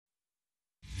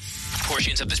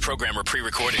Portions of this program are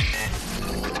pre-recorded.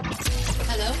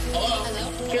 Hello?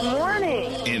 Hello? Good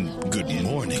morning. And good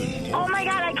morning. Oh my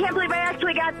God, I can't believe I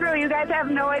actually got through. You guys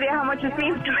have no idea how much it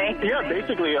means to me. Yeah,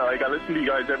 basically, I listen to you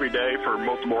guys every day for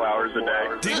multiple hours a day.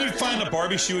 Didn't you find a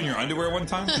Barbie shoe in your underwear one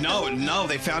time? No,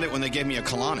 they found it when they gave me a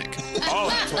colonic. Oh,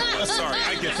 that's what, sorry,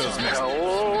 I get those mixed.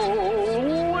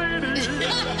 Oh, ladies.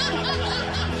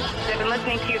 I've been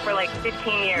listening to you for like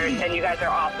 15 years, and you guys are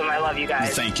awesome. I love you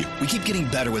guys. Thank you. We keep getting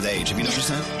better with age. Have you noticed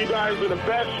that? You guys are the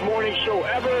best morning show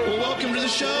ever. Well, welcome to the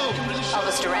show.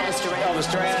 Elvis Duran.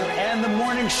 Elvis Duran and the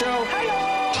morning show.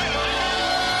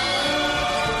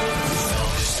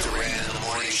 Elvis Duran, the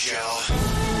morning show.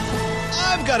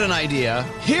 I've got an idea.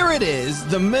 Here it is,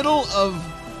 the middle of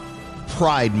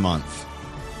Pride Month.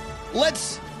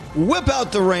 Let's whip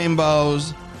out the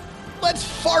rainbows. Let's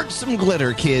fart some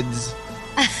glitter, kids.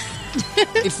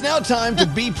 It's now time to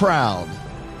be proud.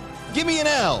 Give me an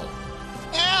L.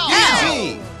 L. Give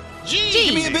me a G. G.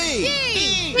 Give me a B.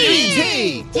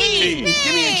 G. T. T.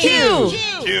 Give me a Q.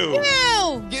 Q.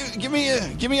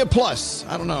 Give me a plus.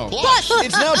 I don't know. Plus.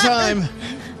 It's now time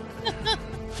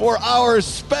for our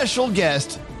special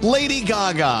guest, Lady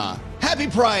Gaga. Happy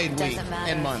Pride Week Doesn't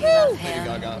matter and if month. you love Lady him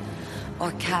Gaga.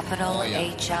 or capital Oh, yeah.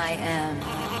 H-I-M.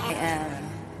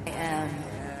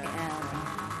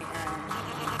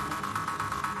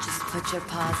 Just put your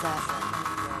paws up,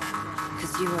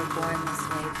 'cause you were born this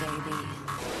way, baby.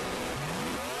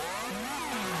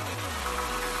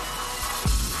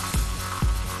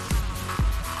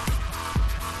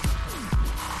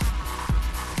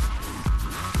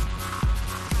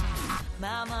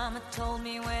 My mama told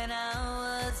me when I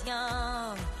was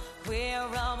young, we're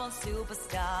all born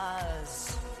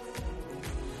superstars.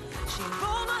 She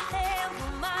rolled my hair,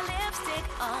 put my lipstick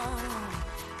on,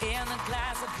 in a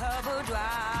glass of her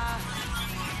boudoir.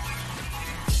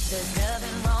 There's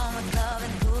nothing wrong with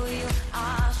loving who you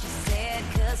are, she said,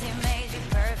 'cause he made you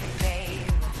perfect, babe.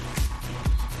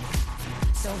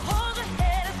 So hold your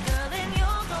head up, girl, and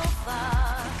you'll go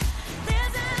far.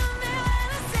 There's a mirror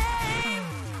the same.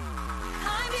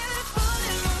 I'm beautiful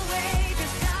in my way,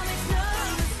 'cause I make no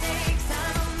mistakes.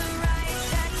 I'm on the right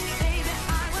track, baby,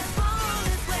 I was born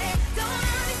this way. Don't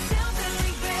hurt yourself and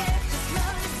regret, just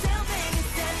love yourself and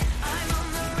instead. I'm on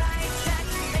the right track,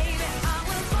 baby, I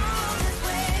was born this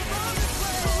way.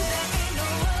 Ooh, there ain't no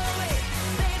other way,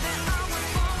 baby, I was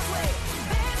born this way.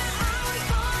 Baby, I was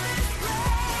born this way.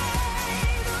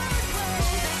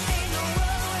 There ain't no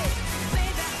other way,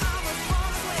 baby, I was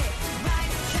born this way.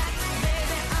 Right track,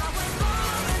 baby, I was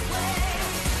born this way.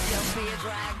 Don't be a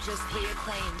drag, just be a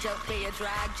queen. Don't be a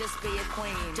drag, just be a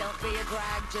queen. Don't be a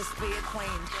drag, just be a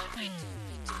queen.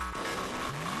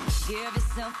 Give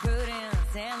yourself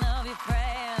prudence and love your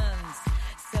friends.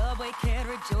 Subway kid,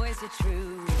 rejoice your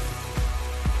truth.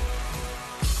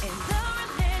 In the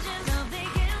religion of the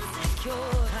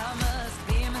insecure, I must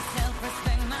be myself,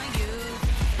 respect my youth.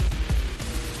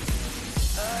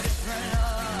 A different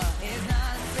law is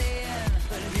not a sin.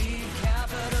 Believe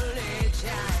capital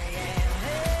H-I-M.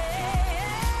 Hey,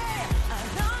 as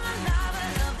long as I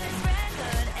love this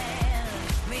record and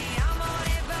me amor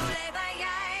y problema,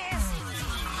 yes.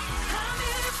 I'm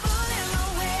beautiful in my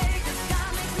way, 'cause I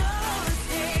make no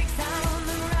mistakes. I'm on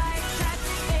the right track,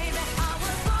 baby, I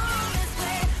was born this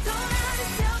way. Don't hurt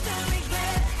yourself and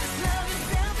regret, just love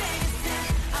yourself and instead.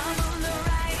 I'm on the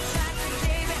right track,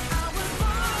 baby, I was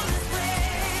born this way.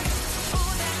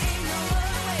 Ooh, there ain't no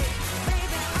other way,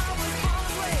 baby, I was born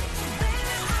this way.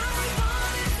 Baby, I was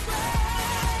born this way.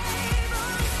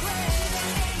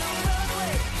 There ain't no other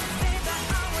way, baby,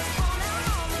 I was born. I'm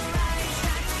on the right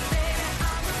track, baby,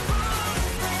 I was born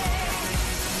this way.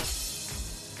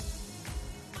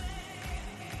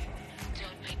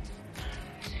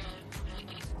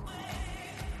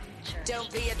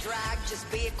 Don't be a drag, just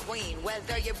be a queen.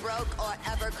 Whether you're broke or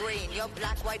evergreen, you're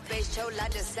black, white, beige, chola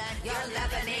descent, you're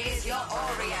Lebanese, you're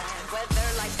Orient. Whether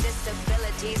life's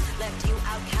disabilities left you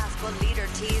outcast but leader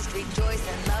teased, rejoice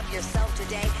and love yourself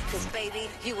today, 'cause baby,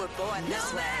 you were born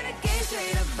this way. No matter gay,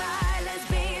 straight or bi,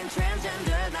 lesbian,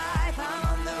 transgender life, I'm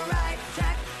on the right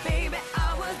track, baby,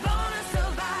 I was born to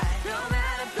survive. No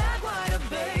matter black, white, or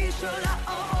beige, chola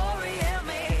or Orient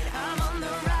made, I'm on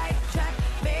the right track,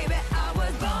 baby, I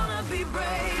was born to be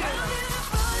brave. I'm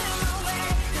beautiful in my way,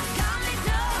 'cause I make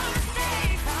no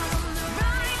mistakes. I'm on the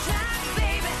right track,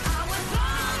 baby, I was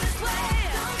born this way.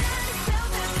 Don't hurt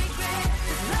yourself and regret,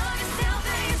 just love yourself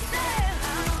and instead.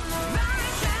 I'm on the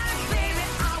right track, baby,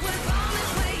 I was born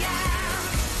this way,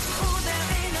 yeah. Ooh, there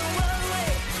ain't no other way,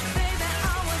 baby, I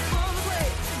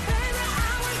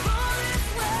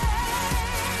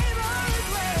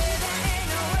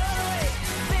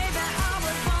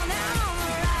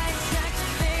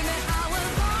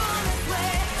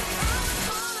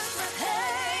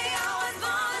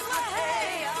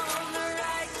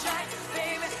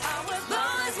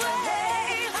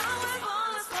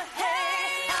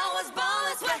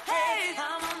this way.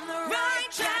 I'm on the right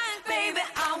track, baby.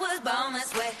 I was born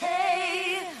this way.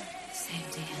 Same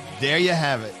DNA. There you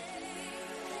have it.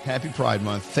 Happy Pride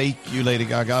Month. Thank you, Lady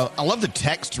Gaga. I love the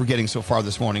text we're getting so far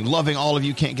this morning. Loving all of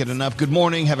you. Can't get enough. Good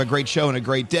morning. Have a great show and a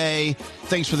great day.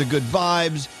 Thanks for the good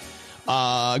vibes.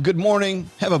 Good morning.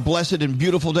 Have a blessed and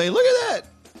beautiful day. Look at that.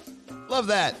 Love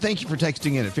that. Thank you for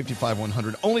texting in at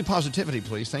 55100. Only positivity,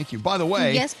 please. Thank you. By the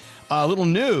way, Yes. Little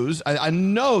news. I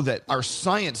know that our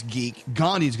science geek,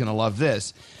 Gandhi's going to love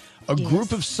this. A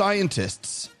group of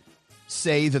scientists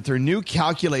say that their new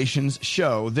calculations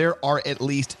show there are at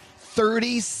least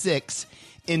 36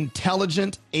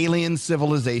 intelligent alien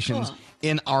civilizations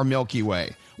in our Milky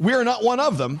Way. We're not one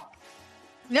of them.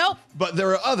 Nope. But there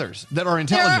are others that are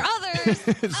intelligent. There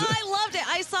are others. I loved it.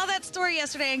 I saw that story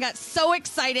yesterday and got so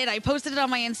excited. I posted it on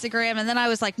my Instagram, and then I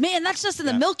was like, man, that's just in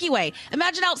the Milky Way.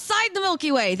 Imagine outside the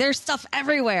Milky Way. There's stuff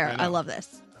everywhere. I love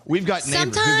this. We've got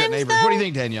neighbors. Sometimes, What do you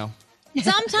think, Danielle?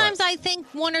 Sometimes I think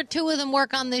one or two of them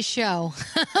work on this show.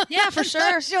 Yeah, for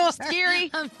sure.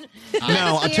 Scary.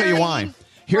 No, I'll tell you why.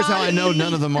 Here's how I know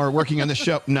none of them are working on the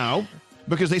show. No,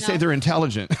 because they say they're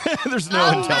intelligent. There's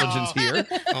no intelligence here.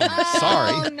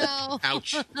 Sorry. Oh, no.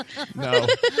 Ouch. No.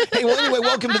 Hey, well, anyway,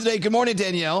 welcome to the day. Good morning,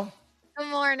 Danielle. Good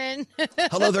morning.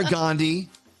 Hello there, Gandhi.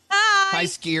 Hi. Hi,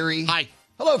 Scary. Hi.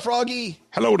 Hello, Froggy.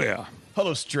 Hello there.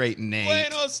 Hello, Straight Nate.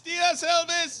 Buenos dias,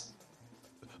 Elvis.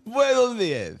 Buenos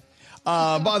dias.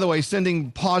 By the way,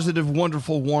 sending positive,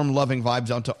 wonderful, warm, loving vibes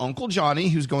out to Uncle Johnny,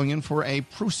 who's going in for a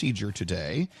procedure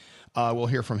today. We'll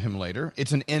hear from him later.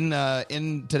 It's an in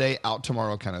today, out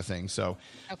tomorrow kind of thing. So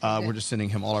we're just sending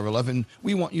him all our love, and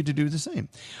we want you to do the same.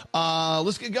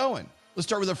 Let's get going. Let's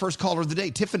start with our first caller of the day,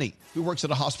 Tiffany, who works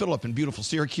at a hospital up in beautiful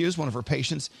Syracuse. One of her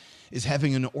patients is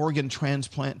having an organ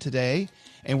transplant today,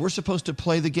 and we're supposed to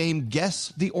play the game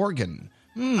Guess the Organ.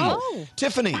 Oh.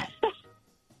 Tiffany.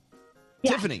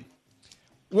 Tiffany,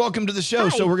 welcome to the show.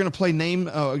 So we're going to play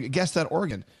Guess that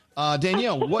Organ.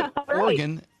 Danielle, what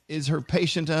organ is her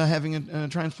patient having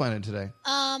transplanted today?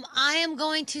 I am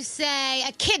going to say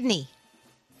a kidney.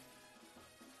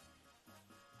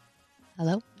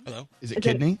 Hello? Hello. Is it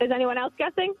kidney? Is anyone else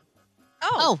guessing?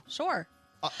 Oh, sure.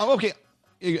 Okay.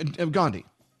 Gandhi.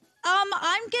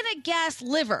 I'm going to guess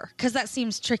liver because that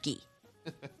seems tricky.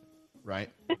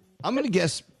 Right. I'm going to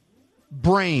guess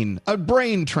a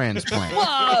brain transplant.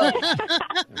 Whoa.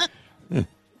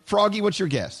 Froggy, what's your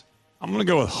guess? I'm going to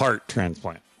go with heart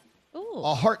transplant. Ooh.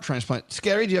 A heart transplant.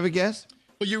 Scary, do you have a guess?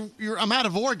 Well, I'm out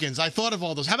of organs. I thought of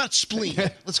all those. How about spleen?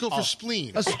 Let's go for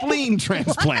spleen. A spleen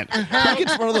transplant. Who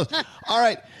gets one of those? All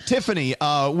right, Tiffany,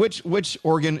 which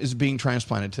organ is being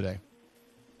transplanted today?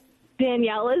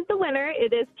 Danielle is the winner.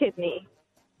 It is kidney.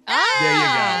 There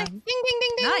you Ding, ding,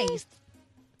 ding, ding. Nice.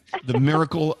 go. The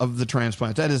miracle of the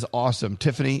transplant. That is awesome.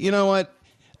 Tiffany, you know what?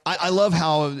 I love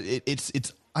how it's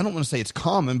I don't want to say it's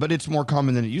common, but it's more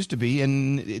common than it used to be.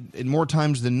 And more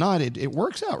times than not, it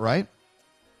works out, right?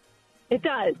 It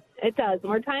does. It does.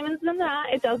 More times than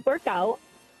that, it does work out.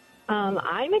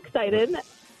 I'm excited,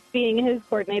 being his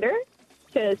coordinator,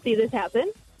 to see this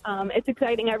happen. It's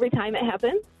exciting every time it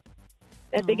happens,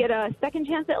 that they get a second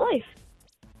chance at life.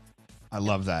 I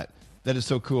love that. That is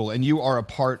so cool. And you are a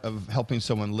part of helping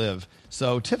someone live.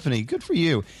 So, Tiffany, good for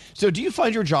you. So do you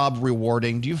find your job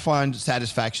rewarding? Do you find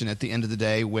satisfaction at the end of the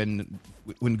day when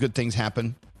good things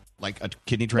happen, like a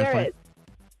kidney transplant? There is.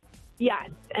 Yes,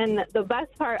 and the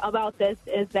best part about this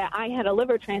is that I had a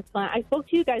liver transplant. I spoke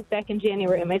to you guys back in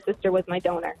January, and my sister was my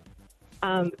donor.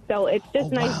 So it's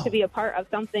just nice to be a part of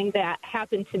something that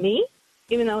happened to me,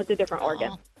 even though it's a different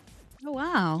organ. Oh,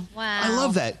 wow. Wow. I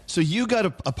love that. So you got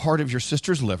a part of your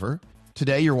sister's liver.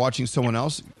 Today you're watching someone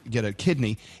else get a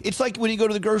kidney. It's like when you go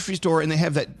to the grocery store and they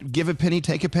have that give a penny,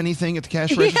 take a penny thing at the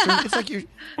cash register. Yeah. It's like you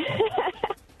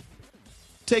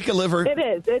take a liver, It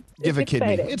is. give a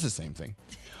kidney. exciting. It's the same thing.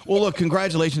 Well, look,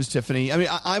 congratulations, Tiffany. I mean,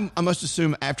 I must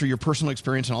assume after your personal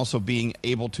experience and also being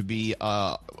able to be at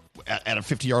a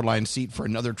 50-yard line seat for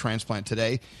another transplant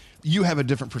today, you have a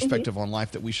different perspective on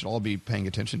life that we should all be paying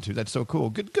attention to. That's so cool.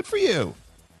 Good for you.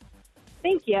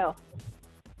 Thank you.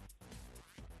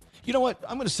 You know what?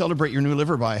 I'm going to celebrate your new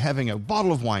liver by having a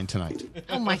bottle of wine tonight.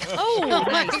 Oh, my God.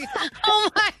 Oh,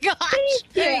 my gosh.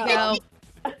 There you go.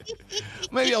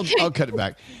 Maybe I'll cut it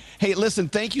back. Hey, listen,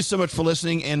 thank you so much for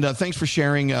listening, and thanks for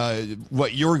sharing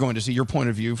what you're going to see, your point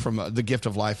of view from the gift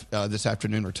of life this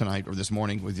afternoon or tonight or this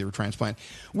morning with your transplant.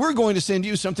 We're going to send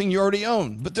you something you already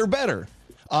own, but they're better.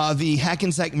 The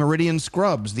Hackensack Meridian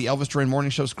Scrubs, the Elvis Duran Morning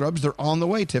Show Scrubs, they're on the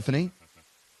way, Tiffany.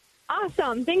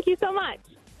 Awesome. Thank you so much.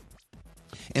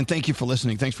 And thank you for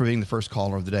listening. Thanks for being the first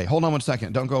caller of the day. Hold on one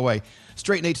second. Don't go away.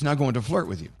 Straight Nate's now going to flirt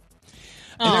with you.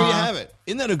 And there you have it.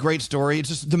 Isn't that a great story? It's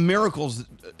just the miracles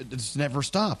just never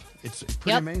stop. It's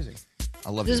pretty amazing. I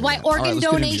love This is hearing why that. organ All right,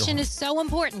 donation is so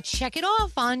important. Check it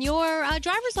off on your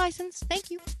driver's license.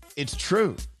 Thank you. It's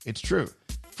true. It's true.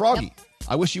 Froggy,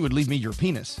 I wish you would leave me your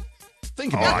penis.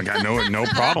 Think about I got no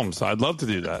problems. I'd love to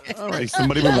do that. All right. If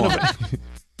somebody would want it.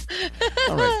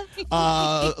 All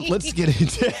right. Let's get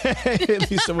into at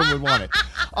least someone would want it.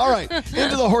 All right.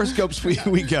 Into the horoscopes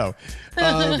we go.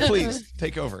 Please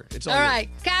take over. It's all All yours. right.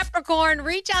 Capricorn,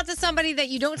 reach out to somebody that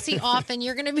you don't see often.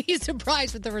 You're going to be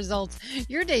surprised with the results.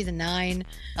 Your day's a 9.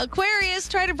 Aquarius,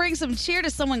 try to bring some cheer to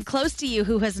someone close to you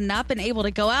who has not been able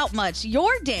to go out much.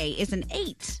 Your day is an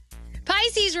 8.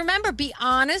 Pisces, remember, be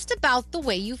honest about the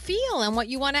way you feel and what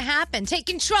you want to happen. Take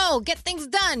control. Get things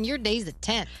done. Your day's a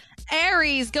 10.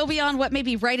 Aries, go beyond what may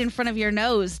be right in front of your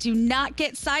nose. Do not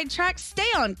get sidetracked. Stay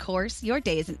on course. Your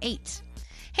day is an 8.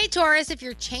 Hey, Taurus, if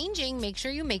you're changing, make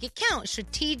sure you make it count.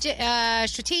 Strategic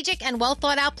and well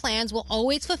thought out plans will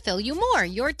always fulfill you more.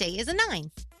 Your day is a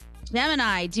 9.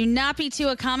 Gemini, do not be too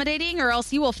accommodating or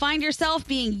else you will find yourself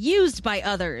being used by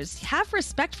others. Have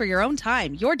respect for your own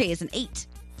time. Your day is an 8.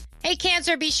 Hey,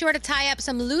 Cancer, be sure to tie up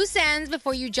some loose ends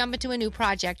before you jump into a new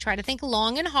project. Try to think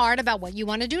long and hard about what you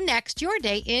want to do next. Your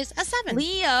day is a 7.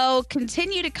 Leo,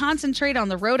 continue to concentrate on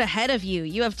the road ahead of you.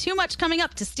 You have too much coming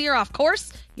up to steer off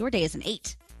course. Your day is an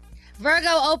 8. Virgo,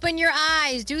 open your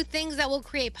eyes. Do things that will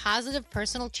create positive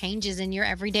personal changes in your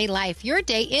everyday life. Your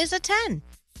day is a 10.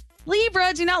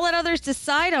 Libra, do not let others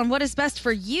decide on what is best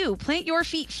for you. Plant your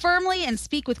feet firmly and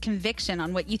speak with conviction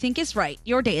on what you think is right.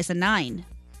 Your day is a 9.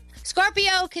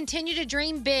 Scorpio, continue to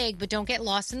dream big, but don't get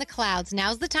lost in the clouds.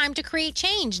 Now's the time to create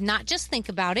change, not just think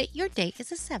about it. Your day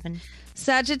is a 7.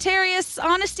 Sagittarius,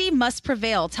 honesty must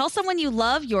prevail. Tell someone you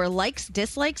love your likes,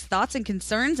 dislikes, thoughts, and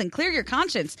concerns, and clear your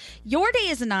conscience. Your day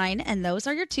is a 9, and those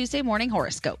are your Tuesday morning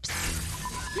horoscopes.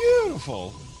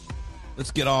 Beautiful.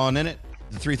 Let's get on in it.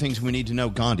 The 3 things we need to know.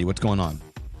 Gandhi, what's going on?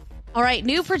 All right,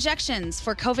 new projections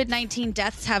for COVID-19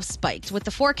 deaths have spiked, with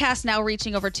the forecast now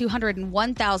reaching over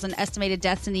 201,000 estimated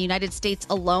deaths in the United States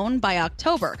alone by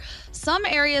October. Some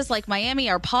areas like Miami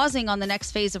are pausing on the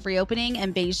next phase of reopening,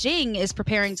 and Beijing is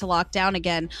preparing to lock down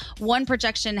again. One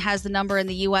projection has the number in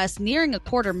the U.S. nearing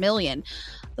 250,000.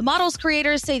 The model's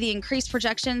creators say the increased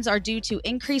projections are due to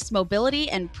increased mobility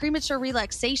and premature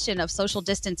relaxation of social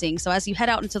distancing. So as you head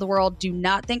out into the world, do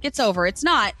not think it's over. It's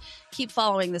not. Keep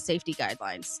following the safety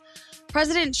guidelines.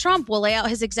 President Trump will lay out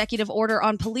his executive order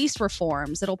on police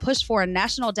reforms. It'll push for a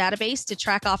national database to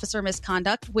track officer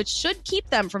misconduct, which should keep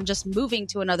them from just moving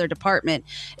to another department.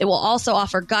 It will also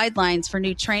offer guidelines for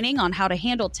new training on how to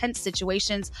handle tense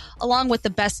situations, along with the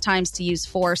best times to use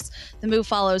force. The move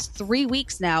follows 3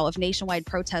 weeks now of nationwide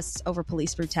protests over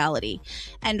police brutality.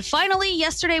 And finally,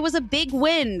 yesterday was a big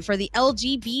win for the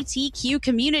LGBTQ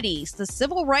communities. The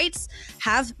civil rights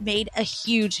have made a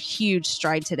huge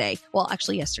stride today. Well,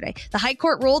 actually yesterday. The High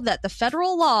Court ruled that the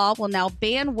federal law will now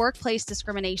ban workplace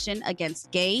discrimination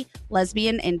against gay,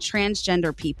 lesbian, and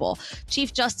transgender people.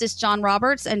 Chief Justice John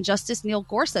Roberts and Justice Neil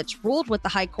Gorsuch ruled with the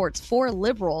High Court's 4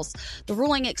 liberals. The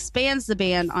ruling expands the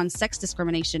ban on sex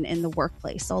discrimination in the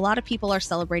workplace. So a lot of people are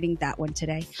celebrating that one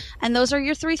today. And those are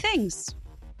your 3 things.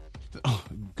 Oh,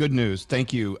 good news.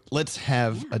 Thank you. Let's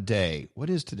have a day. What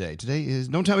is today? Today is...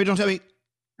 Don't tell me.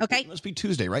 Okay. It must be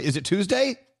Tuesday, right? Is it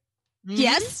Tuesday?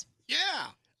 Yes. Yeah.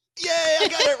 Yay, I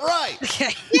got it right.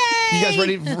 Okay. Yay! You guys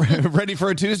ready for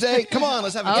a Tuesday? Come on,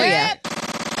 let's have a day. Yeah.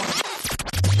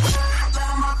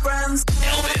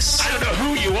 Elvis. I don't know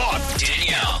who you are.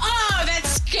 Danielle. Oh,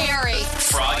 that's scary.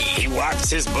 Froggy. He wipes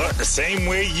his butt the same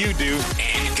way you do.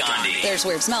 And Gandhi. There's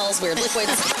weird smells, weird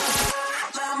liquids.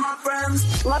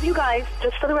 Love you guys,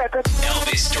 just for the record.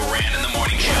 Elvis Duran in the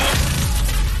Morning Show.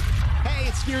 Hey,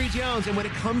 it's Scary Jones, and when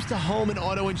it comes to home and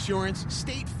auto insurance,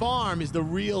 State Farm is the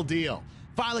real deal.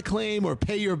 File a claim or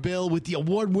pay your bill with the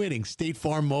award-winning State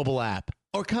Farm mobile app.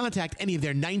 Or contact any of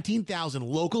their 19,000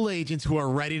 local agents who are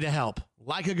ready to help.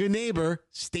 Like a good neighbor,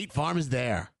 State Farm is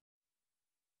there.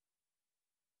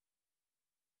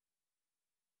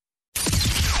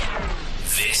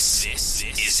 This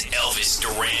is Elvis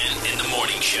Duran in the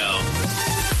Morning Show.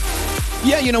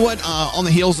 Yeah, you know what? On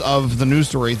the heels of the news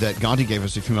story that Gandhi gave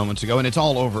us a few moments ago, and it's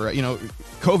all over,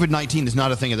 COVID-19 is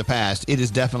not a thing of the past. It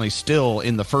is definitely still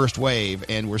in the first wave,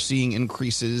 and we're seeing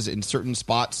increases in certain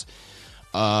spots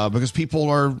because people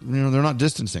are, they're not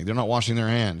distancing. They're not washing their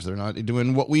hands. They're not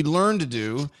doing what we learned to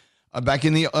do back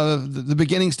in the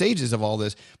beginning stages of all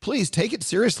this. Please take it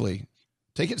seriously.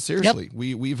 Take it seriously.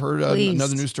 Yep. We've heard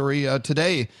another news story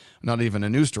today, not even a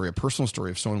news story, a personal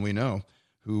story of someone we know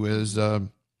who is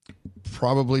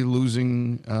probably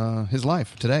losing his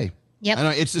life today. Yep. I know,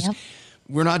 it's just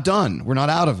we're not done. We're not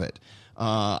out of it.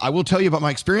 I will tell you about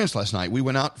my experience last night. We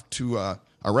went out to a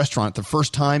restaurant the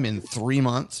first time in 3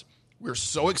 months. We were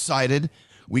so excited.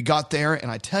 We got there,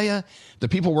 and I tell you, the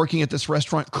people working at this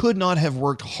restaurant could not have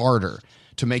worked harder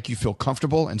to make you feel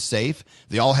comfortable and safe.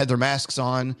 They all had their masks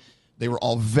on. They were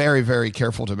all very, very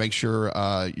careful to make sure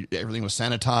everything was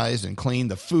sanitized and clean.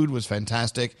 The food was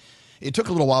fantastic. It took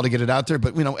a little while to get it out there,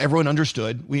 but everyone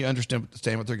understood. We understand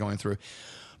what they're going through.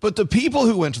 But the people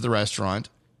who went to the restaurant,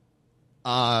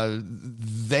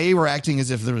 they were acting as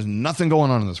if there was nothing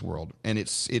going on in this world, and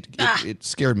it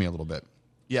scared me a little bit.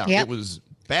 Yeah, It was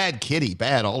bad, kitty,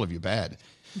 bad, all of you, bad.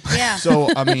 Yeah. So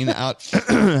I mean, out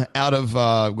of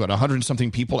 100 and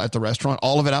something people at the restaurant,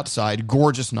 all of it outside,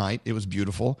 gorgeous night. It was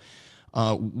beautiful.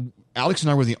 Alex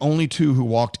and I were the only two who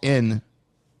walked in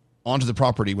onto the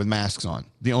property with masks on.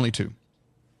 The only two.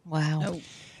 Wow. Oh.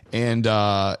 And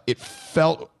it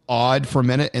felt odd for a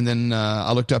minute, and then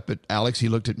I looked up at Alex. He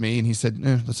looked at me, and he said,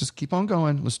 let's just keep on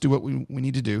going. Let's do what we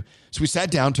need to do. So we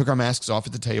sat down, took our masks off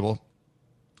at the table,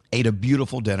 ate a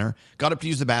beautiful dinner, got up to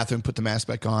use the bathroom, put the mask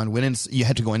back on, went in. You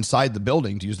had to go inside the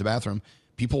building to use the bathroom.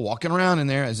 People walking around in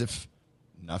there as if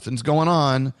nothing's going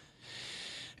on.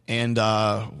 And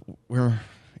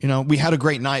we had a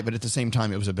great night, but at the same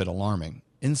time, it was a bit alarming.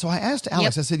 And so I asked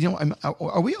Alex, I said,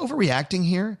 are we overreacting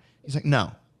here? He's like,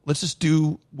 no, let's just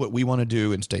do what we want to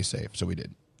do and stay safe. So we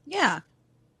did. Yeah.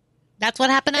 That's what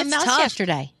happened on Mouse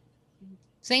yesterday.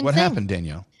 Same what thing. What happened,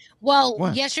 Danielle?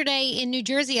 Well, yesterday in New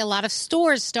Jersey, a lot of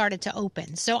stores started to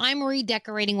open. So I'm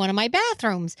redecorating one of my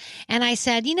bathrooms. And I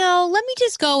said, let me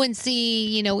just go and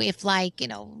see, if a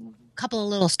couple of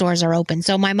little stores are open.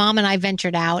 So my mom and I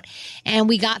ventured out, and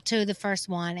we got to the first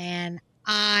one, and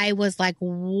I was like,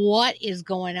 what is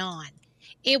going on?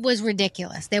 It was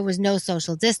ridiculous. There was no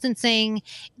social distancing.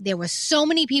 There were so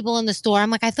many people in the store.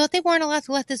 I'm like, I thought they weren't allowed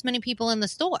to let this many people in the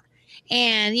store.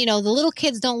 And, the little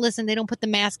kids don't listen. They don't put the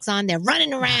masks on. They're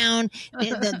running around.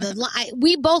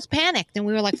 We both panicked, and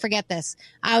we were like, forget this.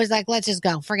 I was like, let's just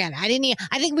go. Forget it.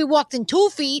 I think we walked in 2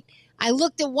 feet. I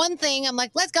looked at one thing. I'm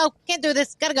like, let's go. Can't do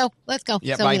this. Gotta go. Let's go.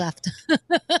 Yeah, so bye. We left.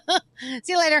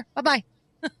 See you later. Bye-bye.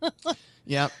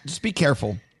 Yeah. Just be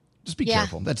careful. Just be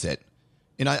careful. That's it.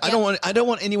 And I don't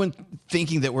want anyone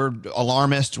thinking that we're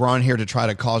alarmists. We're on here to try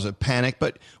to cause a panic,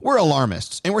 but we're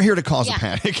alarmists, and we're here to cause a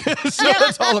panic. So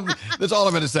that's all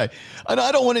I'm going to say. And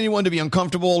I don't want anyone to be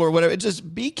uncomfortable or whatever.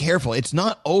 Just be careful. It's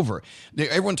not over.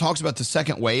 Everyone talks about the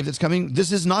second wave that's coming.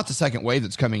 This is not the second wave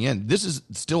that's coming in. This is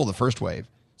still the first wave.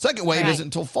 Second wave isn't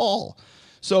until fall.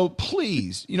 So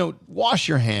please, wash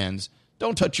your hands.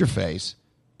 Don't touch your face.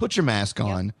 Put your mask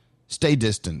on. Stay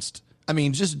distanced. I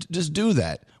mean, just do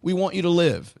that. We want you to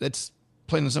live. That's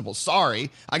plain and simple.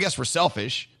 Sorry, I guess we're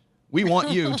selfish. We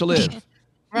want you to live.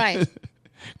 Right.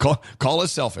 Call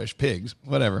us selfish, pigs,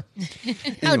 whatever.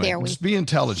 How dare we? Just be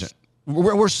intelligent.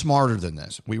 We're smarter than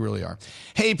this. We really are.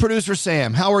 Hey, producer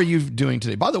Sam, how are you doing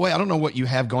today? By the way, I don't know what you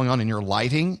have going on in your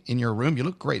lighting in your room. You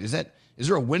look great. Is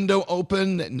there a window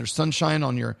open and there's sunshine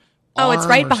on your arm? It's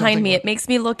right behind me. It makes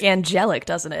me look angelic,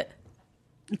 doesn't it?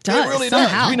 It really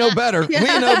does. We know better. We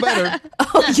know better.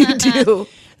 Oh, you do.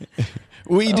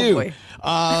 We do.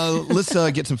 Let's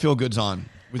get some feel goods on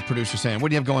with producer Sam. What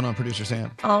do you have going on, producer Sam?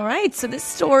 All right. So this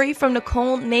story from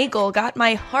Nicole Nagel got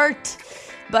my heart,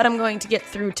 but I'm going to get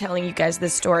through telling you guys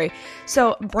this story.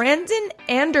 So Brandon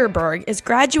Anderberg is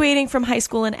graduating from high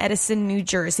school in Edison, New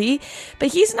Jersey, but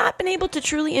he's not been able to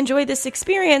truly enjoy this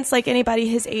experience like anybody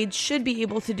his age should be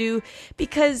able to do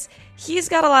because he's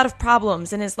got a lot of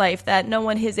problems in his life that no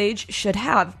one his age should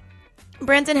have.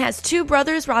 Brandon has 2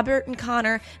 brothers, Robert and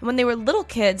Connor, and when they were little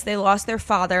kids, they lost their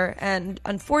father, and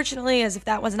unfortunately, as if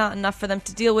that was not enough for them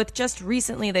to deal with, just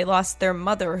recently they lost their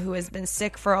mother, who has been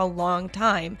sick for a long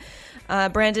time.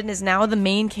 Brandon is now the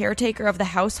main caretaker of the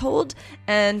household,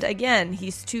 and again,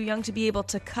 he's too young to be able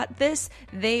to cut this.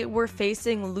 They were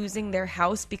facing losing their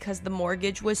house because the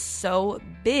mortgage was so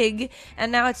big,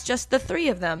 and now it's just the 3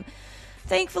 of them.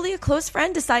 Thankfully, a close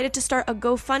friend decided to start a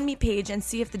GoFundMe page and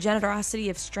see if the generosity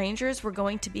of strangers were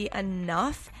going to be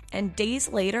enough. And days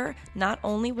later, not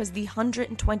only was the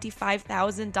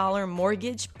 $125,000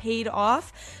 mortgage paid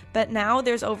off, but now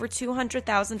there's over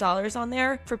 $200,000 on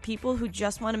there for people who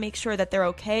just want to make sure that they're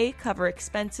okay, cover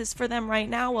expenses for them right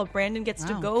now while Brandon gets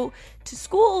to go to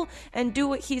school and do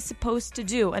what he's supposed to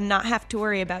do and not have to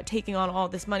worry about taking on all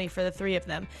this money for the 3 of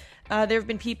them. There have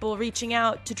been people reaching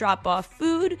out to drop off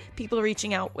food, people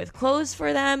reaching out with clothes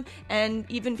for them, and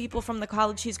even people from the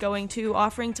college he's going to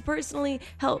offering to personally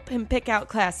help him pick out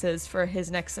classes for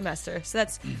his next semester. So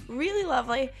that's really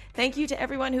lovely. Thank you to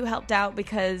everyone who helped out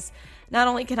because Not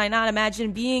only can I not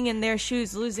imagine being in their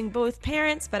shoes losing both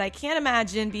parents, but I can't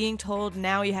imagine being told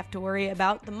now you have to worry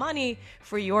about the money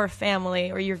for your family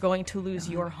or you're going to lose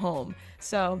your home.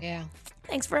 So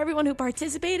thanks for everyone who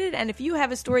participated. And if you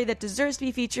have a story that deserves to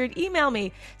be featured, email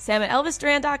me,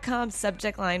 sam@elvisduran.com,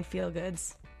 subject line feel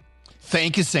goods.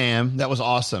 Thank you, Sam. That was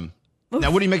awesome. Oof.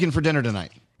 Now, what are you making for dinner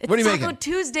tonight? What are you Taco making?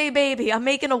 Tuesday, baby. I'm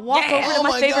making a walk over to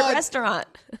my favorite restaurant.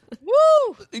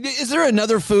 Woo! Is there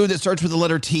another food that starts with the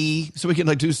letter T so we can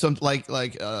do some something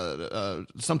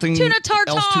Tuna tartare.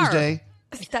 else Tuesday?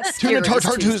 That's Tuna Scary's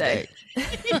tartare Tuesday.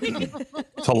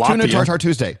 Tuna tartare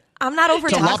Tuesday. I'm not over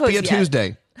tacos Tilapia yet.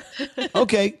 Tuesday.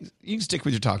 Okay, you can stick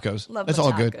with your tacos. Love That's my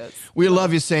all good. tacos. We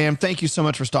love you, Sam. Thank you so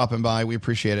much for stopping by. We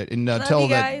appreciate it. And tell you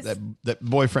guys. that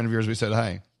boyfriend of yours we said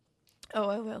hi. Oh,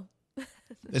 I will.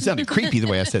 It sounded creepy the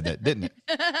way I said that, didn't it?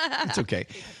 It's okay.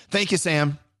 Thank you,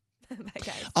 Sam.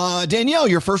 Bye, guys. Danielle,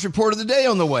 your first report of the day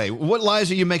on the way. What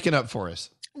lies are you making up for us?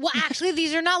 Well, actually,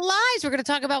 these are not lies. We're going to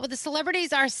talk about what the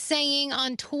celebrities are saying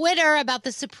on Twitter about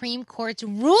the Supreme Court's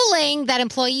ruling that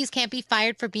employees can't be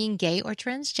fired for being gay or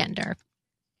transgender.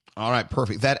 All right,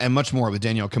 perfect. That and much more with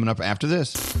Danielle coming up after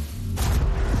this.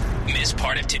 Miss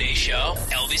part of today's show?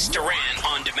 Elvis Duran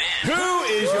on demand. Who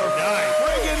is your guy?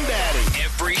 Friggin' daddy.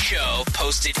 Every show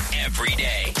posted every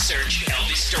day. Search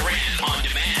Elvis Duran on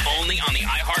demand. Only on the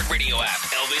iHeartRadio app.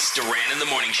 Elvis Duran in the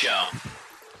Morning Show.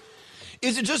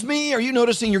 Is it just me? Are you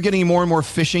noticing you're getting more and more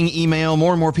phishing email,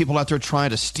 more and more people out there trying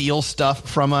to steal stuff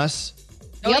from us?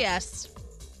 Oh, yes.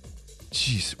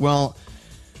 Jeez. Well,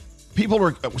 people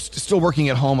are still working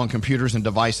at home on computers and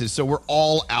devices, so we're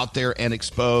all out there and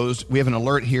exposed. We have an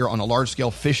alert here on a large-scale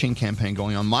phishing campaign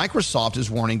going on. Microsoft is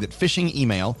warning that phishing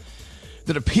email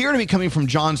that appear to be coming from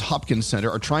Johns Hopkins Center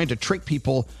are trying to trick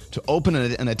people to open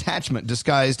an attachment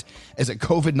disguised as a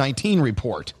COVID-19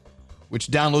 report, which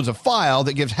downloads a file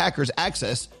that gives hackers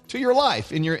access to your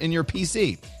life in your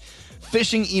PC.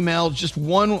 Phishing email is just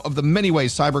one of the many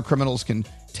ways cyber criminals can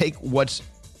take what's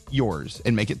yours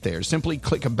and make it theirs. Simply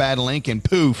click a bad link and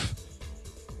poof,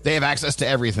 they have access to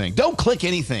everything. Don't click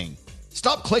anything.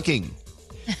 Stop clicking.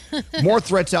 More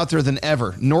threats out there than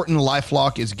ever. Norton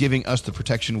LifeLock is giving us the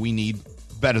protection we need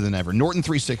better than ever. Norton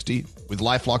 360 with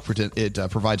LifeLock,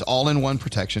 it provides all-in-one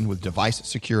protection with device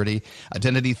security,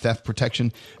 identity theft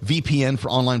protection, VPN for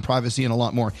online privacy, and a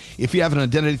lot more. If you have an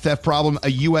identity theft problem, a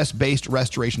U.S.-based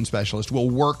restoration specialist will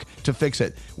work to fix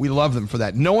it. We love them for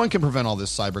that. No one can prevent all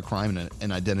this cybercrime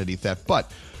and identity theft,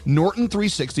 but Norton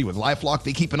 360 with LifeLock,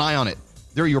 they keep an eye on it.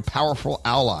 They're your powerful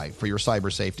ally for your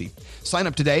cyber safety. Sign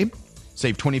up today.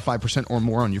 Save 25% or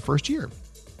more on your first year.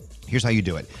 Here's how you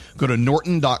do it. Go to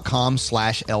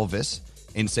norton.com/Elvis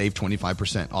and save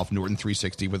 25% off Norton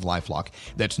 360 with LifeLock.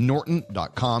 That's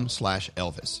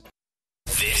norton.com/Elvis.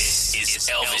 This is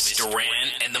Elvis Duran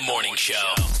and the Morning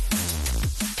Show.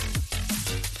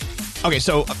 Okay,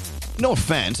 so no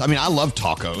offense. I mean, I love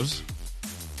tacos.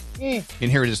 And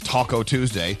here it is, Taco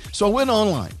Tuesday. So I went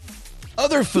online.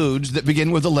 Other foods that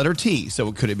begin with the letter T.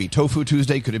 So could it be Tofu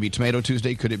Tuesday? Could it be Tomato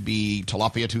Tuesday? Could it be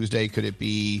Tilapia Tuesday? Could it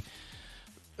be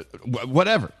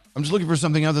whatever? I'm just looking for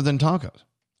something other than tacos.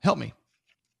 Help me.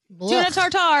 Tuna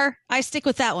tartare. I stick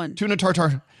with that one. Tuna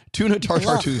tartare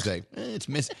Tuesday. It's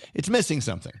missing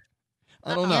something.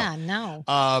 I don't know. Yeah, no.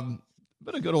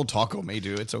 But a good old taco may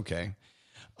do. It's okay.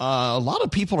 A lot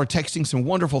of people are texting some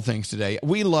wonderful things today.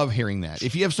 We love hearing that.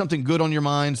 If you have something good on your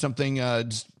mind, something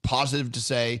just positive to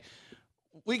say,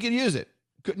 we could use it.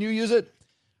 Couldn't you use it?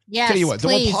 Yes, Tell you what,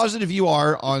 please. the more positive you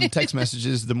are on text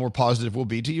messages, the more positive we'll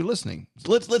be to you listening.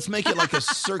 Let's make it like a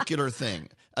circular thing,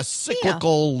 a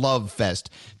cyclical love fest.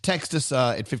 Text us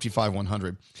at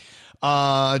 55100.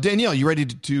 Danielle, you ready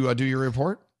to do your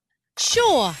report?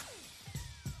 Sure.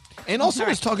 And also,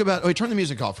 let's talk about. Turn the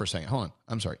music off for a second. Hold on.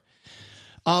 I'm sorry.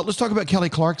 Let's talk about Kelly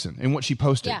Clarkson and what she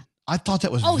posted. Yeah. I thought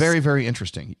that was very, very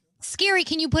interesting. Scary,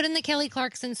 can you put in the Kelly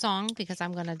Clarkson song? Because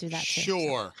I'm going to do that too.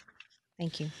 Sure.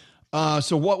 Thank you.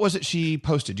 So what was it she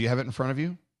posted? Do you have it in front of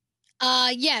you?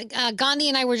 Gandhi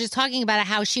and I were just talking about it,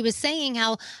 how she was saying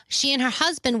how she and her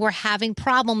husband were having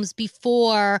problems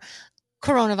before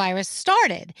coronavirus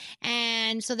started.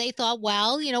 And so they thought,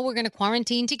 well, we're going to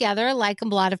quarantine together like a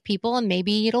lot of people and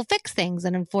maybe it'll fix things.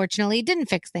 And unfortunately, it didn't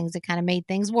fix things. It kind of made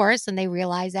things worse. And they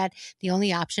realized that the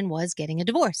only option was getting a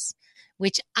divorce,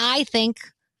 which I think,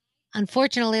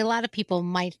 unfortunately, a lot of people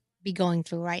might be going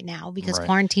through right now because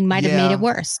quarantine might have made it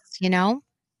worse, Yeah.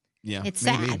 Maybe. It's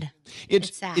sad.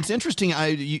 It's sad. It's interesting.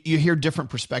 You hear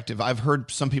different perspective. I've heard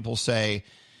some people say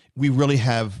we really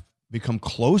have become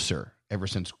closer ever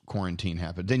since quarantine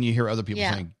happened. Then you hear other people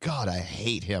saying, God, I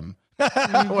hate him.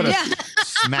 I want to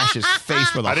smash his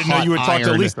face with a I didn't know you would talk to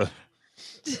iron. Lisa.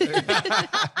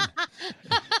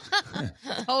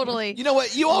 Totally. You know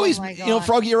what? You always,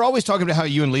 Froggy, you're always talking about how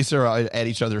you and Lisa are at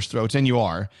each other's throats, and you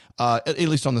are, at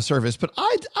least on the surface. But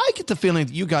I get the feeling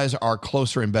that you guys are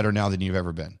closer and better now than you've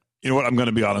ever been. You know what? I'm going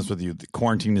to be honest with you. The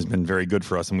quarantine has been very good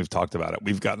for us, and we've talked about it.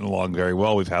 We've gotten along very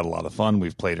well. We've had a lot of fun.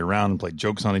 We've played around and played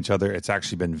jokes on each other. It's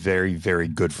actually been very, very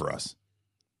good for us.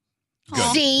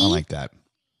 Good. See? I like that.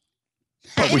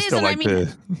 But we still like to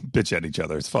bitch at each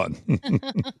other. It's fun.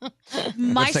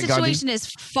 My situation is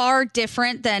far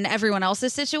different than everyone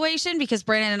else's situation because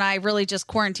Brandon and I really just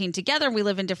quarantined together. We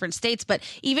live in different states, but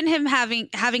even him having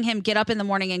him get up in the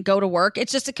morning and go to work,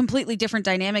 it's just a completely different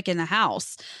dynamic in the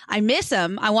house. I miss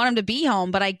him. I want him to be home,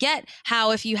 but I get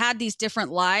how if you had these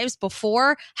different lives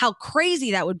before, how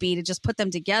crazy that would be to just put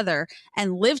them together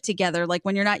and live together, like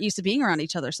when you're not used to being around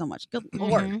each other so much. Good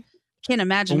Lord. Can't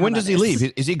imagine. Well, when does he leave?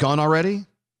 Is he gone already?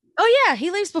 Oh, yeah. He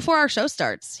leaves before our show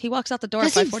starts. He walks out the door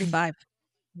at 5:45.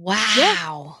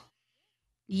 Wow.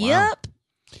 Yep.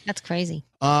 That's crazy.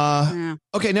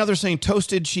 Okay, now they're saying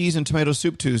toasted cheese and tomato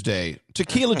soup Tuesday.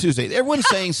 Tequila Tuesday. Everyone's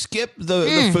saying skip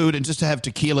the food and just have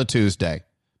Tequila Tuesday.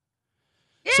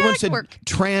 Yeah, someone said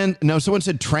someone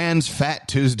said trans fat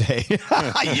Tuesday.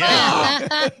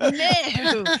 Yeah.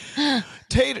 No.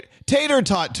 Tater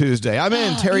tot Tuesday. I'm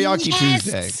in teriyaki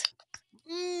Tuesday.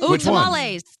 Ooh,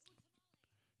 tamales.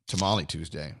 Tamale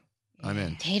Tuesday. I'm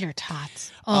in. Tater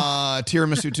tots.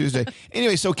 Tiramisu Tuesday.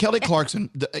 Anyway, so Kelly Clarkson,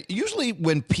 usually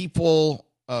when people,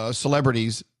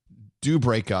 celebrities do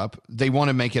break up, they want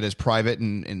to make it as private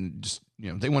and just,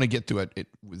 they want to get through it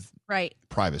with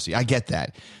privacy. I get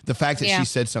that. The fact that she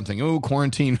said something,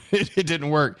 quarantine, it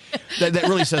didn't work. That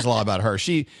really says a lot about her.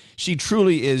 She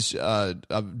truly is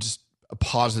just a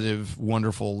positive,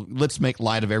 wonderful, let's make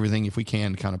light of everything if we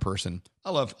can kind of person. I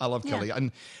love Kelly,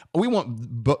 and we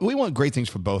want great things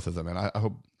for both of them, and I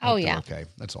hope. They're okay.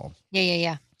 That's all.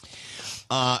 Yeah.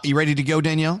 You ready to go,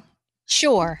 Danielle?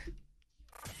 Sure.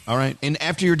 All right, and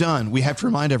after you're done, we have to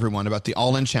remind everyone about the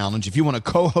All In Challenge. If you want to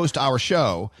co-host our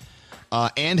show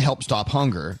and help stop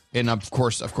hunger, and of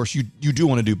course, you do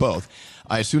want to do both.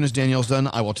 As soon as Danielle's done,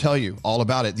 I will tell you all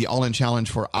about it. The All In Challenge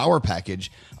for our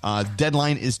package.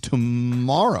 Deadline is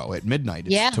tomorrow at midnight.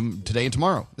 It's today and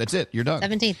tomorrow. That's it. You're done.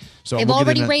 17th. So they've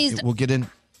already raised. We'll get in.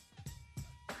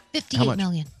 58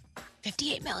 million.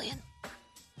 58 million.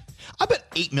 I bet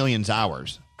 8 million's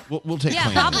ours. We'll take.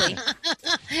 Yeah, probably.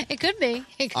 It could be.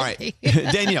 All right,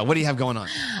 Danielle, what do you have going on?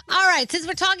 All right, since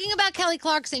we're talking about Kelly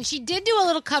Clarkson, she did do a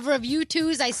little cover of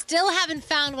U2's I Still Haven't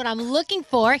Found What I'm Looking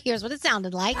For. Here's what it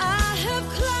sounded like. I have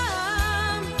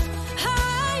climbed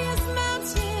highest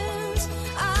mountains.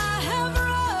 I have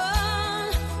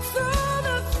run through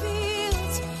the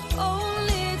fields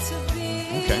only to be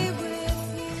with you.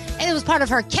 And it was part of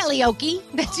her Kellyoke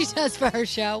that she does for her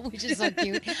show, which is so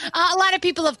cute. A lot of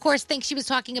people, of course, think she was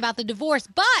talking about the divorce,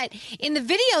 but in the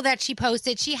video that she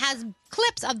posted, she has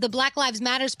clips of the Black Lives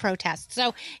Matters protests.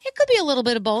 So it could be a little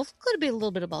bit of both. Could be a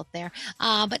little bit of both there.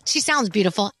 But she sounds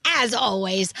beautiful, as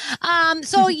always.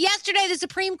 So yesterday, the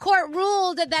Supreme Court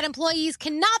ruled that employees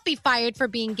cannot be fired for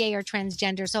being gay or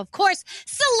transgender. So, of course,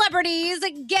 celebrities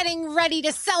getting ready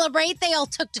to celebrate. They all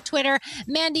took to Twitter.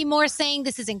 Mandy Moore saying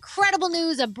this is incredible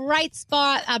news, a bright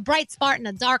spot in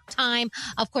a dark time.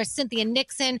 Of course, Cynthia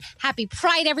Nixon, happy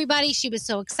Pride, everybody. She was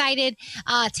so excited.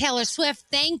 Taylor Swift,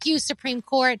 thank you, Supreme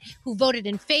Court, who voted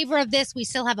in favor of this. We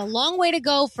still have a long way to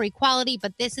go for equality,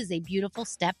 but this is a beautiful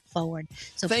step forward.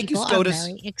 So thank people you, are SCOTUS.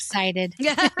 very excited. The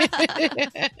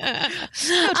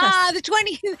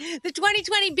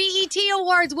 2020 BET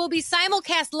Awards will be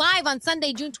simulcast live on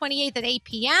Sunday, June 28th at 8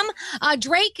 p.m.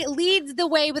 Drake leads the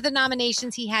way with the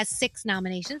nominations. He has 6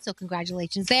 nominations, so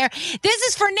congratulations there. This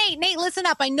is for Nate. Nate, listen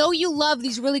up. I know you love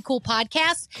these really cool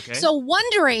podcasts. Okay. So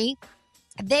Wondery,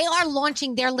 they are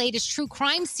launching their latest true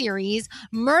crime series,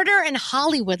 Murder in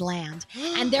Hollywoodland.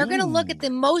 And they're going to look at the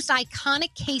most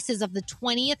iconic cases of the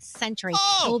 20th century.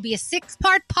 It will be a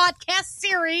 6-part podcast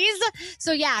series.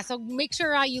 So, so make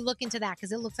sure you look into that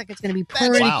because it looks like it's going to be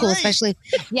pretty cool, especially,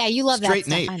 you love Straight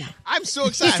that stuff. Nate. I know. I'm so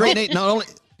excited. Straight Nate, not only...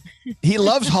 He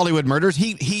loves Hollywood murders.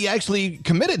 He actually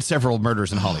committed several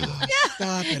murders in Hollywood.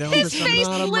 Stop it, His Elvis. face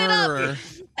I'm not a lit murderer. up.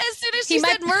 As soon as she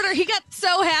said murder, he got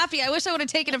so happy. I wish I would have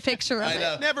taken a picture of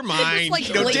it. Never It mind. was, like,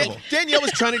 You know, blatant. Danielle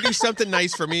was trying to do something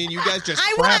nice for me, and you guys just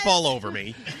crap all over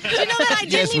me. Do you know that I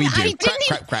Yes, didn't we even, do.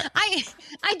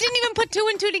 I didn't even put 2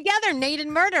 and 2 together. Nate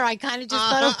and murder. I kind of just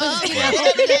thought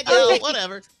it was,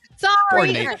 Whatever. Poor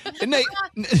Sorry.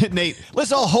 Nate. Nate,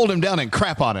 let's all hold him down and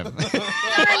crap on him.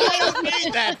 I don't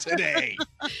need that today.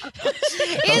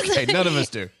 Okay, none of us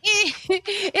do.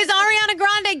 Is Ariana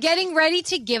Grande getting ready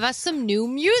to give us some new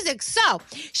music? So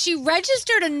she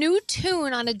registered a new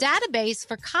tune on a database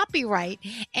for copyright,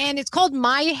 and it's called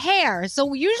My Hair.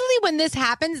 So usually when this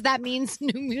happens, that means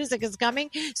new music is coming.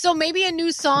 So maybe a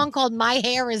new song called My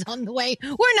Hair is on the way.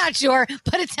 We're not sure,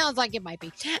 but it sounds like it might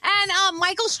be. And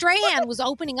Michael Strahan was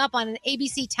opening up on an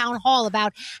ABC town hall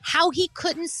about how he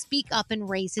couldn't speak up and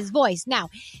raise his voice. Now,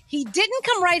 he didn't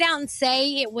come right out and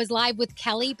say it was live with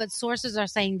Kelly, but sources are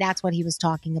saying that's what he was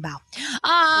talking about.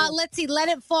 Let's see. Let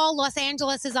It Fall. Los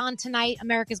Angeles is on tonight.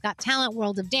 America's Got Talent.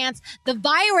 World of Dance. The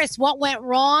Virus. What went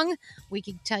wrong? We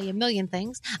could tell you a million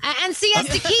things. And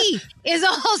Siesta Key is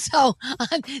also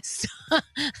on.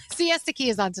 Siesta Key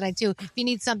is on tonight, too, if you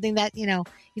need something that, you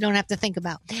don't have to think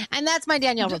about. And that's my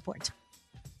Danielle report.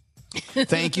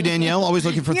 Thank you, Danielle. Always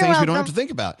looking for You're things we don't welcome. have to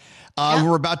think about.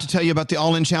 We're about to tell you about the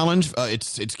All-In Challenge.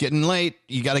 It's getting late.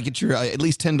 You got to get your at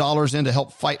least $10 in to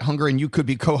help fight hunger, and you could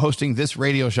be co-hosting this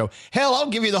radio show. Hell, I'll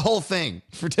give you the whole thing.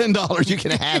 For $10, you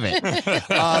can have it.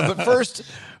 But first,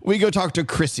 we go talk to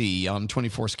Chrissy on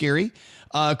 24 Scary.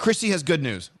 Chrissy has good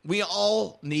news. We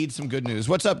all need some good news.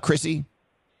 What's up, Chrissy?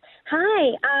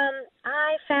 Hi.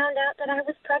 I found out that I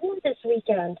was pregnant this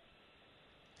weekend.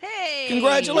 Hey!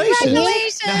 Congratulations!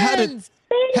 Congratulations! Now,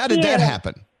 how did that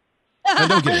happen? No,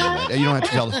 don't get into that. You don't have to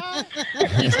tell us. I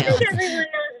think everyone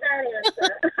knows that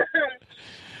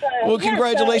answer. Well,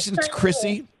 congratulations,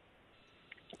 Chrissy.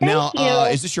 Now,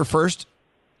 is this your first?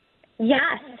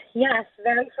 Yes,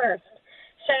 very first.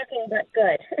 Shocking, but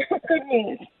good. Good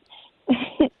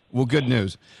news. Well, good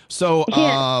news. So,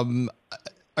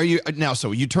 are you now?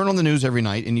 So you turn on the news every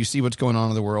night and you see what's going on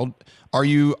in the world. Are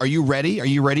you ready? Are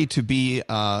you ready to be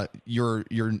your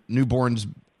newborn's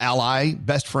ally,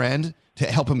 best friend, to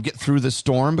help him get through this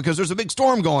storm? Because there's a big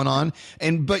storm going on,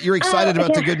 but you're excited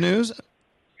about the good news.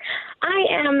 I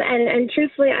am, and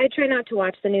truthfully, I try not to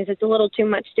watch the news. It's a little too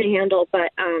much to handle,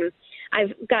 but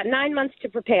I've got 9 months to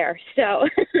prepare, so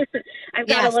I've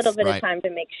got a little bit of time to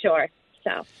make sure.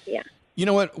 So, yeah. You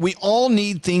know what? We all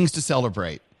need things to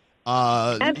celebrate.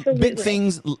 Absolutely. Big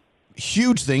things,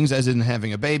 huge things, as in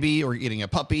having a baby or getting a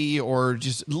puppy or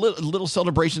just little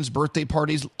celebrations, birthday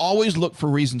parties. Always look for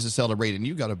reasons to celebrate, and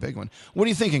you got a big one. What are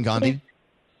you thinking, Gandhi?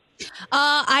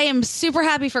 I am super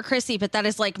happy for Chrissy, but that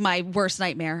is like my worst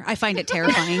nightmare. I find it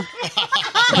terrifying.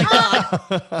 Oh my God.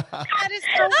 That is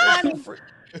so funny.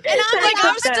 And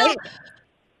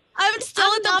I'm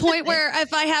still at the point where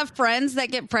if I have friends that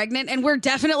get pregnant and we're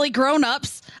definitely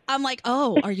grown-ups, I'm like,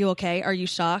 oh, are you okay? Are you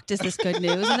shocked? Is this good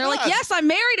news? And they're like, yes, I'm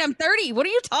married. I'm 30. What are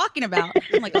you talking about?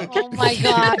 I'm like, okay. Oh my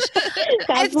gosh.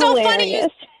 That's It's so funny.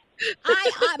 hilarious.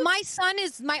 My son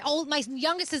is my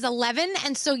youngest is 11.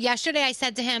 And so yesterday I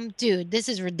said to him, dude, this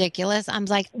is ridiculous. I'm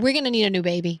like, we're going to need a new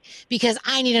baby because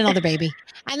I need another baby.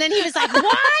 And then he was like,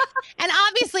 what? And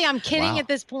obviously I'm kidding at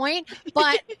this point,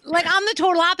 but like I'm the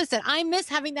total opposite. I miss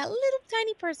having that little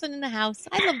tiny person in the house.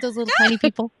 I love those little tiny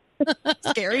people.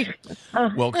 Scary.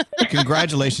 Well,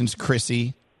 congratulations,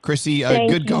 Chrissy. Chrissy,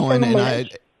 Thank good you going, so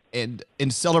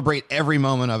and celebrate every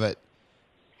moment of it.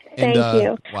 Thank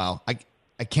you. Wow,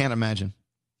 I can't imagine.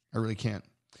 I really can't.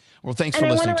 Well, thanks And for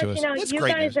I listening want to to us. let you know, That's you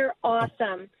great guys news. are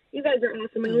awesome. You guys are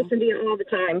awesome. I listen to you all the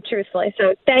time, truthfully.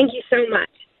 So thank you so much.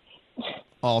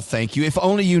 Oh, thank you. If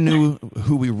only you knew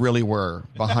who we really were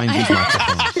behind these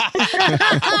microphones.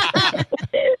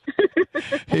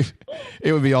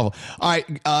 It would be awful. All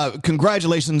right.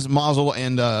 Congratulations, Mazel,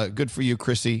 and good for you,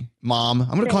 Chrissy. Mom.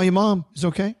 I'm going to call you Mom. Is it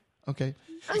okay? Okay.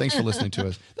 Thanks for listening to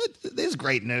us. That is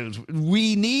great news.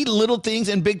 We need little things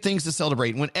and big things to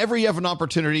celebrate. Whenever you have an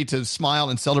opportunity to smile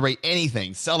and celebrate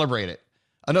anything, celebrate it.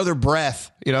 Another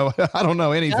breath, I don't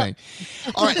know, anything.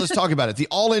 Yep. All right, let's talk about it. The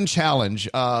All-In Challenge,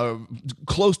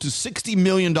 close to $60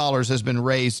 million has been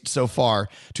raised so far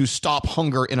to stop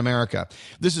hunger in America.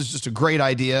 This is just a great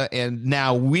idea, and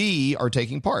now we are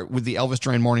taking part with the Elvis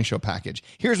Duran Morning Show package.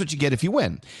 Here's what you get if you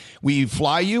win. We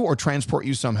fly you or transport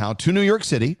you somehow to New York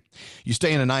City. You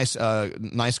stay in a nice,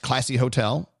 classy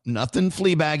hotel. Nothing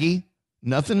flea baggy.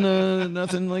 Nothing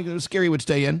like Scary would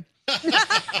stay in.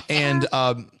 And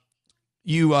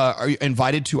you are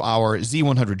invited to our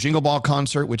Z100 Jingle Ball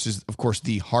concert, which is, of course,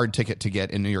 the hard ticket to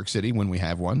get in New York City when we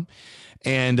have one.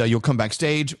 And you'll come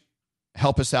backstage,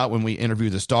 help us out when we interview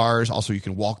the stars. Also, you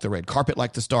can walk the red carpet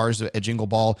like the stars at Jingle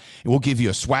Ball. And we'll give you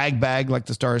a swag bag like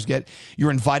the stars get. You're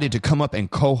invited to come up and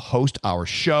co-host our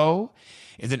show.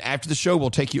 And then after the show, we'll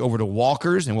take you over to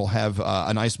Walker's and we'll have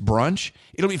a nice brunch.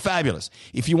 It'll be fabulous.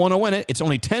 If you want to win it, it's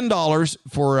only $10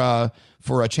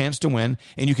 for a chance to win.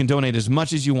 And you can donate as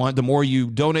much as you want. The more you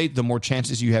donate, the more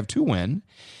chances you have to win.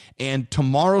 And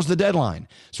tomorrow's the deadline.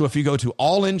 So if you go to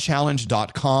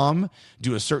allinchallenge.com,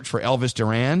 do a search for Elvis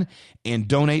Duran, and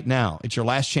donate now. It's your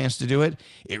last chance to do it.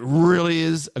 It really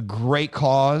is a great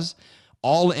cause.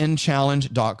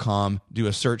 Allinchallenge.com, do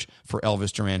a search for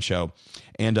Elvis Duran Show.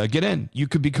 And get in. You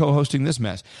could be co-hosting this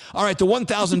mess. All right, the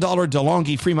 $1,000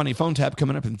 DeLonghi free money phone tap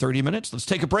coming up in 30 minutes. Let's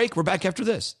take a break. We're back after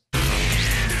this.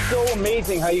 So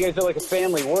amazing how you guys are like a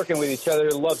family working with each other.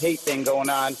 Love-hate thing going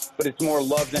on, but it's more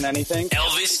love than anything.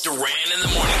 Elvis Duran in the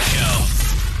Morning Show.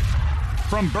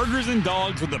 From burgers and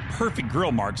dogs with the perfect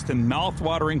grill marks to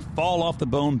mouth-watering,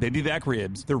 fall-off-the-bone baby back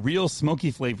ribs, the real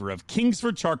smoky flavor of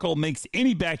Kingsford charcoal makes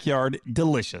any backyard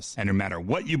delicious. And no matter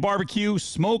what you barbecue,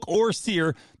 smoke, or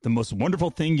sear, the most wonderful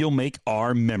thing you'll make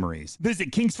are memories.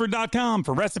 Visit Kingsford.com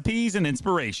for recipes and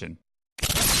inspiration.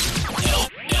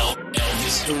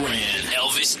 Elvis Duran.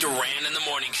 Elvis Duran in the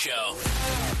Morning Show.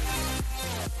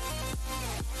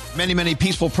 Many, many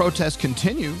peaceful protests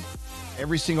continue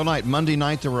every single night. Monday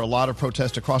night, there were a lot of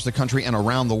protests across the country and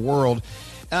around the world.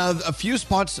 A few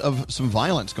spots of some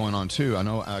violence going on, too. I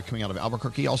know coming out of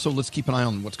Albuquerque. Also, let's keep an eye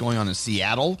on what's going on in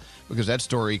Seattle, because that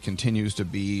story continues to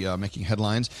be making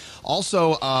headlines.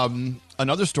 Also,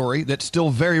 another story that's still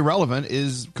very relevant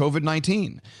is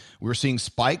COVID-19. We're seeing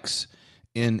spikes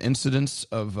in incidents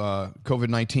of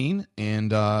COVID-19,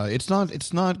 and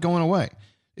it's not going away.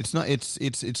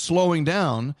 It's slowing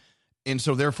down. And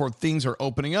so, therefore, things are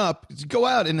opening up. Go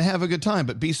out and have a good time,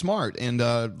 but be smart. And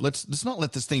let's not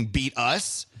let this thing beat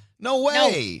us. No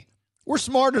way. No. We're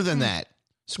smarter than that.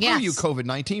 Screw you,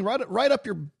 COVID-19. Right up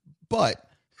your butt.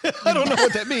 I don't know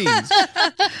what that means.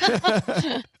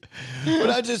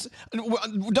 But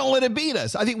don't let it beat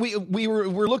us. I think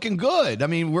we're looking good. I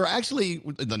mean,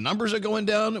 the numbers are going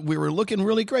down. We were looking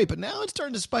really great, but now it's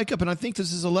starting to spike up. And I think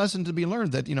this is a lesson to be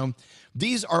learned that,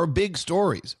 these are big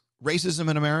stories. Racism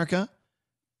in America,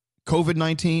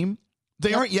 COVID-19,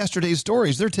 they aren't yesterday's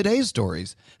stories. They're today's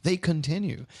stories. They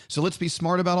continue. So let's be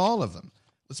smart about all of them.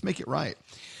 Let's make it right.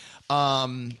 A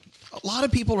lot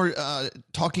of people are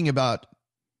talking about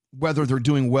whether they're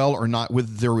doing well or not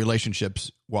with their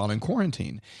relationships while in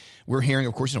quarantine. We're hearing,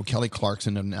 of course, Kelly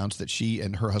Clarkson announced that she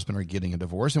and her husband are getting a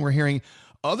divorce, and we're hearing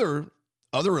other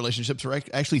relationships are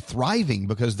actually thriving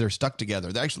because they're stuck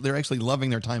together. They're actually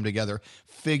loving their time together,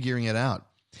 figuring it out.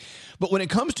 But when it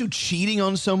comes to cheating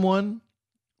on someone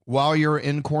while you're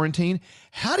in quarantine,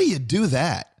 how do you do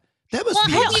that? That must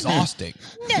be exhausting.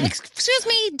 Excuse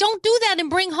me, don't do that and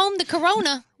bring home the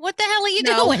corona. What the hell are you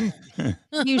doing?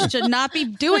 You should not be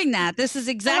doing that. This is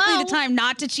exactly the time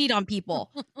not to cheat on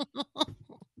people.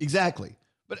 Exactly.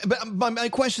 But my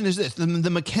question is this, the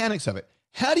mechanics of it.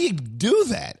 How do you do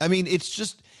that? I mean,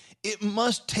 it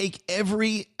must take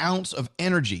every ounce of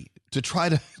energy to try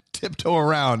to tiptoe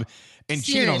around and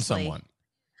cheat on someone.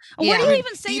 Where do you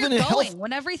even say you're going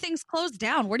when everything's closed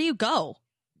down? Where do you go?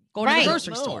 Go to the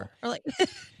grocery store. Or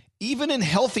even in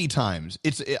healthy times,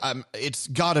 it's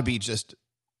got to be just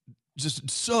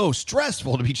so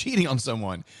stressful to be cheating on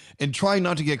someone and trying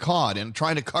not to get caught and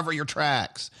trying to cover your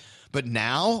tracks. But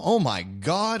now, oh my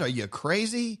God, are you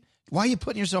crazy? Why are you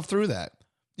putting yourself through that?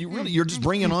 You're just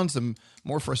bringing on some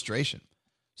more frustration.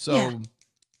 So,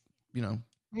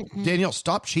 Danielle,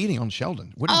 stop cheating on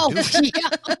Sheldon. What are you doing?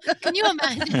 Yeah. Can you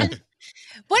imagine?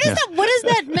 What is that? What is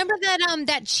that? Remember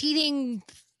that cheating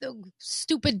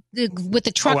stupid with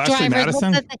the truck driver?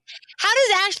 Madison? How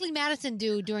does Ashley Madison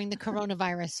do during the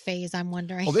coronavirus phase? I'm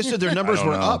wondering. Well, they said their numbers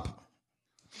were up.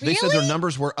 They said their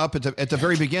numbers were up at the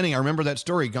very beginning. I remember that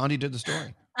story. Gandhi did the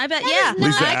story. I bet, yeah.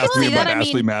 Lisa asked me about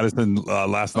Ashley Madison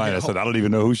last night. I said, I don't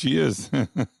even know who she is. Oh,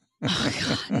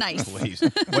 God, nice. Please.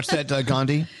 What's that,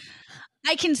 Gandhi?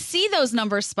 I can see those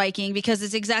numbers spiking because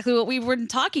it's exactly what we were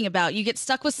talking about. You get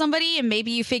stuck with somebody and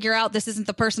maybe you figure out this isn't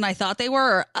the person I thought they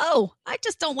were, or, I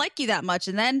just don't like you that much.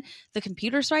 And then the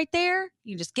computer's right there.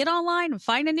 You just get online and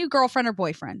find a new girlfriend or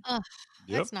boyfriend. Oh,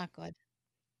 that's not good.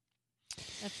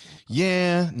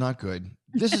 Yeah, not good.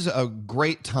 This is a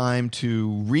great time to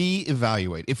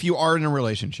reevaluate. If you are in a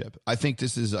relationship, I think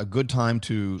this is a good time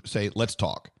to say, let's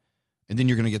talk. And then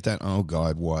you're going to get that, oh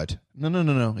God, what?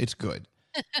 No. It's good.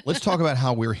 Let's talk about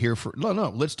how we're here for,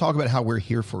 let's talk about how we're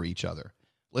here for each other.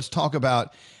 Let's talk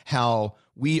about how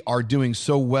we are doing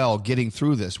so well getting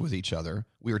through this with each other.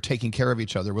 We are taking care of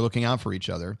each other. We're looking out for each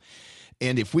other.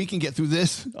 And if we can get through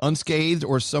this unscathed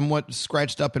or somewhat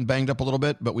scratched up and banged up a little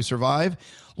bit, but we survive,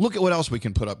 look at what else we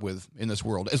can put up with in this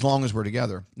world as long as we're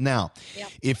together. Now,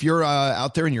 if you're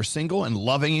out there and you're single and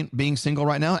loving being single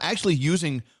right now, actually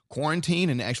using quarantine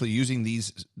and actually using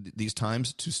these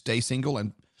times to stay single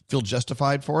and feel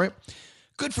justified for it,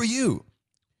 good for you.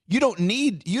 You don't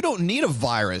need a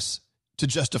virus to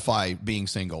justify being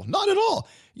single. Not at all.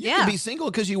 You can be single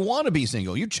because you want to be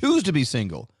single. You choose to be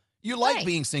single. You like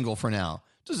being single for now.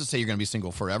 It doesn't say you're going to be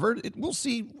single forever. We'll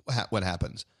see what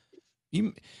happens.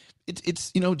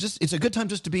 It's a good time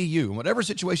just to be you. Whatever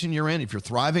situation you're in, if you're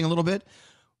thriving a little bit,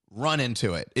 run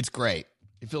into it. It's great.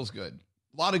 It feels good.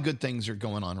 A lot of good things are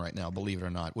going on right now, believe it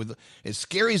or not. With as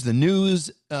scary as the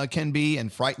news can be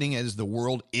and frightening as the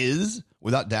world is,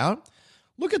 without doubt,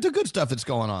 look at the good stuff that's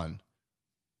going on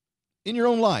in your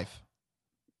own life.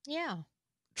 Yeah.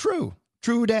 True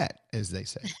dat, as they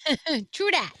say. True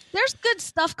dat. There's good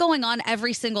stuff going on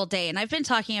every single day. And I've been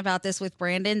talking about this with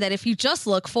Brandon, that if you just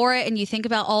look for it and you think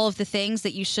about all of the things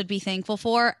that you should be thankful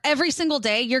for every single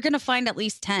day, you're going to find at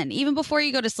least 10. Even before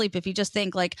you go to sleep, if you just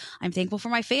think like, I'm thankful for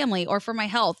my family or for my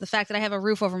health, the fact that I have a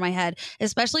roof over my head,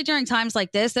 especially during times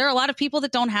like this, there are a lot of people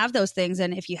that don't have those things.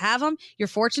 And if you have them, you're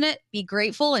fortunate, be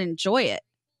grateful and enjoy it.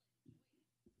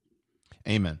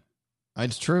 Amen.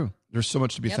 It's true. There's so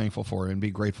much to be thankful for and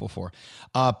be grateful for.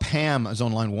 Pam is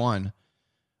on line 1.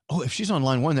 Oh, if she's on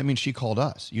line 1, that means she called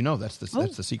us. That's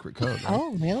the secret code. Right?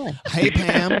 Oh, really? Hey,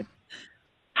 Pam.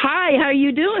 Hi, how are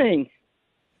you doing?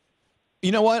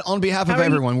 You know what? On behalf of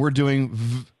everyone, we're doing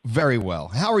very well.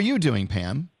 How are you doing,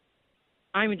 Pam?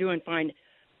 I'm doing fine.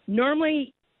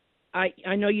 Normally,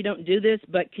 I know you don't do this,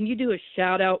 but can you do a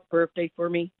shout-out birthday for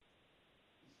me?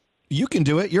 You can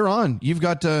do it. You're on. You've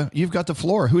got the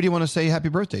floor. Who do you want to say happy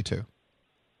birthday to?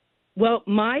 Well,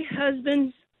 my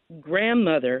husband's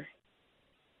grandmother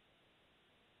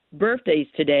birthday's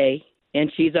today, and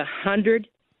she's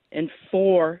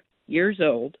 104 years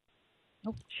old.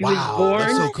 She was born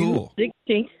that's so cool. June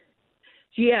 16th.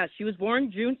 She was born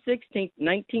June 16th,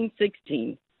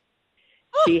 1916.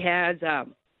 She has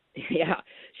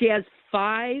she has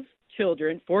 5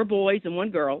 children, 4 boys and 1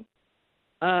 girl.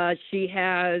 She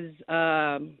has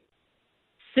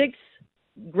 6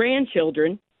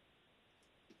 grandchildren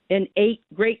and 8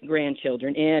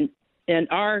 great-grandchildren, and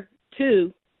our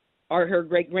 2 are her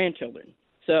great-grandchildren.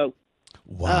 So,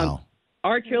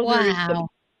 our children,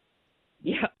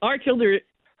 our children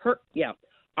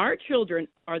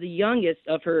are the youngest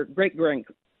of her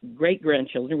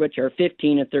great-grandchildren, which are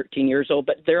 15 and 13 years old.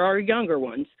 But there are younger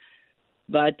ones.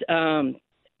 But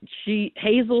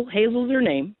Hazel's her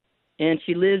name. And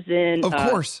she lives in, of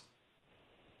course,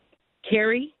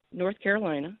 Cary, North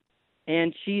Carolina.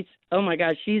 And she's, oh my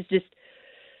gosh, she's just,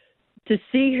 to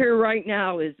see her right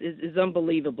now is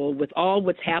unbelievable with all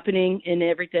what's happening and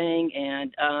everything.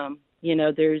 And,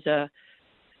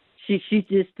 she's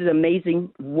just an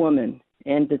amazing woman.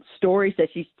 And the stories that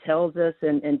she tells us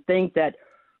and things that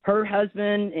her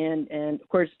husband and of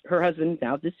course her husband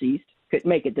now deceased, couldn't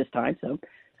make it this time. So,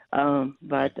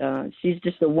 but she's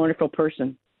just a wonderful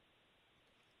person.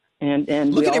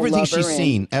 And look at everything she's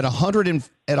seen at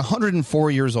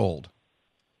 104 years old.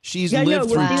 She's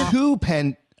lived through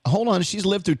she's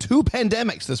lived through 2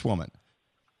 pandemics, this woman.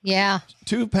 Yeah.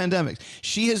 2 pandemics.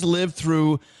 She has lived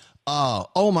through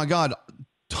oh my God,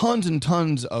 tons and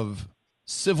tons of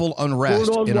civil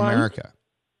unrest in America.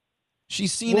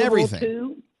 She's seen everything. World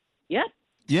War II. Yep.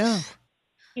 Yeah.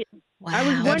 Wow. I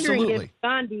was wondering if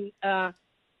Gandhi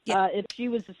if she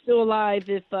was still alive,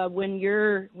 if when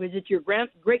your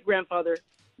great grandfather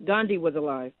Gandhi was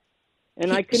alive,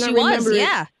 and I couldn't remember.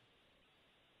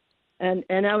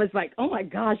 And I was like, oh my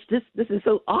gosh, this is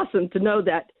so awesome to know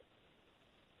that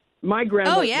my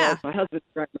grandmother, my husband's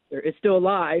grandmother, is still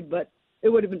alive. But it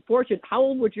would have been fortunate. How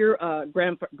old would your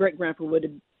great grandpa would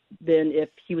have been if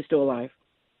he was still alive?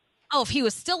 Oh, if he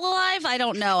was still alive, I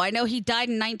don't know. I know he died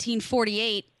in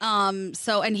 1948. And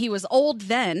he was old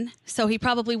then, so he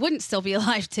probably wouldn't still be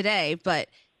alive today. But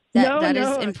that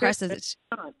is impressive.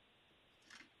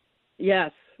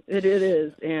 Yes, it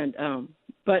is. And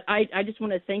but I just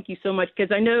want to thank you so much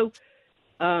because I know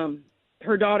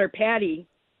her daughter Patty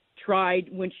tried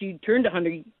when she turned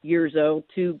 100 years old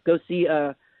to go see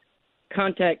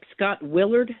contact Scott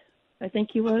Willard, I think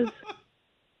he was.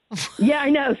 Yeah, I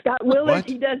know. Scott Willard, What?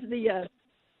 He does the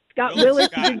Scott Willard.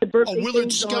 He did the birthday Willard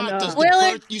things Scott on, does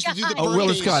used to do the Oh,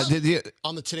 Willard Scott.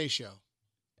 on the Today Show.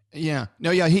 Yeah.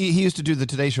 No, yeah, he used to do the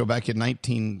Today Show back in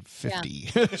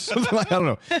 1950. Something like, I don't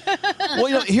know.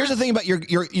 Well, here's the thing about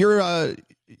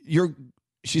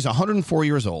she's 104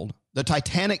 years old. The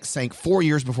Titanic sank 4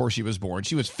 years before she was born.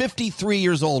 She was 53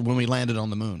 years old when we landed on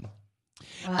the moon.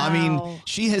 I mean,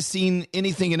 she has seen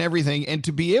anything and everything, and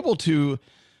to be able to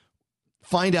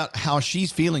find out how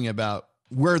she's feeling about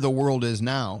where the world is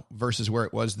now versus where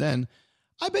it was then,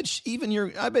 I bet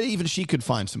even she could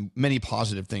find many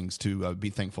positive things to be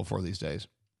thankful for these days.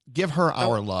 Give her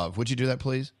our love. Would you do that,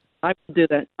 please? I will do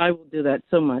that. I will do that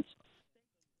so much.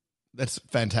 That's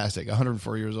fantastic.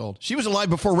 104 years old. She was alive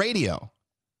before radio.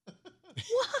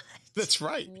 What? That's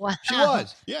right. Wow. She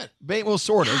was. Yeah. Well,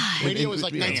 sort of. Radio was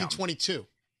like 1922.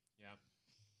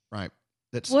 Right.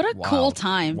 That's What a wild. cool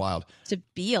time Wild. to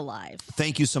be alive.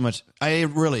 Thank you so much. I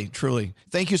really, truly,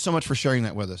 thank you so much for sharing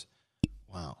that with us.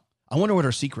 Wow. I wonder what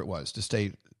her secret was to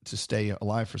stay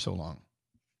alive for so long.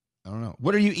 I don't know.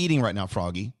 What are you eating right now,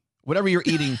 Froggy? Whatever you're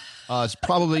eating is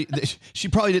probably, she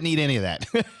probably didn't eat any of that.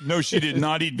 No, she did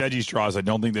not eat veggie straws. I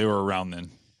don't think they were around then.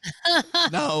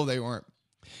 No, they weren't.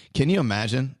 Can you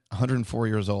imagine 104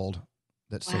 years old?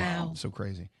 That's so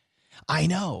crazy. I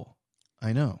know.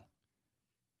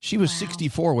 She was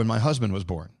 64 when my husband was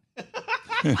born.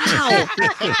 Wow.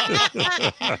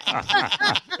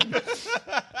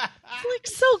 Like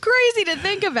so crazy to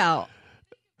think about.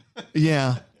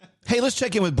 Yeah. Hey, let's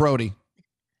check in with Brody.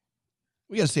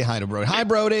 We got to say hi to Brody. Hi,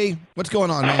 Brody. What's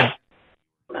going on, man?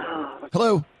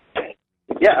 Hello.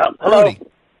 Yeah. Hello. Brody.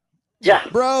 Yeah.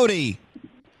 Brody.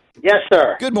 Yes,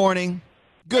 sir. Good morning.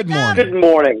 Good morning. Good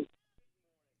morning.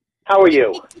 How are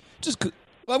you?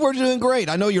 Well, we're doing great.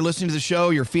 I know you're listening to the show.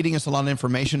 You're feeding us a lot of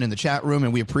information in the chat room,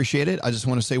 and we appreciate it. I just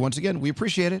want to say once again, we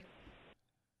appreciate it.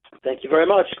 Thank you very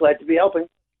much. Glad to be helping.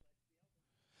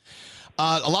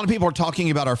 A lot of people are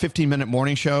talking about our 15-minute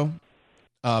morning show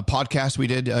podcast we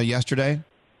did yesterday.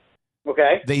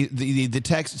 Okay. The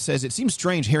text says it seems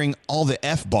strange hearing all the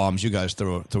F-bombs you guys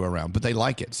throw around, but they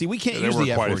like it. See, we can't use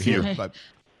the F word here, but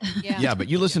yeah, but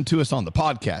you listen to us on the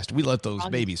podcast. We let those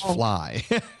babies fly.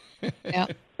 Yeah.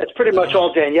 That's pretty much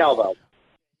all Danielle, though.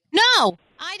 No,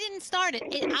 I didn't start it.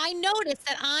 I noticed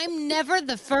that I'm never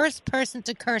the first person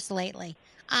to curse lately.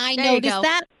 I There you noticed go.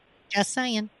 that. Just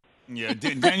saying. Yeah,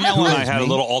 Danielle and I had a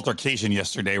little altercation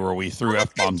yesterday where we threw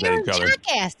F-bombs at You're each a other.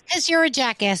 jackass. Because you're a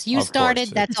jackass. You Of started.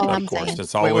 course. That's all Of I'm course. saying.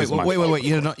 It's always my fault.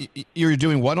 Wait. You're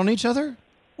doing what on each other?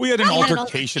 We had an We had an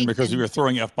altercation because we were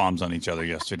throwing F-bombs on each other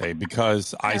yesterday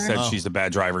because I said Oh. she's a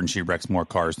bad driver and she wrecks more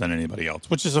cars than anybody else,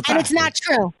 which is a fact. And it's not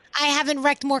true. I haven't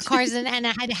wrecked more cars and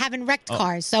I haven't wrecked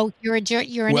cars. So you're an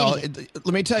Well, idiot.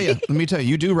 let me tell you,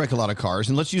 you do wreck a lot of cars,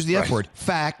 and let's use the F word.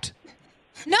 Fact.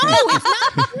 No, it's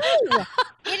not true.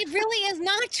 It really is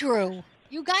not true.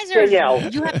 You guys are. Danielle.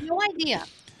 You have no idea.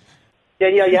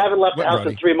 Danielle, you haven't left the What, house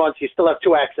Brody? in 3 months. You still have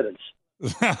 2 accidents.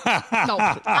 No.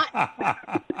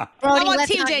 Brody, I'm on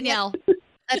let's Team not- Danielle.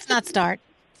 Let's not start.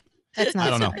 Let's not I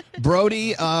don't know. start.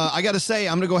 Brody, I got to say,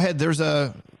 I'm going to go ahead.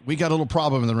 We got a little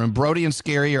problem in the room. Brody and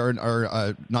Scary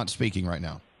are not speaking right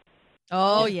now.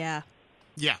 Oh, yeah.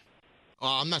 Yeah.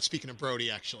 I'm not speaking to Brody,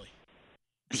 actually.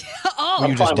 Oh.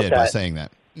 You just did by saying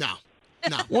that. No.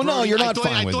 Well, no, you're not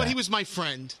fine I with thought that. he was my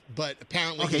friend, but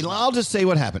apparently Okay, he's well, not. I'll just say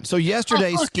what happened. So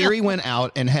yesterday, Scary went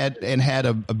out and had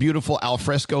a beautiful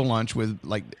alfresco lunch with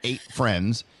like 8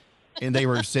 friends, and they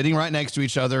were sitting right next to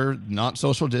each other, not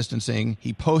social distancing.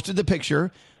 He posted the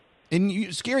picture,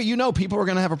 and Scary, people are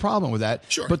going to have a problem with that.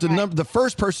 Sure. But the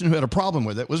first person who had a problem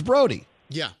with it was Brody.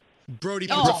 Yeah. Brody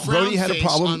put Oh. a frown Brody had a face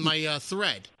problem. on my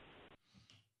thread.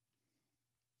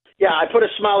 Yeah, I put a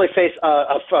smiley face,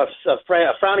 a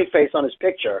frowning face on his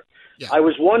picture. Yeah. I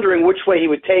was wondering which way he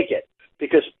would take it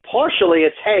because partially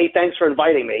it's, hey, thanks for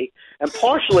inviting me, and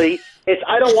partially it's,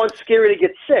 I don't want Scary to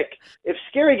get sick. If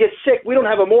Scary gets sick, we don't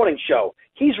have a morning show.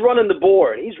 He's running the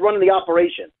board. He's running the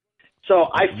operation. So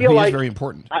I feel He like is very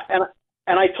important.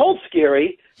 And I told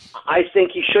Scary, I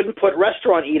think he shouldn't put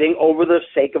restaurant eating over the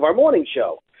sake of our morning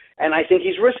show, and I think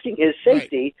he's risking his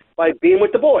safety by being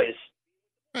with the boys.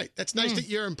 Right. That's nice that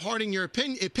you're imparting your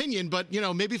opinion, but,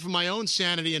 maybe for my own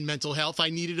sanity and mental health, I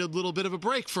needed a little bit of a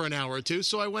break for an hour or two,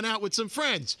 so I went out with some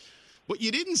friends. What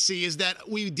you didn't see is that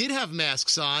we did have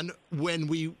masks on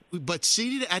but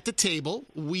seated at the table,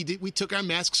 we took our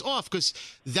masks off because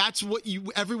that's what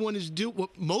everyone is doing.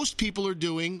 What most people are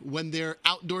doing when they're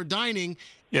outdoor dining.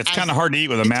 Yeah, it's kind of hard to eat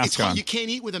with a mask on. You can't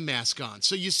eat with a mask on,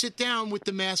 so you sit down with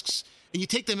the masks and you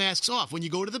take the masks off. When you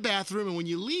go to the bathroom and when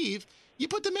you leave, you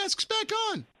put the masks back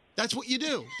on. That's what you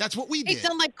do. That's what we You did.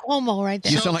 sound like Cuomo right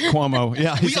there. You sound like Cuomo.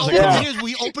 Yeah, he We sounds opened, like Cuomo.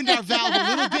 we opened our valve a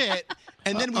little bit,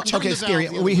 and then we turned Okay, the Scary,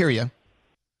 valve. we hear you.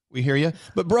 We hear you.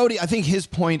 But Brody, I think his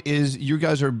point is you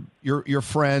guys are your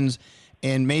friends,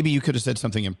 and maybe you could have said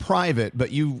something in private,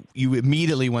 but you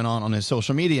immediately went on his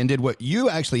social media and did what you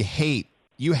actually hate.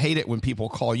 You hate it when people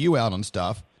call you out on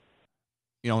stuff,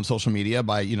 on social media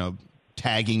by,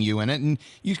 tagging you in it, and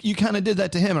you kind of did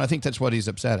that to him, and I think that's what he's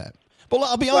upset at. But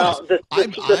I'll be honest,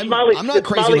 I'm not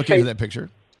crazy looking at that picture.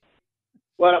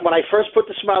 When I first put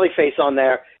the smiley face on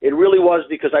there, it really was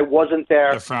because I wasn't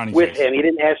there with him. He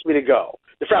didn't ask me to go.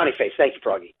 The frowny face. Thank you,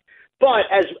 Froggy. But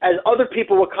as other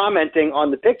people were commenting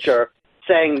on the picture,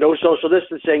 saying no social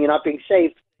distancing, you're not being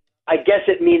safe, I guess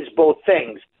it means both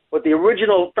things. But the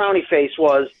original frowny face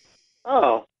was,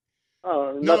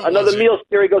 another meal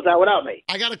Scary goes out without me.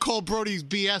 I got to call Brody's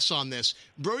BS on this.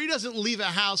 Brody doesn't leave a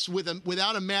house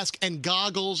without a mask and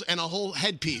goggles and a whole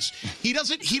headpiece. He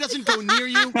doesn't go near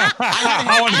you.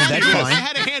 I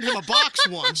had to hand him a box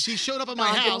once. He showed up at my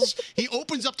house. He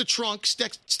opens up the trunk,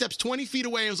 steps 20 feet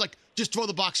away, and was like, "Just throw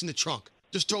the box in the trunk.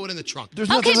 Just throw it in the trunk." There's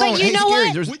nothing wrong with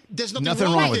it. There's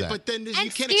nothing wrong with it. But then you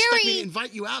can't expect me to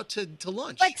invite you out to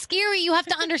lunch. But Scary, you have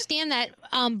to understand that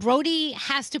Brody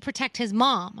has to protect his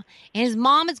mom. And his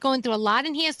mom is going through a lot,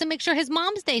 and he has to make sure his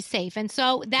mom stays safe. And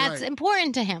so that's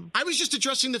important to him. I was just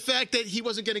addressing the fact that he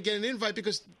wasn't going to get an invite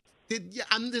because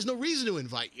there's no reason to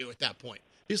invite you at that point.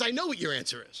 Because I know what your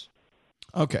answer is.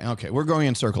 Okay. We're going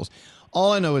in circles.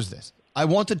 All I know is this. I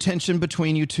want the tension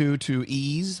between you two to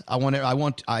ease. I want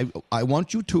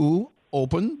you to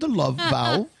open the love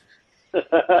valve.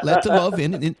 Let the love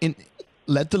in,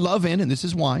 let the love in, and this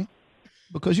is why.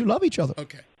 Because you love each other.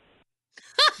 Okay.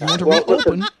 You want to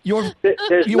reopen your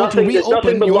There's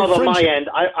nothing but love on my end.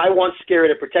 I want Scary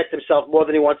to protect himself more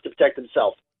than he wants to protect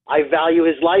himself. I value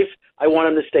his life. I want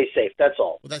him to stay safe. That's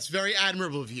all. Well, that's very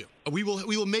admirable of you. We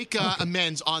will make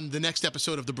amends on the next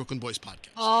episode of the Brooklyn Boys podcast.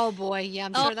 Oh boy, yeah,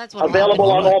 I'm sure that's what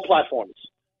available on all platforms.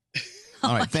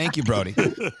 All right, thank you, Brody.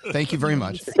 Thank you very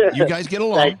much. You guys get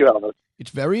along. Thank you, Elvis.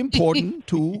 It's very important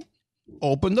to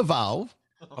open the valve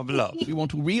of love. We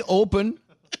want to reopen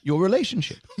your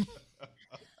relationship.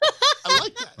 I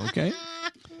like that. Okay.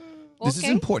 This is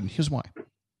important. Here's why.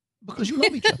 Because you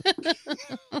love each other.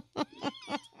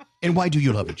 And why do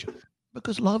you love each other?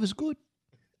 Because love is good.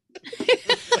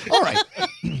 All right.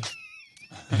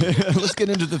 Let's get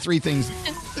into the three things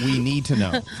we need to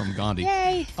know from Gandhi.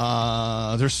 Yay.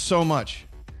 There's so much.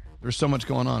 There's so much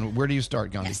going on. Where do you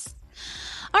start, Gandhi? Yes.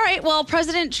 All right. Well,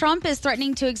 President Trump is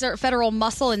threatening to exert federal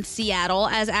muscle in Seattle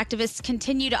as activists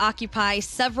continue to occupy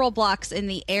several blocks in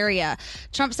the area.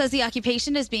 Trump says the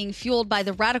occupation is being fueled by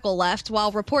the radical left,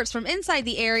 while reports from inside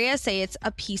the area say it's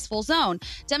a peaceful zone.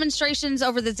 Demonstrations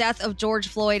over the death of George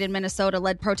Floyd in Minnesota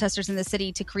led protesters in the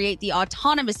city to create the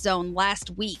autonomous zone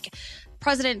last week.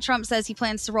 President Trump says he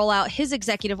plans to roll out his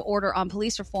executive order on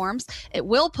police reforms. It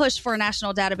will push for a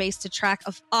national database to track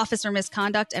of officer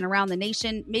misconduct, and around the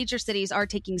nation, major cities are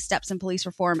taking steps in police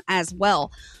reform as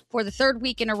well. For the third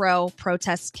week in a row,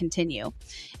 protests continue.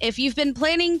 If you've been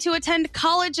planning to attend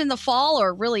college in the fall,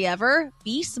 or really ever,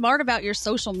 be smart about your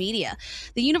social media.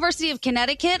 The University of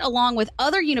Connecticut, along with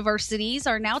other universities,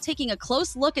 are now taking a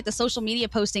close look at the social media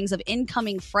postings of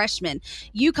incoming freshmen.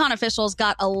 UConn officials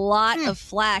got a lot of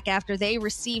flack after they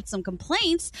received some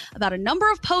complaints about a number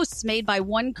of posts made by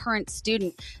one current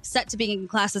student set to begin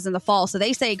classes in the fall. So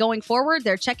they say going forward,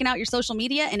 they're checking out your social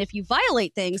media, and if you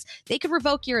violate things, they could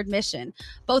revoke your admission.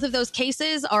 Both of those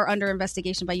cases are under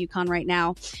investigation by UConn right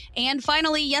now. And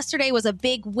finally, yesterday was a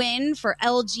big win for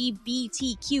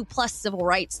LGBTQ plus civil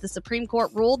rights. The Supreme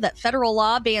Court ruled that federal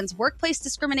law bans workplace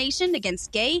discrimination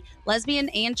against gay, lesbian,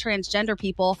 and transgender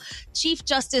people. Chief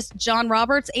Justice John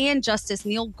Roberts and Justice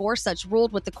Neil Gorsuch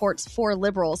ruled with the court's 4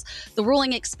 liberals. The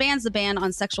ruling expands the ban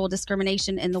on sexual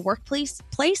discrimination in the workplace,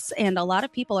 and a lot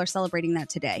of people are celebrating that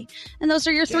today. And those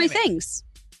are your three things.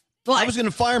 Well, I was going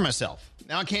to fire myself.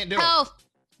 Now I can't do it. Oh,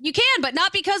 you can, but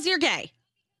not because you're gay.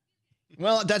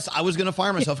 Well, I was going to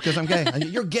fire myself because I'm gay.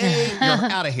 You're gay.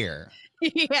 You're out of here.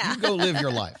 Yeah. You go live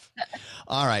your life.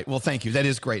 All right. Well, thank you. That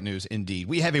is great news indeed.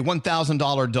 We have a $1,000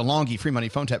 DeLonghi free money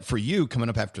phone tap for you coming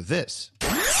up after this.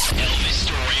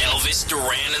 Elvis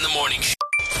Duran in the morning show.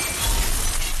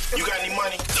 You got any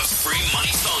money? The free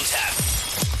money phone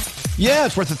tap. Yeah,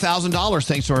 it's worth $1,000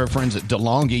 thanks to our friends at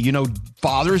DeLonghi. You know,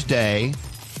 Father's Day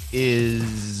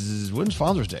is... When's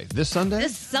Father's Day? This Sunday?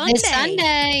 This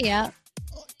Sunday, yeah.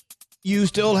 You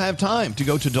still have time to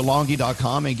go to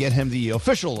DeLonghi.com and get him the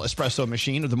official espresso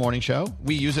machine of the morning show.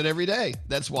 We use it every day.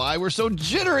 That's why we're so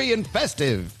jittery and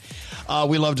festive.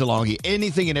 We love DeLonghi.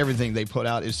 Anything and everything they put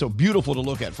out is so beautiful to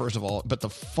look at, first of all, but the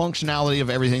functionality of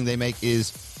everything they make is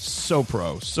so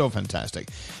pro, so fantastic.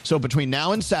 So between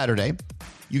now and Saturday,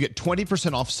 you get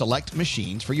 20% off select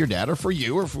machines for your dad or for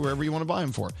you or for whoever you want to buy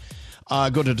them for.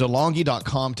 Go to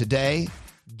DeLonghi.com today.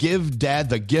 Give dad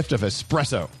the gift of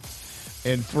espresso.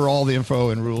 And for all the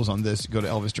info and rules on this, go to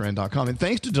ElvisDuran.com. And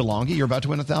thanks to DeLonghi, you're about to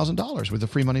win $1,000 with a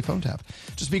free money phone tap.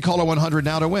 Just be caller 100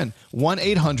 now to win.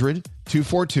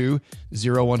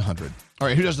 1-800-242-0100. All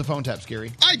right, who does the phone tap,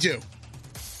 Scary? I do.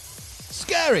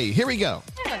 Scary, here we go.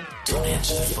 Don't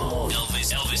answer the phone.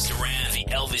 Elvis Duran, the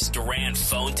Elvis Duran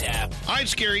phone tap. All right,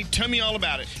 Scary, tell me all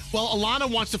about it. Well, Alana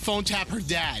wants to phone tap her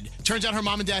dad. Turns out her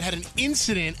mom and dad had an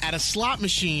incident at a slot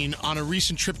machine on a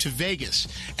recent trip to Vegas.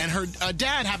 And her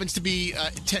dad happens to be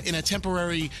in a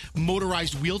temporary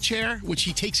motorized wheelchair, which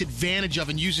he takes advantage of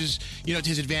and uses, to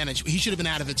his advantage. He should have been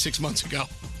out of it 6 months ago.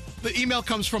 The email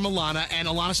comes from Alana, and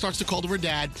Alana starts to call to her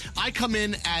dad. I come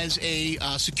in as a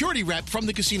security rep from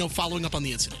the casino following up on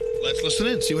the incident. Let's listen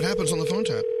in, see what happens on the phone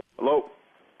tap. Hello?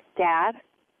 Dad?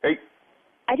 Hey.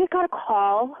 I just got a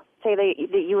call say that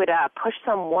you would push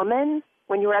some woman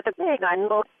when you were at the gun.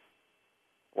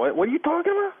 What are you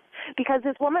talking about? Because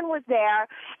this woman was there,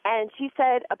 and she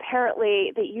said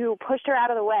apparently that you pushed her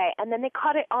out of the way, and then they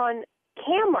caught it on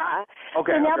camera.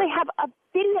 Okay. So now okay. they have a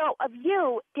video of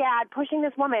you, Dad, pushing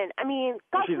this woman. I mean,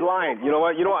 She's lying. You know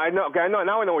what? I know. Okay, I know.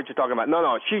 Now I know what you're talking about.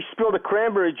 No. She spilled the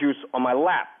cranberry juice on my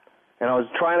lap, and I was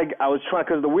trying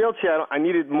because of the wheelchair, I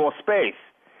needed more space,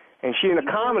 and she didn't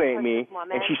accommodate me,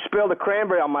 and she spilled the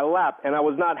cranberry on my lap, and I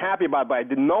was not happy about it. But I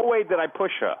did no way did I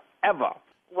push her ever.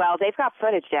 Well, they've got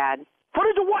footage, Dad.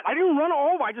 Footage of what? I didn't run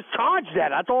her over. I just charged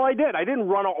that. That's all I did. I didn't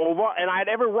run her over, and I had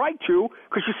every right to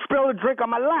because she spilled a drink on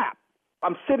my lap.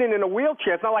 I'm sitting in a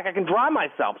wheelchair. It's not like I can dry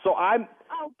myself. So I'm...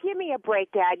 Oh, give me a break,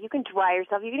 Dad. You can dry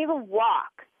yourself. You can even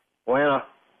walk. Lana,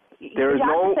 there is the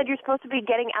no... doctor said you're supposed to be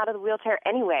getting out of the wheelchair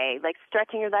anyway, like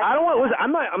stretching your legs. I don't want... Listen,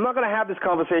 I'm not going to have this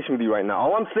conversation with you right now.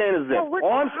 All I'm saying is this. No, we're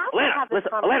going to have this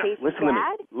conversation, listen to me.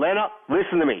 Dad. Lana,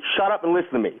 listen to me. Shut up and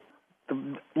listen to me.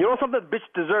 You know something? The bitch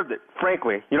deserved it,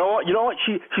 frankly. You know what?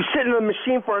 She's sitting in the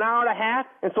machine for an hour and a half,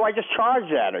 and so I just charged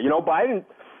at her, but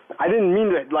I didn't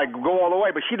mean to, go all the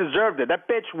way, but she deserved it. That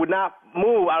bitch would not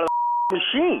move out of the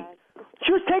machine.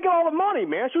 She was taking all the money,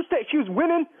 man. She was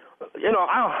winning. I don't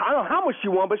know how much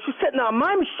she won, but she's sitting on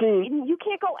my machine. You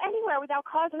can't go anywhere without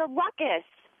causing a ruckus.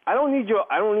 I don't need your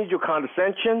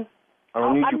condescension. I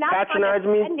don't need you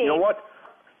patronizing me. You know what?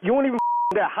 You won't even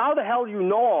there. How the hell do you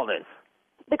know all this?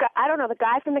 I don't know. The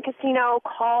guy from the casino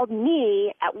called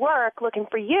me at work looking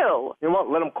for you. You know what?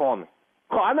 Let him call me.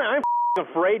 I'm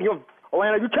afraid.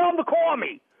 Alana, you tell him to call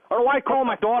me. I don't know why I call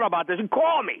my daughter about this. You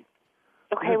call me.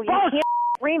 Okay, well, you can't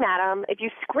scream at him. If you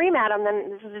scream at him,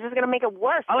 then this is going to make it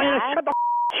worse, Alana, Dad.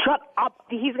 shut up.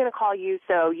 He's going to call you,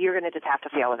 so you're going to just have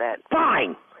to deal with it.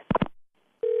 Fine.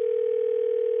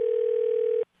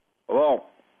 Hello?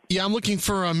 Yeah, I'm looking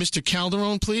for Mr.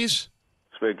 Calderon, please.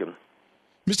 Speaking.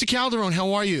 Mr. Calderon,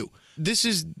 how are you? This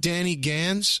is Danny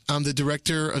Gans. I'm the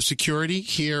director of security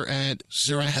here at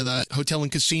the Hotel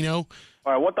and Casino.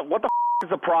 All right, what the is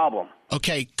the problem?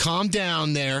 Okay, calm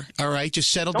down there. All right,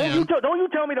 just settle down. Don't you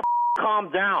tell me to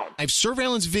calm down. I have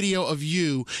surveillance video of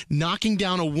you knocking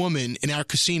down a woman in our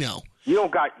casino. You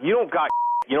don't got. You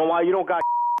know why you don't got?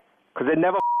 Because it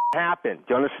never happened.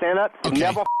 Do you understand that? It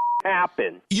never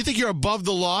happened. You think you're above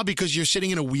the law because you're sitting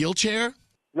in a wheelchair?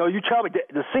 No, you tell me. Did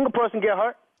the single person get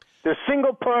hurt? The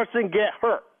single person get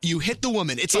hurt. You hit the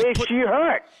woman. It's is she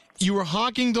hurt? You were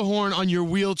honking the horn on your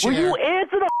wheelchair. Will you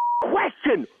answer the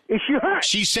question? Is she hurt?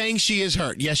 She's saying she is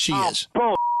hurt. Yes, she is.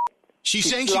 Bull. She's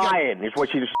saying lying. Is what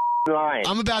she's lying.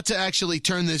 I'm about to actually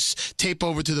turn this tape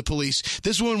over to the police.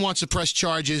 This woman wants to press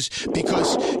charges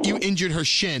because you injured her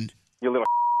shin. You little.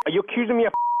 Are you accusing me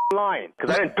of lying?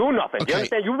 Because I didn't do nothing. Okay. You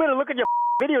understand? You better look at your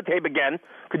videotape again,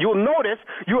 because you'll notice.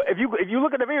 If you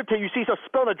look at the videotape, you see her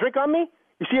spill a drink on me.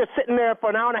 You see her sitting there for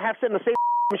an hour and a half, sitting in the same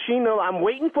machine. I'm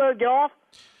waiting for her to get off.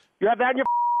 You have that in your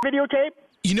videotape?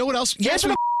 You know what else? Yes,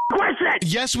 we. Question.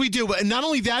 Yes, we do. But not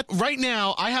only that, right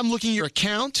now, I am looking at your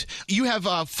account. You have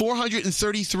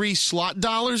 433 slot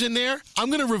dollars in there. I'm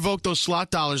going to revoke those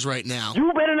slot dollars right now.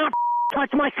 You better not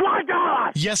touch my slot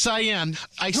dollars. Yes, I am. No,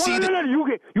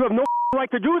 you have no right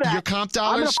to do that. Your comp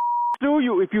dollars? I'm going to sue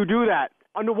you if you do that.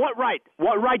 Under what right?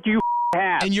 What right do you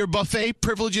have? And your buffet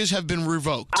privileges have been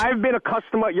revoked. I've been a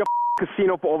customer at your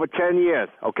casino for over 10 years,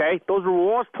 okay? Those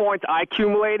rewards points I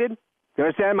accumulated. You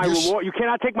understand? You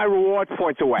cannot take my rewards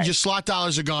points away. Your slot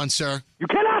dollars are gone, sir. You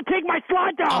cannot take my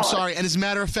slot dollars. I'm sorry. And as a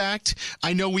matter of fact,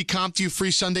 I know we comped you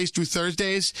free Sundays through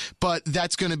Thursdays, but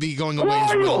that's going to be going away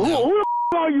as well. Who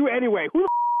the are you anyway? Who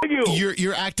the are you?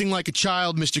 You're acting like a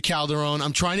child, Mr. Calderon.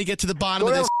 I'm trying to get to the bottom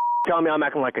of this. Tell me I'm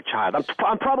acting like a child.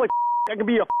 I'm probably I can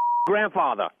be your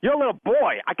grandfather. You're a little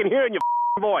boy. I can hear it in your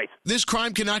voice. This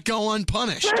crime cannot go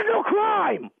unpunished. There's no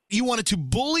crime. You wanted to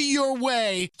bully your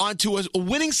way onto a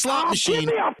winning slot machine give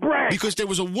me a break. because there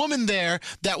was a woman there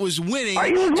that was winning,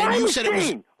 It was my and you machine. said it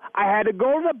was. I had to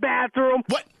go to the bathroom.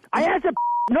 What? I asked the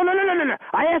no.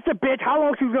 I asked the bitch how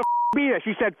long she was gonna be there.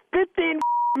 She said 15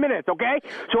 minutes. Okay,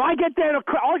 so I get there.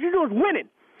 All she do is winning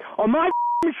on my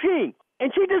machine,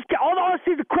 and she just all I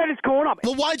see the credits going up.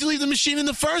 Well, why'd you leave the machine in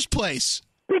the first place?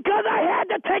 Because I had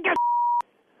to take a.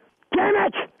 Damn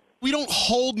it! We don't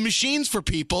hold machines for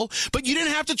people, but you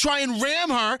didn't have to try and ram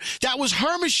her. That was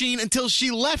her machine until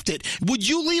she left it. Would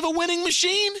you leave a winning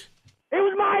machine? It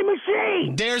was my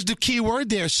machine. There's the key word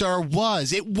there, sir.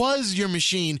 Was. It was your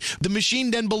machine. The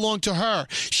machine then belonged to her.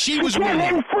 She was kept winning.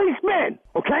 hitting free spin,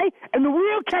 okay? And the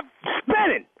wheel kept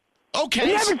spinning.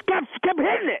 Okay. It never kept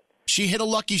hitting it. She hit a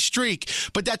lucky streak,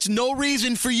 but that's no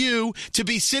reason for you to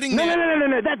be sitting there.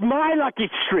 No. That's my lucky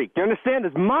streak. Do you understand?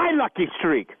 It's my lucky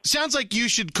streak. Sounds like you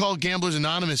should call Gamblers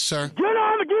Anonymous, sir. Do you know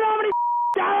how many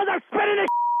dollars I spent in this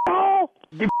hole?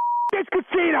 This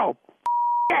casino.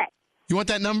 You want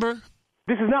that number?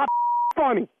 This is not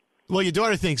funny. Well, your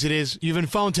daughter thinks it is. You've been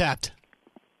phone tapped.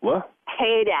 What?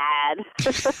 Hey, Dad.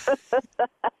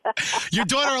 Your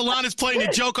daughter Alana's playing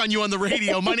a joke on you on the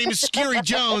radio. My name is Scary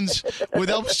Jones with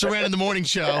Elvis Duran in the Morning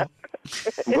Show.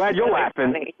 I'm glad you're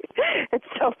laughing. It's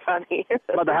so funny. I'm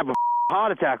about to have a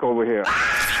heart attack over here.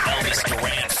 Elvis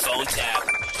Duran phone tap.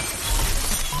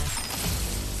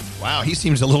 Wow, he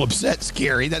seems a little upset,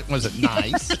 Scary. That wasn't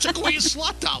nice. It took away his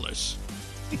slot dollars.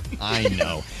 I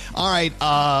know. All right,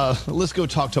 let's go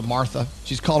talk to Martha.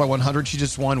 She's caller 100. She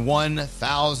just won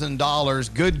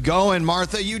 $1,000. Good going,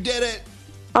 Martha. You did it.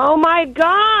 Oh, my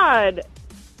God.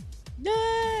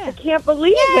 I can't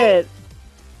believe it.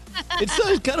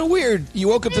 It's kind of weird. You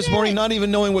woke up this morning not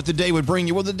even knowing what the day would bring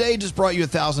you. Well, the day just brought you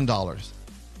 $1,000.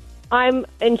 I'm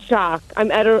in shock. I'm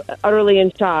utterly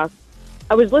in shock.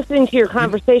 I was listening to your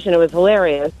conversation. It was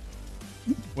hilarious.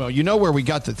 Well, you know where we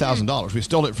got the $1,000. We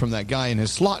stole it from that guy in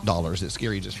his slot dollars that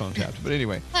Scary just phone tapped. But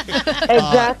anyway.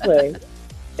 Exactly.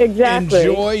 Exactly.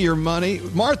 Enjoy your money.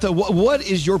 Martha, what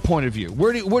is your point of view?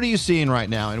 What are you seeing right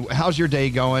now? And how's your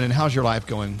day going? And how's your life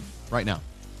going right now?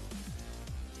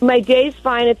 My day's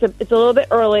fine. It's a little bit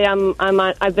early.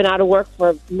 I've been out of work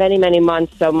for many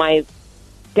months, so my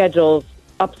schedule's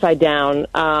upside down.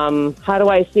 How do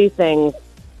I see things?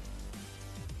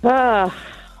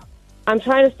 I'm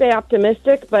trying to stay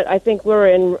optimistic, but I think we're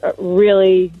in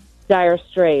really dire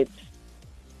straits.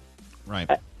 Right.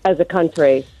 As a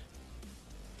country.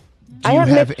 I have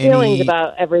mixed feelings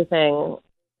about everything.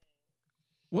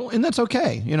 Well, and that's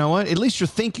okay. You know what? At least you're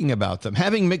thinking about them.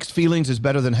 Having mixed feelings is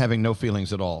better than having no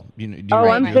feelings at all.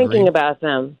 I'm thinking about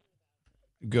them.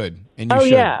 Good. And you should.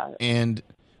 Yeah. And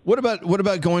what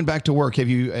about going back to work? Have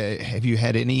you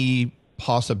had any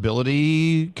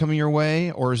possibility coming your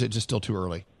way, or is it just still too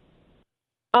early?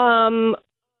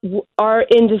 Our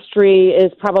industry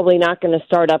is probably not going to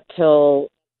start up till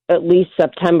at least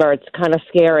September. It's kind of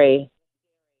scary.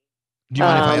 Do you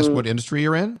mind if I ask what industry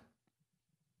you're in?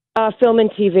 Film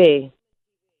and TV.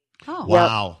 Oh,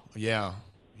 wow. Yep.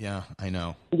 Yeah, I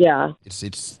know. Yeah. It's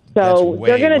so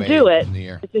they're going to do it.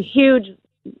 It's a huge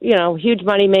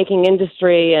money making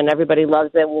industry, and everybody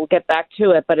loves it. We'll get back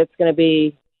to it, but it's going to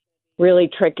be really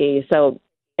tricky. So,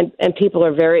 and people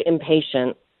are very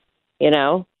impatient.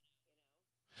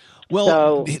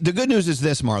 Well, the good news is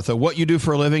this, Martha. What you do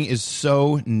for a living is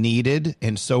so needed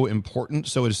and so important.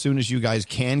 So as soon as you guys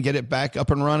can get it back up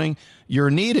and running,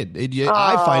 you're needed.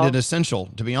 I find it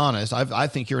essential, to be honest. I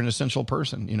think you're an essential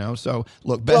person, So,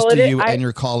 look, best to you and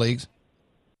your colleagues.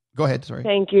 Go ahead, sorry.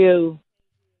 Thank you.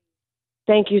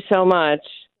 Thank you so much.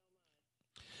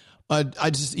 I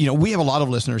just, we have a lot of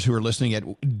listeners who are listening at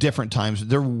different times.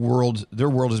 Their world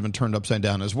has been turned upside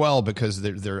down as well because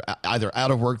they're either out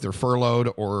of work, they're furloughed,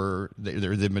 or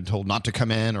they've been told not to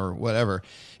come in or whatever.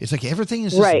 It's like everything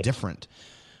is just different.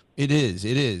 It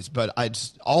is. But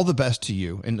all the best to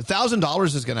you. And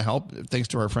 $1,000 is going to help thanks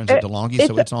to our friends at DeLonghi.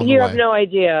 So it's on the way. You have no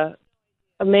idea.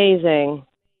 Amazing.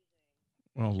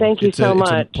 Well, Thank you so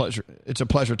much. It's a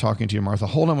pleasure talking to you, Martha.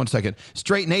 Hold on one second.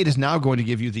 Straight Nate is now going to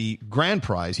give you the grand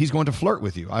prize. He's going to flirt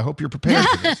with you. I hope you're prepared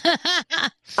for this.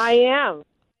 I am.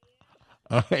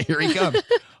 All right, here he comes.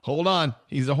 Hold on.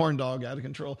 He's a horn dog, out of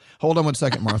control. Hold on one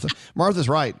second, Martha. Martha's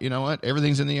right. You know what?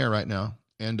 Everything's in the air right now.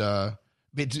 And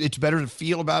it's better to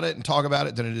feel about it and talk about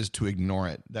it than it is to ignore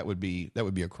it. That would be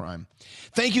a crime.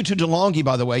 Thank you to DeLonghi,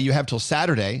 by the way. You have till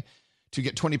Saturday to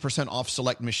get 20% off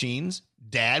select machines.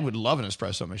 Dad would love an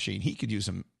espresso machine. He could use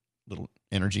some Little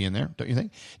energy in there, don't you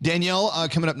think? Danielle,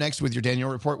 coming up next with your Danielle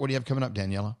report. What do you have coming up,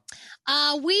 Daniela?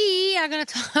 We are going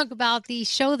to talk about the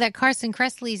show that Carson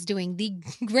Kressley's doing, the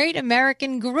Great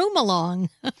American Groom Along.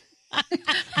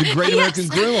 The Great American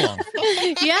Groom Along.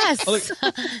 Yes.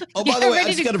 Oh, by the way, I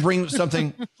just got to bring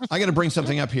something. I got to bring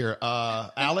something up here.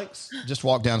 Alex just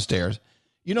walked downstairs.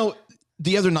 You know,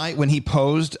 the other night when he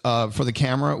posed for the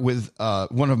camera with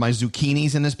one of my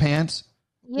zucchinis in his pants.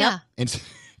 Yeah.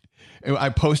 I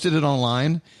posted it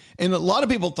online, and a lot of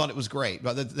people thought it was great.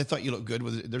 But they thought you looked good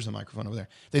with it. There's a microphone over there.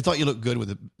 They thought you looked good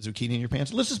with a zucchini in your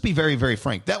pants. Let's just be very, very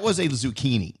frank. That was a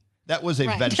zucchini. That was a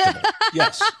vegetable.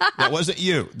 Yes. That wasn't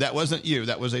you. That wasn't you.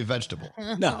 That was a vegetable.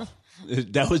 No,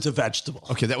 that was a vegetable.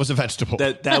 Okay, that was a vegetable.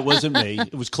 That wasn't me.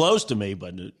 It was close to me,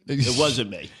 but it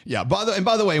wasn't me. Yeah. By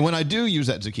the way, when I do use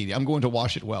that zucchini, I'm going to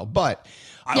wash it well. But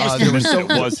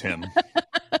it was him.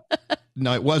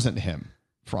 No, it wasn't him.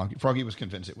 Froggy was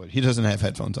convinced it was. He doesn't have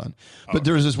headphones on. But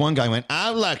there was this one guy who went,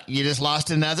 "Oh, look, you just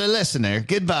lost another listener.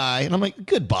 Goodbye." And I'm like,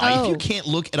 goodbye? Oh. If you can't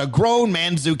look at a grown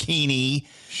man's zucchini,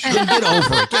 then get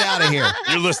over it. Get out of here.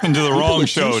 You're listening to the wrong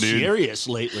show, too dude. Serious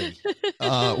lately.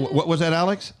 What was that,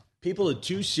 Alex? People are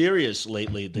too serious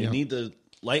lately. They need to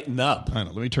lighten up. I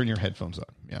know. Let me turn your headphones on.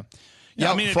 Yeah. Yeah,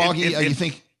 I mean, Froggy, if you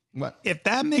think... What? If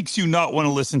that makes you not want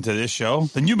to listen to this show,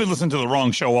 then you've been listening to the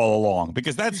wrong show all along,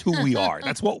 because that's who we are.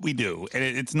 That's what we do. And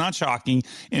it's not shocking,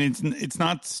 and it's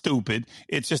not stupid.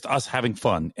 It's just us having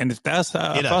fun. And if us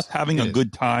having a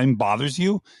good time bothers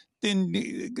you, then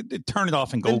turn it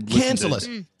off and go cancel us.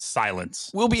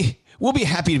 Silence. We'll be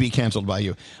happy to be canceled by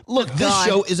you. Look, this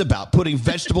show is about putting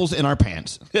vegetables in our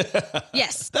pants.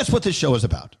 Yes. That's what this show is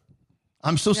about.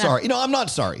 I'm so sorry. I'm not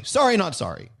sorry. Sorry, not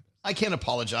sorry. I can't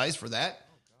apologize for that.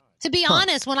 To be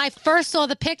honest, when I first saw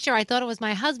the picture, I thought it was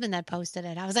my husband that posted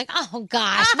it. I was like, oh,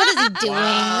 gosh, what is he doing?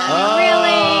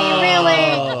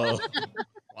 Really?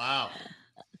 Wow.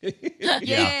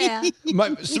 Yeah.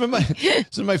 Some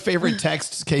of my favorite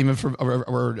texts came in from,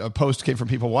 or a post came from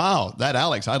people. Wow, that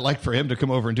Alex, I'd like for him to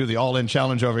come over and do the all-in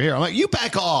challenge over here. I'm like, you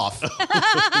back off.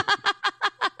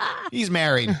 He's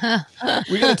married.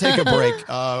 We're going to take a break.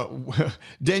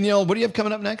 Danielle, what do you have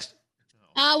coming up next?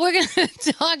 We're going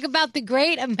to talk about the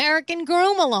Great American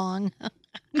Groom Along.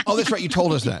 Oh, that's right. You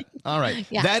told us that. All right.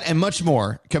 Yeah. That and much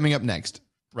more coming up next.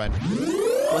 Right.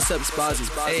 What's up, Spazzy?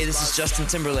 Hey, this is Justin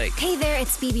Timberlake. Hey there,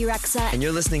 it's BB Rexa. And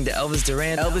you're listening to Elvis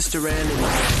Duran. Elvis Duran.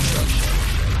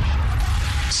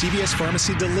 CVS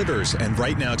Pharmacy delivers, and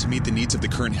right now, to meet the needs of the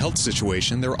current health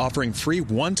situation, they're offering free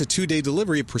 1 to 2 day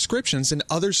delivery of prescriptions and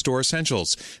other store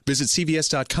essentials. Visit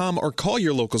CVS.com or call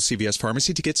your local CVS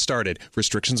pharmacy to get started.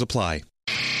 Restrictions apply.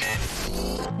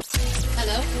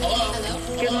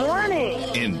 Good morning.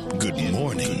 And good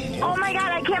morning. Oh my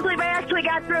God, I can't believe I actually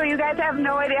got through. You guys have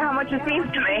no idea how much it means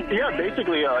to me. Yeah,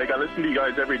 basically, I listen to you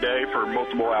guys every day for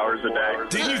multiple hours a day.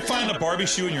 Didn't you find a Barbie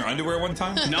shoe in your underwear one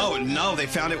time? No, they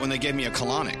found it when they gave me a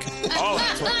colonic. Oh,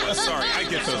 that's what, sorry, I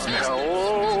get those mixed.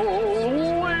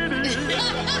 Oh, ladies.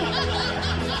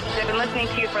 I've been listening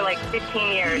to you for like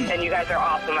 15 years, and you guys are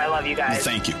awesome. I love you guys.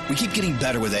 Thank you. We keep getting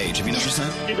better with age. Have you noticed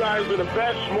that? You guys are the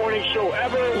best morning show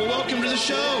ever. Well, welcome to the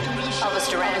show. Elvis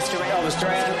Duran. Elvis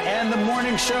Duran and the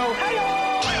morning show.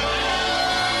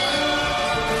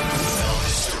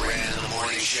 Elvis Duran, the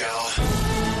morning show.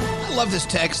 I love this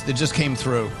text that just came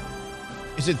through.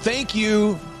 It said, "Thank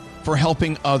you for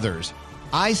helping others.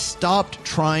 I stopped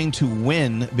trying to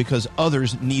win because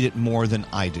others need it more than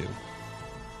I do."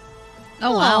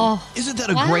 Oh, wow. Isn't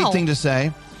that a great thing to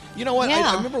say? You know what? Yeah.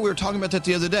 I remember we were talking about that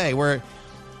the other day, where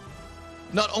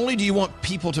not only do you want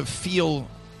people to feel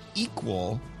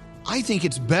equal, I think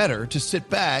it's better to sit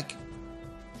back,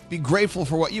 be grateful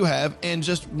for what you have, and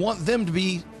just want them to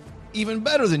be even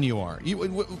better than you are.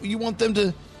 You want them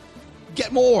to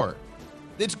get more.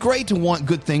 It's great to want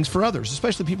good things for others,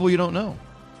 especially people you don't know.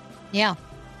 Yeah.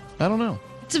 I don't know.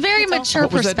 It's a very mature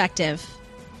What was that? perspective.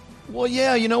 Well,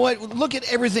 yeah, you know what? Look at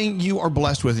everything you are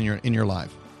blessed with in your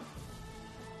life.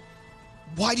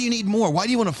 Why do you need more? Why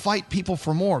do you want to fight people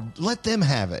for more? Let them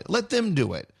have it. Let them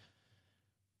do it.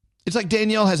 It's like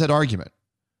Danielle has that argument.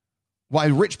 Why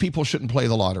rich people shouldn't play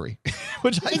the lottery.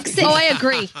 Which I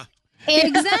agree.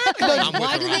 Exactly. I'm with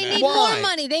Why her do on they that. need Why? more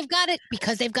money? They've got it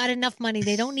because they've got enough money.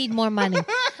 They don't need more money.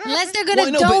 Unless they're going Well, to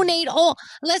I know, but- donate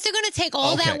unless they're going to take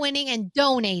all that winning and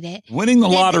donate it. Winning the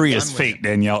Then- lottery is fate,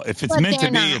 Danielle. If it's But meant to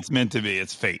they're be, not. it's meant to be.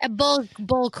 It's fate.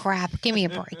 Bull crap. Give me a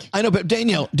break. I know, but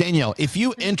Danielle, if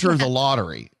you enter the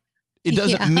lottery, it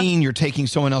doesn't Yeah. mean you're taking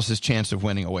someone else's chance of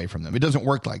winning away from them. It doesn't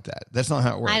work like that. That's not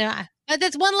how it works. I don't. But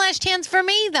that's one last chance for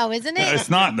me, though, isn't it? It's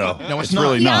not, though. No, it's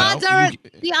really the not. odds are You-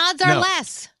 the odds are No.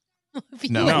 less.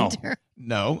 No.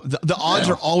 The odds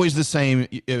are always the same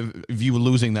if you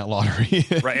losing that lottery.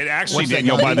 Right. It actually,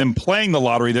 Danielle, by them playing the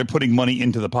lottery, they're putting money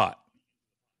into the pot.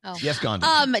 Oh. Yes, Gandhi.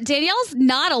 Danielle's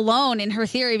not alone in her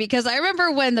theory because I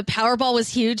remember when the Powerball was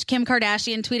huge, Kim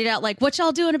Kardashian tweeted out like, "What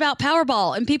y'all doing about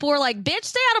Powerball?" And people were like, "Bitch,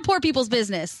 stay out of poor people's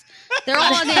business." They're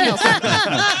all on Danielle's side.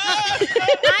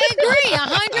 I agree,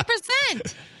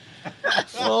 100%.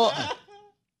 Well,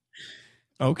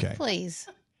 okay. Please.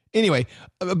 Anyway,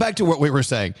 back to what we were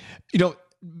saying.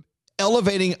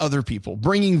 Elevating other people,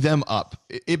 bringing them up,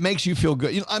 it makes you feel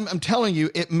good. I'm telling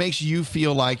you, it makes you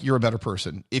feel like you're a better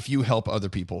person if you help other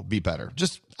people be better.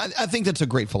 I think that's a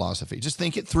great philosophy. Just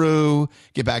think it through.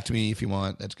 Get back to me if you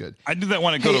want. That's good. I do that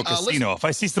when I go to a casino. If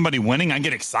I see somebody winning, I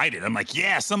get excited. I'm like,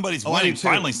 yeah, somebody's winning.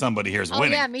 Finally, somebody here's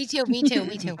winning. Oh, yeah, me too.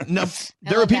 No,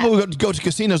 there are people who go to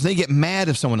casinos, they get mad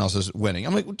if someone else is winning.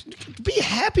 I'm like, be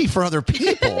happy for other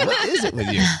people. What is it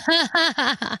with you?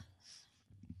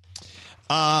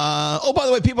 By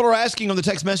the way, people are asking on the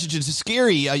text messages,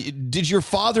 Scary, did your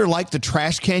father like the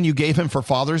trash can you gave him for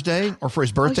Father's Day or for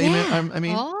his birthday?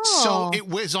 So it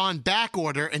was on back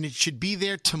order and it should be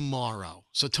there tomorrow.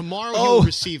 So tomorrow you'll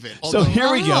receive it. So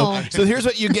here we go. So here's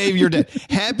what you gave your dad.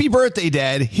 Happy birthday,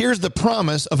 Dad. Here's the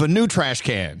promise of a new trash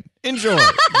can. Enjoy.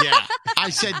 Yeah. I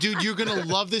said, dude, you're going to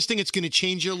love this thing. It's going to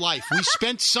change your life. We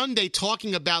spent Sunday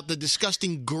talking about the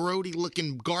disgusting,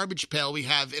 grody-looking garbage pail we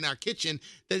have in our kitchen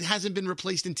that hasn't been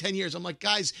replaced in 10 years. I'm like,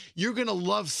 guys, you're going to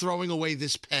love throwing away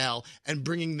this pail and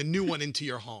bringing the new one into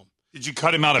your home. Did you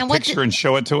cut him out a picture and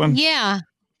show it to him? Yeah.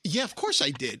 Yeah, of course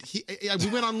I did. We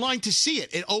went online to see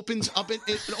it. It opens up. It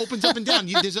opens up and down.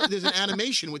 There's an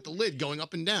animation with the lid going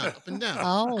up and down, up and down.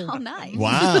 Oh, nice!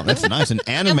 Wow, that's nice. An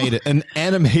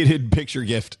animated picture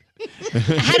gift.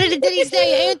 How did he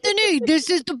say, Anthony?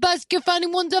 This is the best gift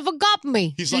anyone's ever got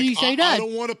me. He's did like, he say that? I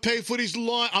don't want to pay for these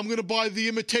line. I'm going to buy the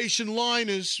imitation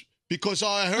liners because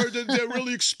I heard that they're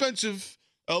really expensive.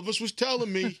 Elvis was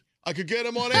telling me I could get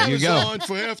them on Amazon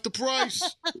for half the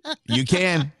price. You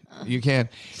can.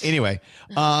 Anyway,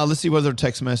 let's see what other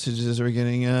text messages are we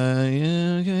getting.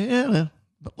 A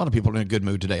lot of people are in a good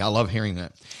mood today. I love hearing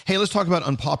that. Hey, let's talk about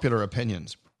unpopular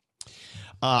opinions.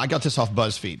 I got this off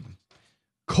BuzzFeed.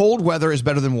 Cold weather is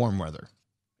better than warm weather.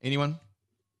 Anyone?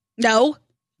 No.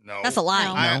 No. That's a lie.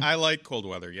 No. I like cold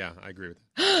weather. Yeah, I agree with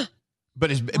that.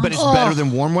 But it's better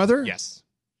than warm weather? Yes.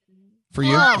 For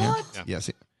you? Oh. Yeah. Yes.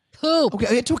 Poop.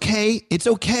 Okay, it's okay. It's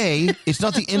okay. It's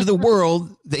not the end of the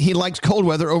world that he likes cold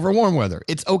weather over warm weather.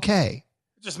 It's okay.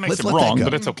 It just makes it wrong,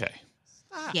 but it's okay.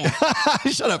 Yeah.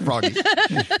 Shut up, Froggy.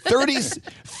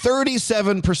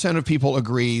 37% of people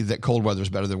agree that cold weather is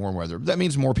better than warm weather. That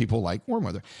means more people like warm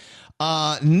weather.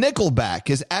 Nickelback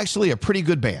is actually a pretty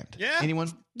good band. Yeah. Anyone?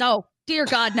 No. Dear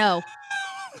God, no.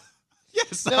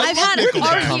 Yes. I've had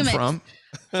arguments. Come from?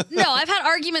 No, I've had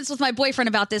arguments with my boyfriend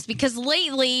about this because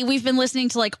lately we've been listening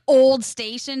to like old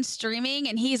stations streaming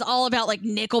and he's all about like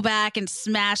Nickelback and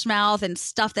Smash Mouth and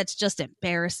stuff that's just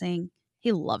embarrassing.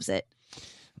 He loves it.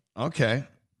 Okay.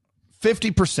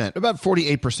 50%, about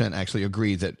 48% actually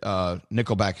agree that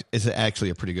Nickelback is actually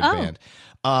a pretty good band.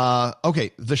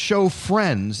 Okay, the show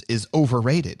Friends is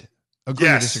overrated. Agree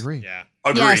or disagree? Yeah.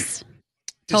 Agree. Yes.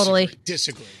 Totally.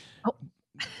 Disagree.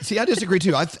 See, I disagree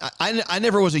too. I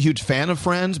never was a huge fan of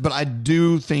Friends, but I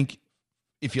do think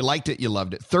if you liked it, you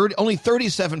loved it. Only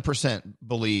 37%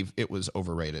 believe it was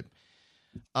overrated.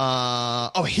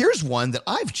 Here's one that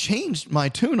I've changed my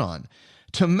tune on.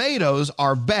 Tomatoes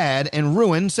are bad and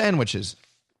ruin sandwiches.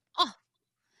 Oh,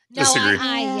 no, Disagree.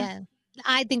 I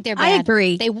think they're bad. I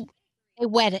agree. They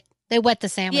wet it. They wet the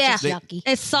sandwich. Yeah. It's yucky.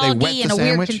 It's soggy and a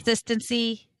sandwich? weird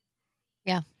consistency.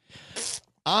 Yeah.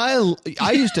 I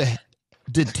used to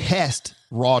detest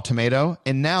raw tomato,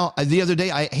 and now the other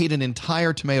day I ate an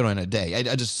entire tomato in a day.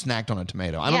 I just snacked on a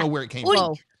tomato. I don't know where it came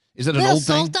from. Is it an old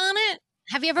thing? Salt on it?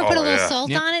 Have you ever put a little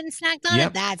salt on it and snacked on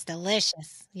it? That's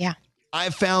delicious. Yeah.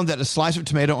 I've found that a slice of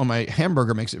tomato on my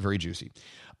hamburger makes it very juicy.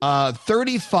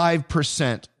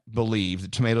 35% believe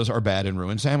that tomatoes are bad and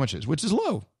ruin sandwiches, which is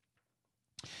low.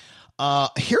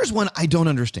 Here's one I don't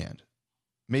understand.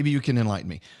 Maybe you can enlighten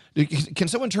me. Can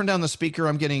someone turn down the speaker?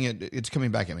 I'm getting it. It's coming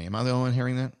back at me. Am I the only one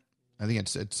hearing that? I think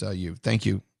it's you. Thank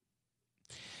you.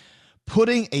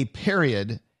 Putting a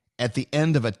period at the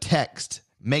end of a text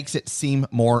makes it seem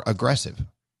more aggressive.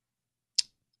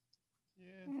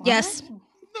 Yes.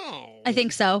 No. I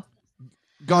think so.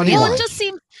 Gandhi, Well, why?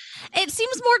 it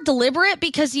seems more deliberate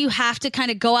because you have to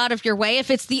kind of go out of your way. If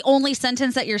it's the only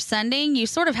sentence that you're sending, you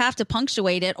sort of have to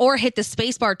punctuate it or hit the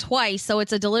space bar twice. So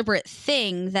it's a deliberate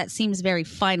thing that seems very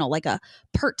final, like a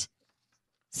pert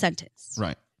sentence.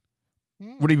 Right.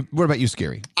 What about you,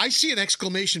 Scary? I see an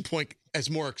exclamation point as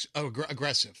more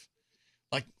aggressive.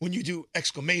 Like when you do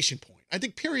exclamation point. I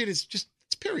think period is just,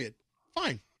 it's period.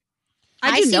 Fine.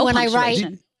 I see when I write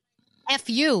punctuation.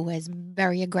 F-U as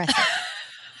very aggressive.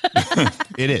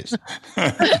 It is.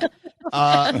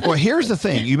 Well, here's the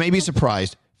thing. You may be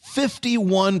surprised.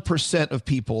 51% of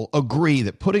people agree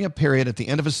that putting a period at the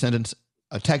end of a sentence,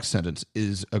 a text sentence,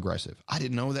 is aggressive. I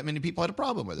didn't know that many people had a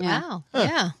problem with it. Wow.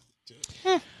 Huh.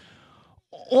 Yeah.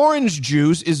 Orange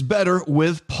juice is better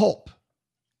with pulp.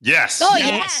 Yes. Oh,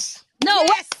 yes. No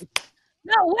way.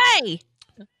 No way.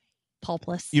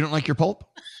 Pulpless. You don't like your pulp?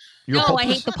 You're No, I pulpless?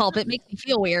 hate the pulp. It makes me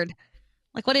feel weird.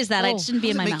 Like, what is that? It shouldn't be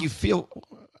in my make mouth. you feel?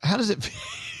 How does it?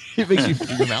 It makes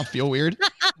your mouth feel weird.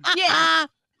 Yeah.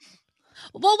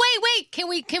 Well, wait.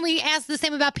 Can we ask the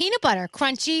same about peanut butter?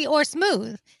 Crunchy or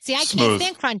smooth? See, I Smooth.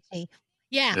 can't stand crunchy.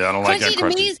 Yeah. Yeah, I don't like that to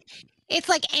me, crunchy. it's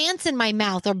like ants in my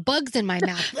mouth or bugs in my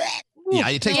mouth. Yeah,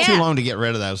 it takes too long to get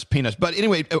rid of those peanuts. But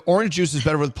anyway, orange juice is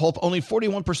better with pulp. Only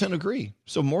 41% agree.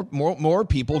 So more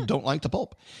people don't like the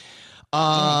pulp.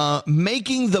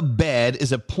 Making the bed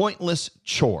is a pointless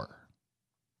chore.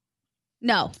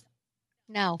 No.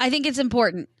 No. I think it's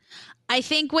important. I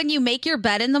think when you make your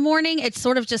bed in the morning, it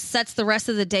sort of just sets the rest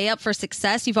of the day up for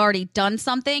success. You've already done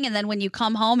something. And then when you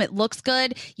come home, it looks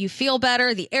good. You feel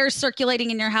better. The air's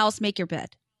circulating in your house. Make your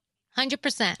bed.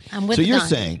 100%. I'm with So you're Don.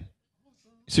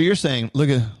 saying, look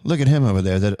at him over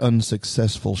there, that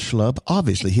unsuccessful schlub.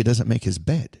 Obviously, he doesn't make his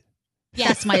bed. Yes,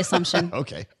 that's my assumption.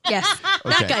 Okay. Yes. Okay.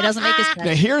 That guy doesn't make his Now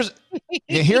bed.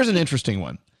 here's an interesting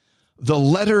one. The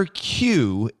letter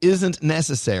Q isn't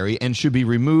necessary and should be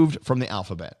removed from the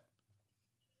alphabet.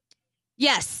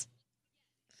 Yes.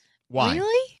 Why?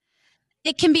 Really?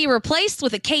 It can be replaced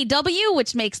with a KW,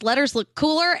 which makes letters look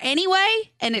cooler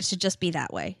anyway, and it should just be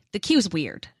that way. The Q's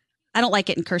weird. I don't like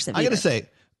it in cursive I got to either. say,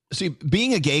 see,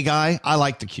 being a gay guy, I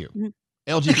like the Q.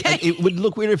 It would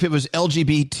look weird if it was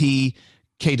LGBT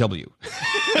KW.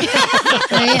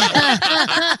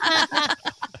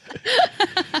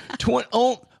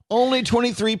 Only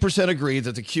 23% agree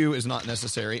that the Q is not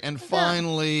necessary. And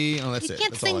finally, that's You it.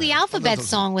 can't That's all sing I the have. alphabet That's-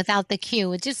 song without the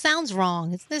Q. It just sounds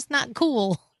wrong. It's just not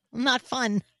cool. Not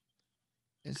fun.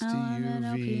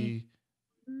 STUV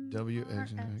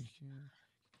WX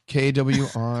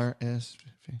KWRS.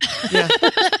 Yeah,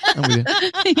 I'm with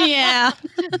you. Yeah.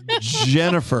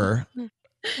 Jennifer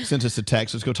sent us a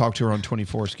text. Let's go talk to her on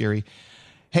 24, Scary.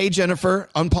 Hey, Jennifer,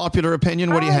 unpopular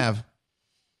opinion. What do you have?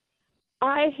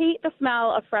 I hate the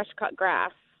smell of fresh cut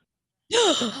grass.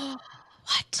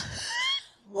 What?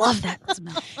 Love that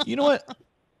smell. You know what?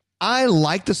 I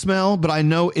like the smell, but I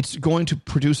know it's going to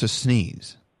produce a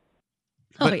sneeze.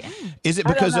 But yeah. Is it I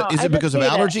don't because know. is I it because of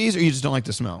just hate it. allergies, or you just don't like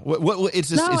the smell? What it's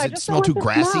just, No, is I it just smell don't too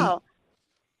like the grassy? smell.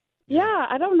 Yeah,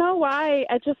 I don't know why.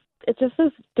 It just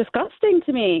is disgusting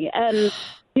to me. And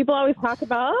people always talk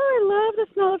about, I love the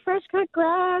smell of fresh cut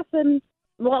grass, and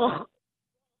well,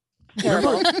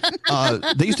 terrible.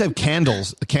 They used to have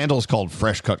candles called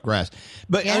fresh cut grass.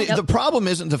 But the problem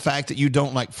isn't the fact that you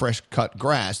don't like fresh cut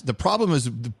grass. The problem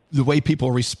is the way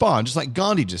people respond, just like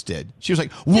Gandhi just did. She was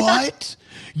like, what?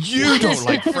 You don't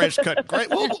like fresh cut grass?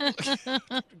 Well,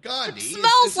 Gandhi.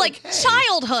 Smells like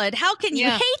childhood. How can you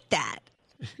hate that?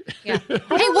 Yeah. Hey, what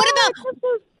about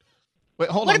Wait,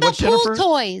 hold what on. about What's pool Jennifer?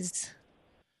 toys?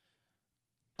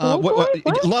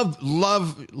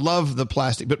 Love the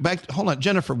plastic. But hold on,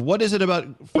 Jennifer. What is it about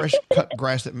fresh cut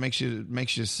grass that makes you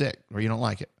sick, or you don't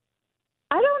like it?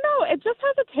 I don't know. It just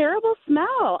has a terrible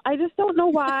smell. I just don't know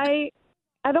why.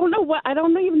 I don't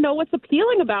even know what's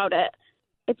appealing about it.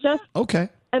 It just okay.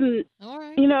 And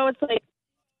it's like,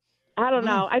 I don't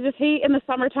know. I just hate in the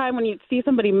summertime when you see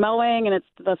somebody mowing and it's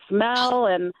the smell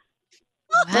and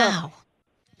wow.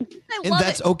 And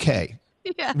that's okay.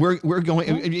 Yeah. We're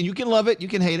going. You can love it. You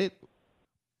can hate it.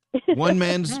 One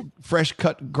man's fresh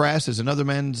cut grass is another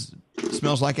man's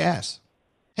smells like ass.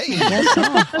 Hey,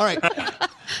 all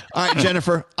right,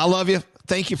 Jennifer. I love you.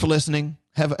 Thank you for listening.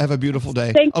 Have a beautiful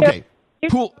day. Thank you. Okay,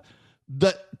 pool.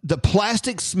 The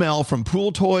plastic smell from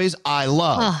pool toys I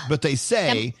love, but they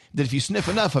say that if you sniff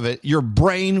enough of it, your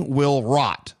brain will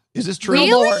rot. Is this true?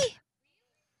 Really?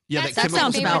 Yeah, that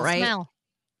sounds about right. Smell.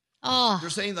 Oh, they're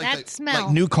saying that smell.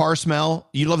 like new car smell.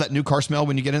 You love that new car smell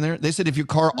when you get in there. They said if your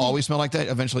car always smell like that,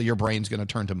 eventually your brain's going to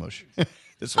turn to mush.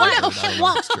 That's what I heard. I don't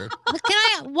know if it's true.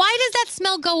 Why does that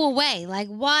smell go away? Like,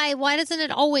 why doesn't it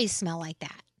always smell like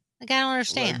that? Like, I don't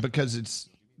understand. Because it's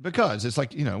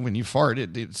like, when you fart,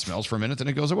 it smells for a minute, then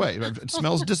it goes away.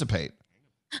 Smells dissipate.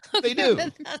 They do.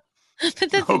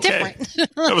 But that's Okay. different.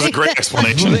 That was a great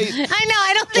explanation. I know.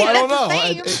 I don't think Well, I don't that's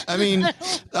know. the same.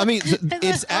 I mean,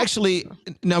 it's actually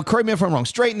now. Correct me if I'm wrong.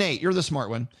 Straight Nate, you're the smart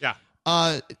one. Yeah.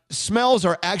 Smells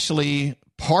are actually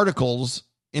particles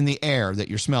in the air that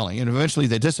you're smelling, and eventually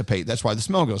they dissipate. That's why the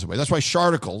smell goes away. That's why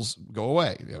sharticles go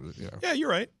away. Yeah, you're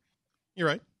right. You're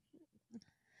right.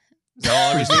 Is that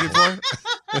all I was needed for?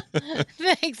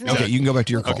 Thanks, Nate. Okay, you can go back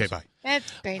to your calls. Okay, bye.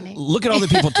 That's great, Nate. Look at all the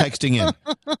people texting in.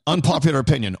 Unpopular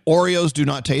opinion: Oreos do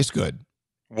not taste good.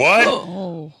 What?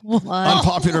 Oh,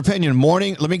 Unpopular opinion: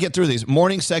 morning. Let me get through these.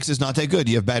 Morning sex is not that good.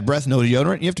 You have bad breath, no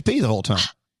deodorant. You have to pee the whole time.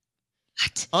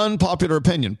 What? Unpopular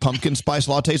opinion: pumpkin spice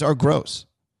lattes are gross.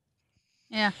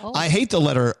 Yeah. I hate the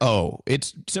letter O.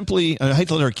 It's simply, I hate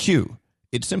the letter Q.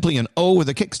 It's simply an O with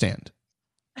a kickstand.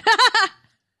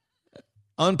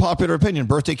 Unpopular opinion: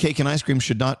 birthday cake and ice cream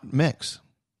should not mix.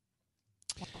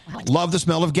 Love the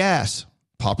smell of gas.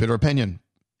 Popular opinion.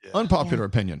 Unpopular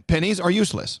opinion: pennies are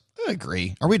useless. I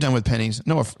agree. Are we done with pennies?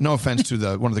 No offense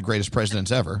to one of the greatest presidents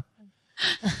ever.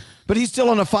 But he's still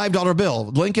on a $5 bill.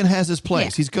 Lincoln has his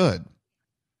place. He's good.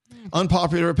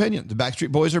 Unpopular opinion: the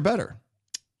Backstreet Boys are better.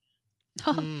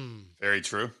 Very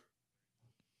true.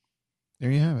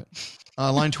 There you have it.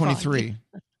 Line 23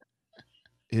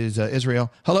 is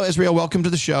Israel. Hello, Israel. Welcome to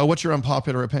the show. What's your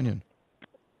unpopular opinion?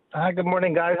 Hi, good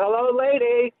morning, guys. Hello,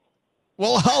 lady.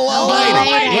 Well, hello, lady.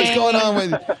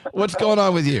 What's going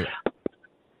on with you?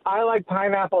 I like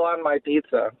pineapple on my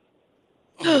pizza.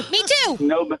 Me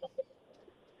too.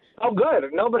 Oh,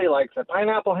 good. Nobody likes it.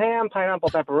 Pineapple ham, pineapple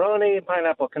pepperoni,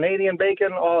 pineapple Canadian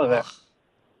bacon, all of it.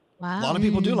 Wow. A lot of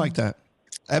people do like that.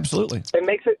 Absolutely. It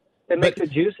makes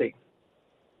it juicy.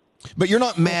 But you're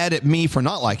not mad at me for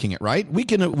not liking it, right? We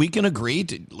can agree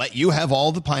to let you have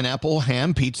all the pineapple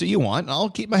ham pizza you want, and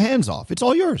I'll keep my hands off. It's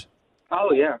all yours.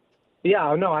 Oh, yeah.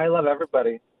 Yeah, no, I love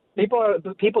everybody.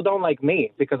 People don't like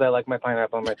me because I like my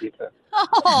pineapple on my pizza.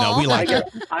 No, we like you.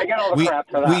 I get all the crap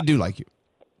for that. We do like you.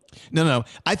 No.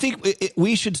 I think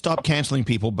we should stop canceling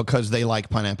people because they like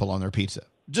pineapple on their pizza.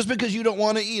 Just because you don't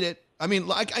want to eat it. I mean,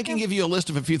 I can give you a list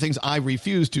of a few things I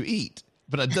refuse to eat,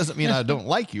 but it doesn't mean I don't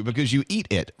like you because you eat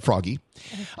it, Froggy.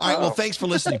 All right, well, thanks for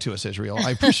listening to us, Israel.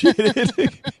 I appreciate it.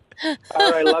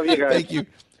 All right, love you guys. Thank you.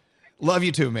 Love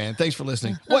you too, man. Thanks for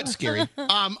listening. What's scary?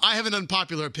 I have an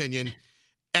unpopular opinion,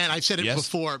 and I've said it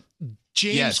before.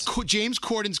 James Corden's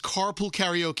carpool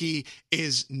karaoke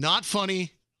is not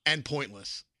funny and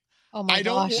pointless. Oh my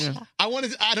gosh.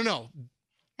 I don't know.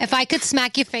 If I could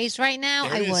smack your face right now,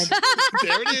 I would.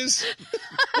 There it is.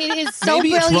 It is so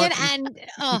Maybe it's brilliant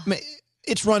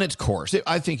it's run its course.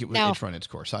 I think it's run its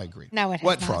course. I agree. No, it has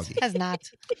What, not. Froggy? It has not.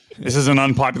 This is an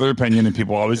unpopular opinion, and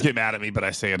people always get mad at me, but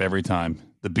I say it every time.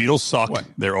 The Beatles suck.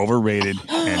 They're overrated,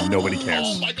 and nobody cares.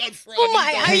 Oh, my God, Froggy. Oh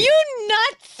my, are you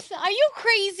nuts? Are you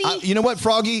crazy? You know what,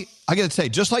 Froggy? I got to say,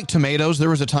 just like tomatoes, there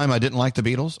was a time I didn't like the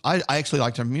Beatles. I actually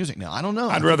like their music now. I don't know.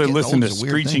 I'd rather listen to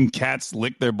screeching cats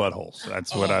lick their buttholes.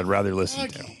 That's what I'd rather listen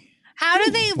to. How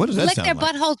do they What does that lick sound their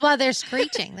like? buttholes while they're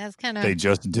screeching? That's kind of They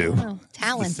just do.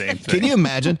 talent. Same thing. Can you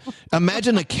imagine?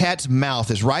 Imagine a cat's mouth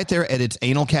is right there at its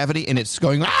anal cavity, and it's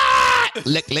going, lick,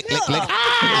 lick, lick, lick. Lick,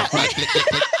 lick,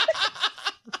 lick, lick.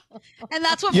 And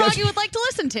that's what Yes. Froggy would like to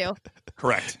listen to.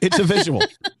 Correct. It's a visual.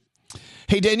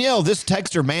 Hey, Danielle, this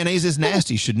texter, mayonnaise is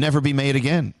nasty, should never be made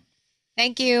again.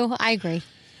 Thank you. I agree.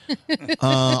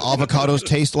 Avocados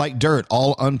taste like dirt.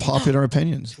 All unpopular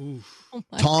opinions.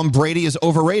 Tom Brady is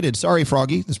overrated. Sorry,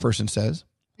 Froggy, this person says.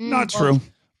 Not true.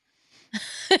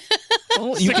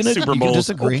 Well, Six Super you can Bowls.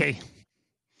 disagree. Okay.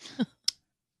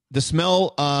 The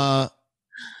smell of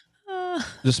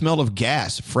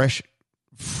gas, fresh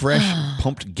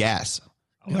pumped gas.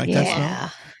 You like that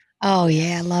smell? Oh,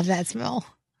 yeah. I love that smell.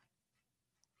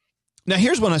 Now,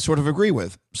 here's one I sort of agree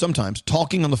with. Sometimes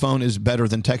talking on the phone is better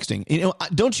than texting. You know,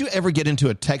 don't you ever get into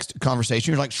a text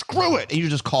conversation? You're like, screw it. And you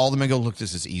just call them and go, look,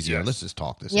 this is easier. Let's just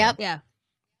talk this out. Yeah.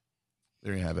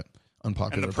 There you have it.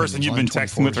 Unpopular. And the person opinions. you've been Line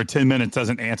texting with 24. for 10 minutes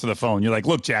doesn't answer the phone. You're like,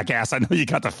 look, jackass, I know you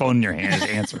got the phone in your hand. Just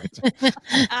answer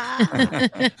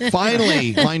it.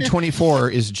 Finally, line 24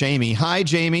 is Jamie. Hi,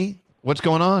 Jamie. What's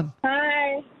going on?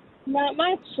 Hi. Not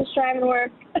much. Just driving to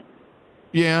work.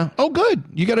 Yeah. Oh, good.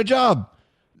 You got a job.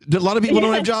 A lot of people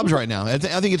don't have jobs right now. I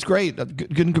think it's great.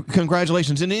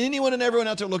 Congratulations. And anyone and everyone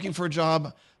out there looking for a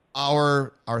job,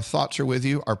 our thoughts are with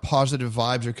you. Our positive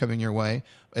vibes are coming your way.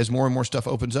 As more and more stuff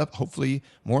opens up, hopefully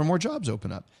more and more jobs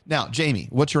open up. Now, Jamie,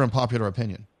 what's your unpopular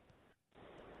opinion?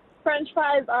 French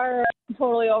fries are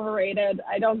totally overrated.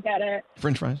 I don't get it.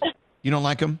 French fries? You don't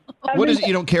like them? I What mean, is it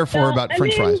you don't care for no, about I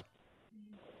French mean, fries?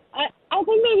 I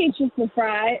think maybe it's just the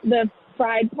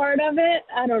fried part of it.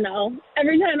 I don't know.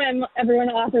 Every time everyone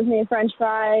offers me a French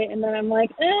fry, and then I'm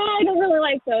like, I don't really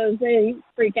like those. They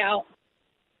freak out.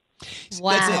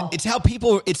 Wow. That's it.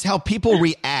 It's how people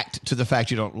react to the fact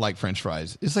you don't like French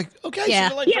fries. It's like, okay, Yeah.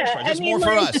 so you like French Yeah, fries. I It's mean, more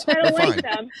for like, us. I don't We're like fine.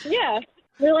 them. Yeah.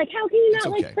 They're like, how can you not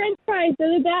okay. like French fries?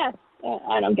 They're the best.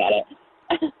 I don't get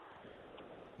it.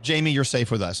 Jamie, you're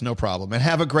safe with us. No problem. And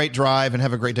have a great drive and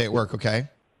have a great day at work, okay?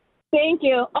 Thank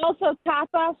you. Also,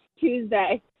 Tapas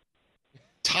Tuesday.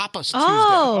 Tapas Tuesday.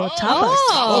 Oh, tapas.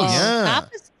 Oh, yeah.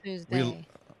 Tapas Tuesday.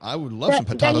 I would love some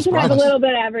Then patatas you can have a bravas. little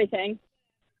bit of everything.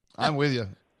 I'm with you.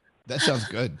 That sounds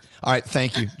good. All right.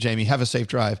 Thank you, Jamie. Have a safe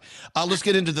drive. Let's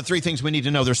get into the 3 things we need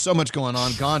to know. There's so much going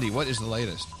on. Gandhi, what is the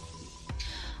latest?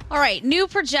 All right, new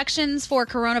projections for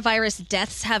coronavirus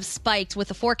deaths have spiked, with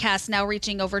the forecast now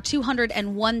reaching over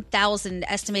 201,000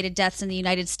 estimated deaths in the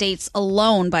United States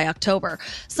alone by October.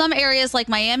 Some areas like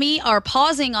Miami are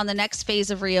pausing on the next phase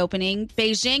of reopening.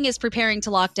 Beijing is preparing to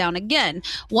lock down again.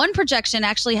 One projection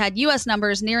actually had U.S.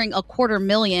 numbers nearing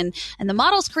 250,000, and the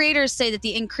model's creators say that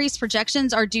the increased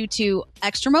projections are due to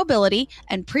extra mobility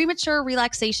and premature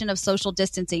relaxation of social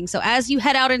distancing. So as you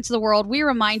head out into the world, we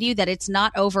remind you that it's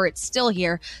not over, it's still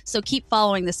here. So keep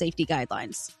following the safety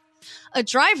guidelines. A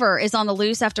driver is on the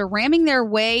loose after ramming their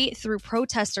way through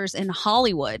protesters in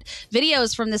Hollywood.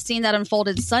 Videos from the scene that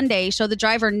unfolded Sunday show the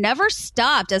driver never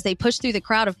stopped as they pushed through the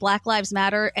crowd of Black Lives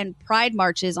Matter and Pride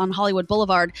marches on Hollywood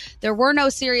Boulevard. There were no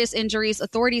serious injuries.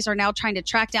 Authorities are now trying to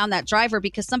track down that driver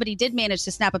because somebody did manage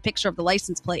to snap a picture of the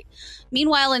license plate.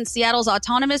 Meanwhile, in Seattle's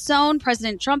autonomous zone,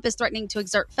 President Trump is threatening to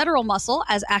exert federal muscle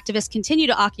as activists continue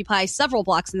to occupy several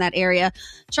blocks in that area.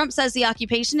 Trump says the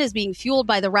occupation is being fueled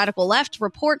by the radical left.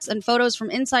 Reports and photos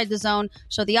from inside the zone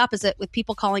show the opposite, with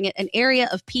people calling it an area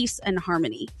of peace and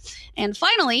harmony. And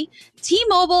finally,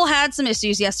 T-Mobile had some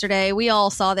issues yesterday. We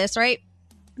all saw this, right?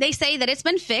 They say that it's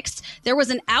been fixed. There was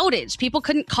an outage. People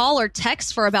couldn't call or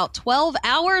text for about 12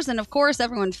 hours. And of course,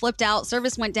 everyone flipped out.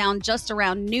 Service went down just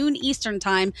around noon Eastern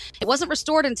time. It wasn't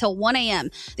restored until 1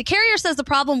 a.m. The carrier says the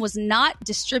problem was not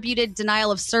distributed denial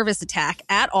of service attack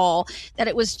at all, that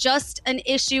it was just an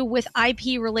issue with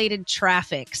IP related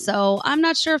traffic. So I'm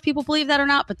not sure if people believe that or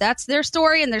not, but that's their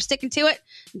story and they're sticking to it.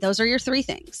 Those are your 3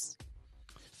 things.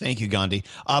 Thank you, Gandhi.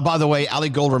 By the way, Ali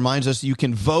Gold reminds us you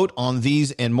can vote on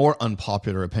these and more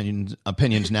unpopular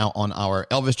opinions now on our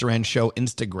Elvis Duran Show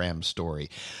Instagram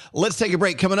story. Let's take a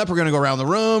break. Coming up, we're going to go around the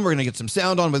room. We're going to get some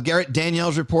sound on with Garrett.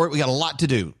 Danielle's report. We got a lot to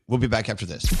do. We'll be back after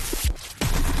this.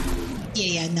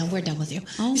 Yeah, no, we're done with you.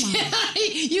 Oh, my.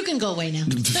 You can go away now.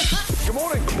 Good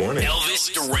morning. Good morning.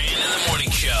 Elvis Duran in the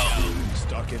Morning Show.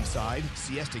 Stuck inside?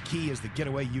 Siesta Key is the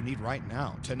getaway you need right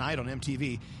now. Tonight on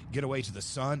MTV, get away to the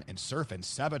sun and surf and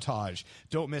sabotage.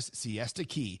 Don't miss Siesta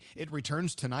Key. It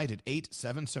returns tonight at 8,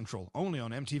 7 Central, only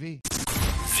on MTV.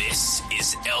 This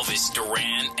is Elvis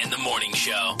Duran and the Morning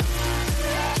Show.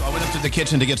 So I went up to the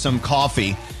kitchen to get some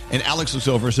coffee, and Alex looks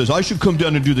over and says, I should come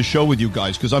down and do the show with you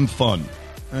guys because I'm fun.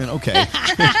 And okay.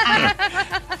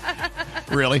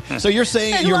 Really? So you're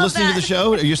saying you're listening to the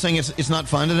show? You're saying it's not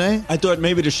fun today? I thought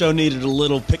maybe the show needed a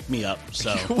little pick-me-up,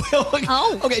 so.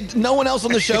 Okay, no one else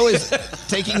on the show is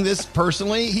taking this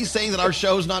personally. He's saying that our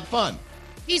show is not fun.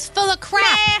 He's full of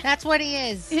crap. That's what he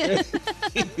is.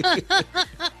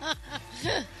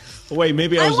 Wait,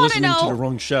 maybe I was wanna listening to know- the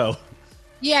wrong show.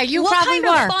 Yeah, you what probably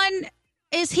kind were. of fun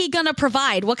is he going to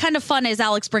provide? What kind of fun is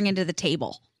Alex bringing to the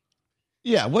table?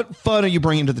 Yeah, what fun are you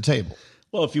bringing to the table?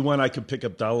 Well, if you want, I could pick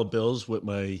up dollar bills with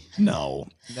my... No,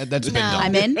 that's been done.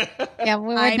 I'm in. Yeah,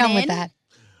 we're I'm done with in. that.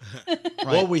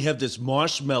 Well, we have this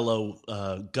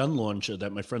marshmallow gun launcher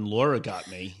that my friend Laura got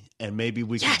me, and maybe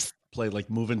we could play like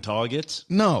moving targets.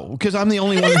 No, because I'm the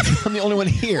only one. I'm the only one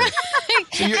here.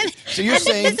 So you're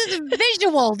saying this is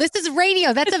visual. This is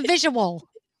radio. That's a visual.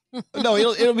 no?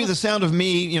 It'll be the sound of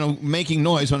me, making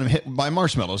noise when I'm hit by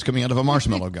marshmallows coming out of a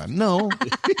marshmallow gun. No,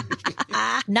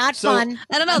 not fun.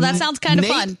 I don't know. That sounds kind of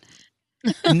fun.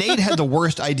 Nate had the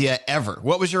worst idea ever.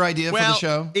 What was your idea for the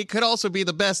show? It could also be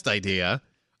the best idea.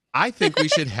 I think we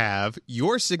should have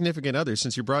your significant other,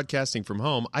 since you're broadcasting from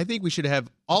home, I think we should have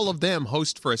all of them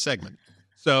host for a segment.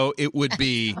 So it would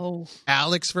be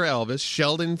Alex for Elvis,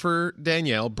 Sheldon for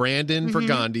Danielle, Brandon for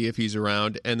Gandhi if he's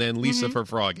around, and then Lisa for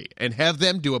Froggy. And have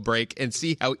them do a break and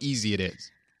see how easy it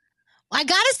is. I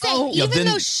gotta say, then-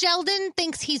 though Sheldon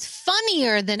thinks he's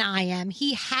funnier than I am,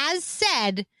 he has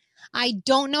said, I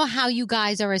don't know how you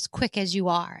guys are as quick as you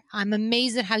are. I'm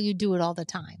amazed at how you do it all the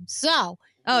time. So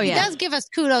he does give us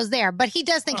kudos there, but he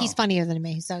does think he's funnier than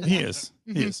me. So He is.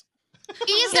 He is.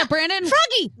 He is Yeah, Brandon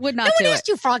Froggy would not no do one it. asked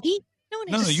you, Froggy.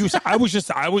 No,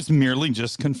 I was merely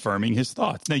just confirming his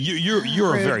thoughts. Now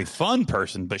you're a very fun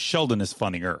person, but Sheldon is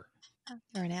funnier.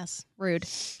 You're an ass. Rude.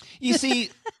 You see,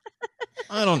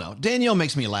 I don't know. Danielle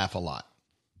makes me laugh a lot.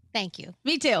 Thank you.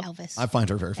 Me too. Elvis. I find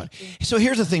her very funny. So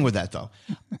here's the thing with that, though.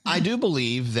 I do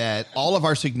believe that all of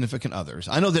our significant others,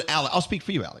 I know that Alex, I'll speak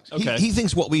for you, Alex. Okay. He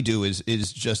thinks what we do is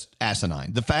just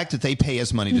asinine. The fact that they pay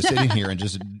us money to sit in here and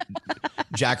just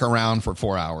jack around for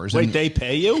 4 hours. Wait, they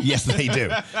pay you? Yes, they do.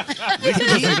 Lisa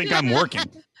doesn't think I'm working.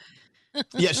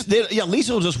 Yes,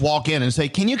 Lisa will just walk in and say,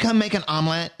 "Can you come make an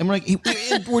omelet?" And we're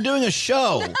like, "We're doing a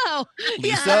show." Oh,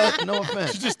 Lisa, no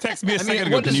offense. She just texted me a second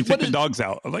ago. Can you take the dogs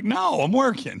out? I'm like, no, I'm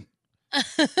working.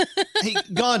 Hey,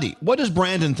 Gandhi, what does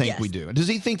Brandon think we do? Does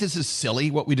he think this is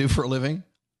silly, what we do for a living?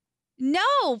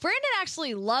 No, Brandon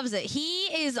actually loves it. He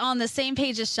is on the same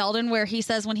page as Sheldon, where he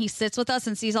says when he sits with us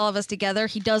and sees all of us together,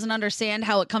 he doesn't understand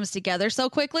how it comes together so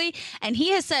quickly. And he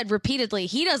has said repeatedly,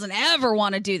 he doesn't ever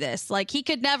want to do this. Like, he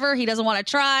could never, he doesn't want to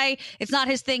try. It's not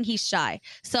his thing. He's shy.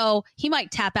 So he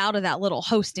might tap out of that little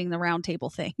hosting the round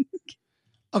table thing.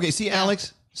 Okay, see,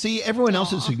 Alex, everyone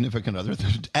else's significant other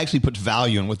actually puts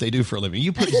value in what they do for a living.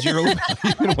 You put zero value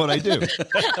in what I do.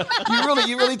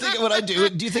 You really think of what I do?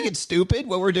 Do you think it's stupid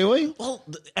what we're doing? Well,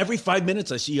 every 5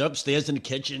 minutes I see you upstairs in the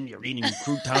kitchen. You're eating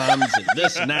croutons and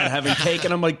this and that, having cake.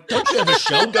 And I'm like, don't you have a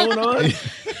show going on?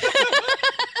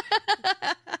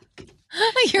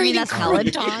 You're eating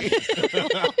croutons.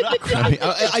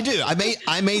 I do.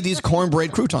 I made these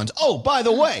cornbread croutons. Oh, by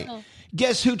the way.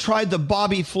 Guess who tried the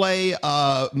Bobby Flay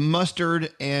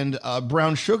mustard and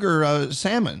brown sugar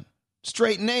salmon?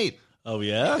 Straight and Nate. Oh,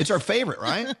 yeah? It's our favorite,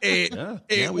 right?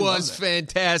 It was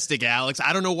fantastic, Alex.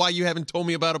 I don't know why you haven't told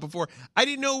me about it before. I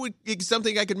didn't know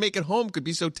something I could make at home could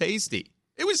be so tasty.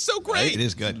 It was so great. It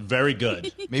is good. Very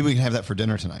good. Maybe we can have that for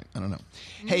dinner tonight. I don't know.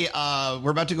 Hey,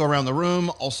 we're about to go around the room.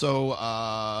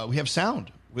 Also, we have sound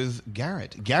with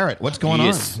Garrett. Garrett, what's going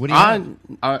on? What do you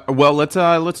have? Well, let's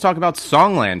talk about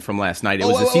Songland from last night. It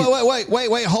was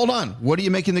wait, hold on. What are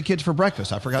you making the kids for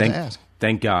breakfast? I forgot to ask.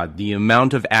 Thank God. The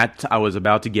amount of I was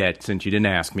about to get, since you didn't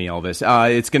ask me, Elvis,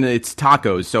 it's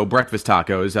tacos, so breakfast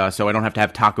tacos, so I don't have to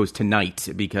have tacos tonight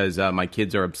because my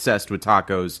kids are obsessed with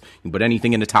tacos. You put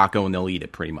anything in a taco and they'll eat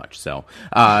it pretty much. So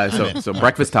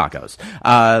breakfast tacos.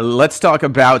 Let's talk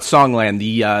about Songland.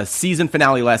 The season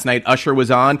finale last night, Usher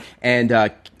was on,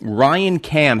 and Ryan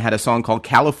Cam had a song called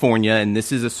California, and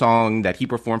this is a song that he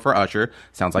performed for Usher.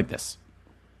 Sounds like this.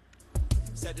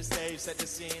 Set the stage, set the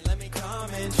scene, let me come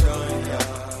and join ya.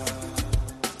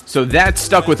 So that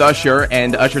stuck with Usher,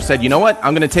 and Usher said, you know what,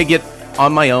 I'm going to take it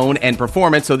on my own and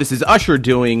perform it. So this is Usher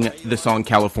doing the song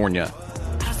California.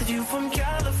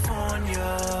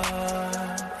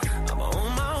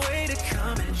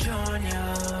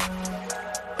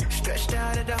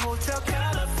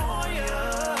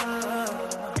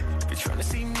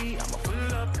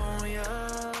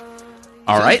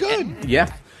 All right. Good.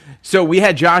 Yeah. So we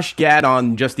had Josh Gad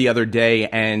on just the other day,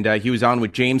 and he was on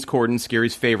with James Corden,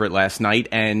 Scary's favorite, last night.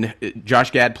 And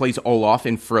Josh Gad plays Olaf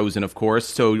in Frozen, of course.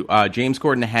 So James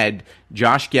Corden had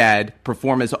Josh Gad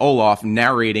perform as Olaf,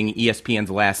 narrating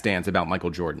ESPN's Last Dance about Michael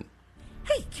Jordan.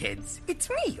 Hey kids, it's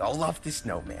me, Olaf the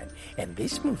Snowman, and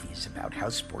this movie is about how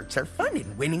sports are fun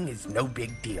and winning is no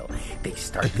big deal. They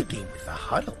start the game with a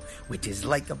huddle, which is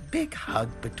like a big hug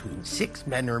between 6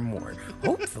 men or more,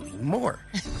 hopefully more.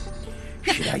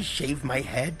 Should I shave my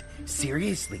head?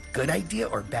 Seriously, good idea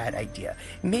or bad idea?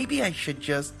 Maybe I should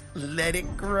just let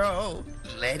it grow.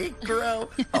 Let it grow.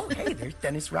 Oh, hey, there's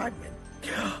Dennis Rodman.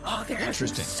 Oh, they're having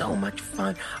so much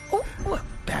fun. Oh, a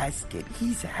basket.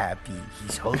 He's happy.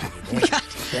 He's holding it in.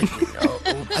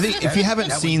 I think if you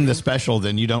haven't seen the special,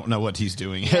 then you don't know what he's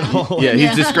doing at all. Yeah,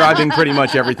 he's describing pretty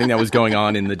much everything that was going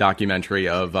on in the documentary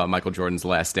of Michael Jordan's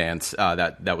Last Dance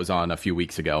that was on a few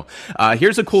weeks ago.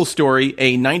 Here's a cool story.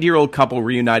 A 90-year-old couple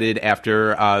reunited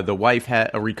after the wife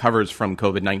recovers from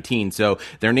COVID-19. So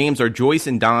their names are Joyce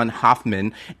and Don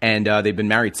Hoffman, and they've been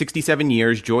married 67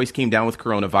 years. Joyce came down with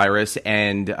coronavirus,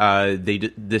 and they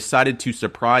decided to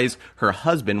surprise her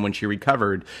husband when she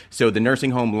recovered. So the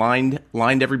nursing home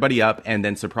lined everybody up and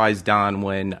then surprised Don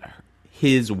when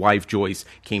his wife Joyce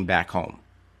came back home.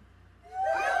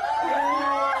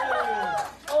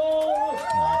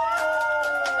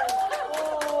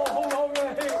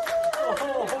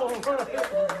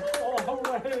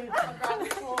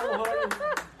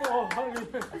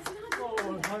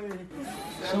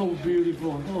 So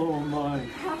beautiful. Oh my.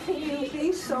 Happy you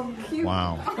be so cute.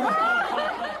 Wow.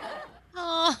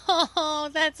 Oh,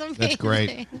 that's amazing. That's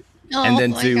great. And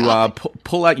then to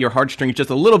pull out your heartstrings just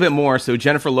a little bit more, so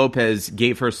Jennifer Lopez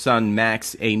gave her son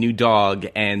Max a new dog,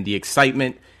 and the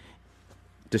excitement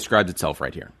describes itself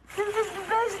right here. This is the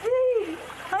best thing.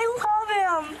 I love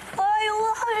him. I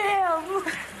love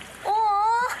him.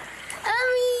 Aw,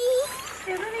 Emmy.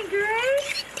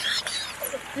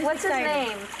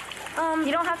 name?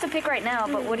 You don't have to pick right now,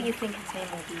 but what do you think his name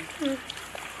will be?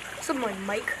 Something like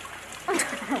Mike.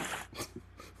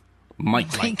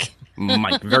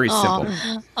 Mike. Very simple.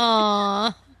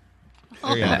 Aww.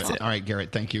 There you That's go. it. All right,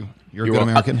 Garrett, thank you. You're a good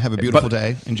American. Have a beautiful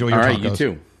day. Enjoy your all tacos. right, you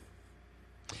too.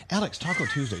 Alex, Taco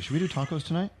Tuesday. Should we do tacos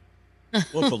tonight?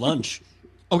 Well, for lunch.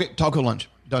 Okay, taco lunch.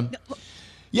 Done.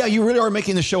 Yeah, you really are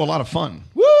making the show a lot of fun.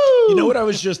 Woo! You know what I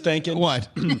was just thinking? What?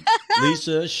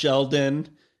 Lisa, Sheldon,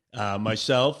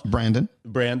 myself,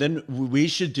 Brandon, we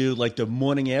should do like the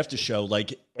morning after show.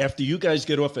 Like after you guys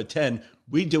get off at 10,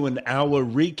 we do an hour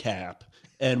recap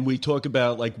and we talk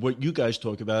about like what you guys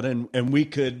talk about, and we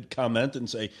could comment and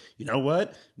say, you know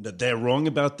what, that they're wrong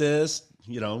about this.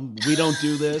 You know, we don't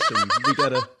do this, and we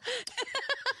gotta.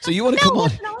 So you want to come on?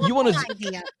 You want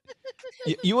to?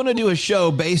 You want to do a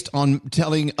show based on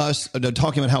telling us,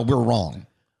 talking about how we're wrong?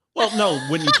 Well, no,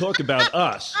 when you talk about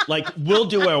us, like we'll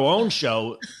do our own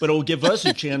show, but it'll give us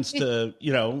a chance to,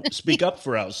 speak up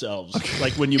for ourselves.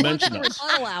 Like when you mention us.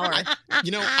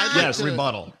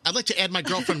 Rebuttal. I'd like to add my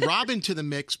girlfriend Robin to the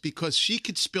mix because she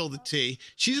could spill the tea.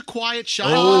 She's a quiet,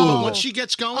 shy woman, but once she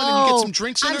gets going and you get some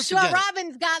drinks in her, I'm sure forget it.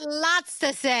 Robin's got lots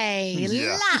to say.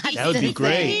 Yeah. Lots That would be to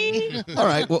great. say. All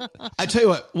right. Well, I tell you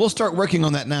what, we'll start working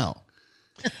on that now.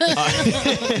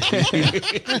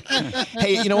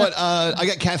 Hey, you know what? I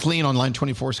got Kathleen on line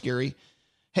 24, Scary.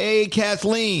 Hey,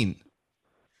 Kathleen.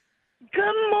 Good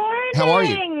morning. How are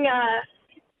you?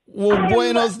 Well,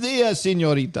 buenos dias,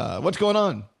 señorita. What's going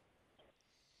on?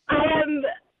 I am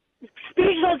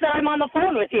speechless that I'm on the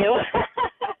phone with you.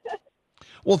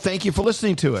 Well, thank you for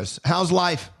listening to us. How's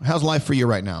life? How's life for you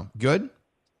right now? Good?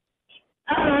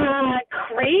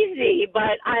 Crazy,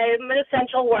 but I'm an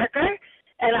essential worker.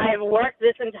 And I've worked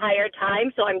this entire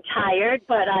time, so I'm tired,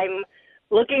 but I'm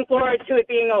looking forward to it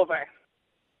being over.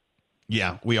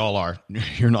 Yeah, we all are.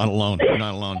 You're not alone. You're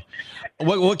not alone.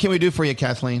 What can we do for you,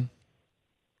 Kathleen?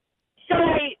 So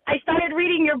I started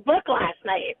reading your book last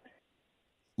night.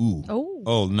 Ooh.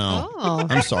 Oh no. Oh.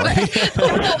 I'm sorry.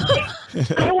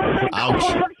 I wanted to Ouch. go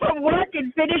home from work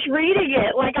and finish reading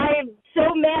it. Like, I am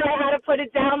so mad I had to put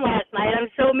it down last night. I'm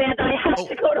so mad that I have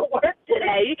to go to work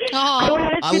today. I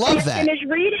wanted to I love sit there that. and finish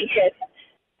reading it.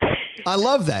 I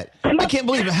love that. I can't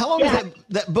believe it. How long has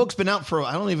that book's been out for?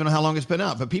 I don't even know how long it's been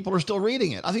out, but people are still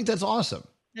reading it. I think that's awesome.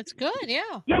 That's good,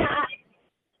 yeah. Yeah,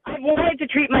 I wanted to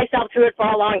treat myself to it for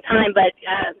a long time, but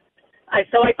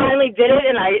so I finally did it,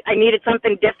 and I needed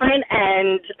something different,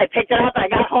 and I picked it up. I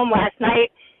got home last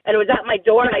night, and it was at my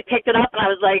door, and I picked it up, and I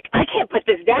was like, I can't put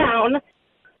this down.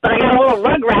 But I got a little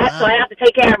rugrat, so I have to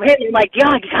take care of him. And I'm like, yeah,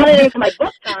 I got it into my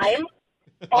book time.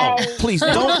 Please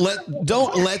don't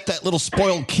let that little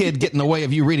spoiled kid get in the way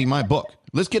of you reading my book.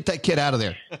 Let's get that kid out of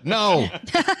there. No,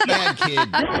 bad kid.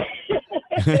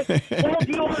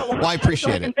 Well, I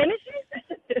appreciate it.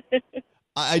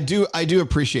 I do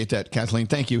appreciate that, Kathleen.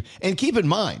 Thank you. And keep in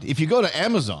mind, if you go to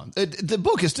Amazon, the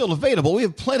book is still available. We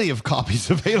have plenty of copies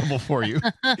available for you.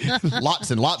 Lots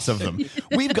and lots of them.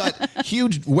 We've got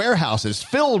huge warehouses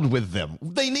filled with them.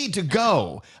 They need to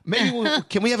go. Maybe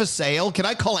can we have a sale? Can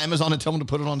I call Amazon and tell them to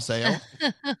put it on sale?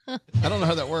 I don't know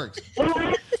how that works. All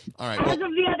right. As of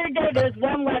the other day, there's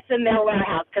one less in their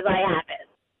warehouse because I have it.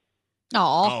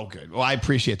 Oh, good. Well, I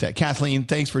appreciate that, Kathleen.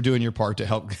 Thanks for doing your part to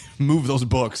help move those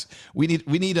books. We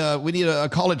need a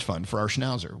college fund for our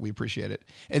schnauzer. We appreciate it,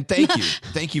 and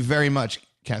thank you very much,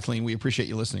 Kathleen. We appreciate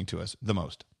you listening to us the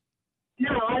most.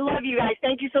 No, I love you guys.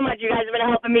 Thank you so much. You guys have been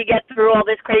helping me get through all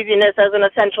this craziness as an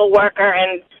essential worker,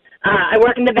 and I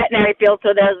work in the veterinary field,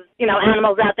 so there's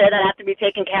animals out there that have to be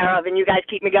taken care of, and you guys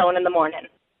keep me going in the morning.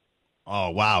 Oh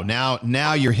wow!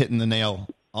 Now you're hitting the nail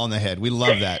on the head. We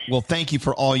love that. Well, thank you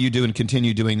for all you do and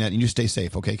continue doing that. And you stay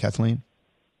safe, okay, Kathleen?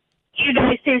 You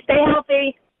guys too. Stay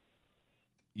healthy.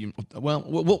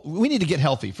 Well, we need to get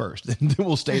healthy first. Then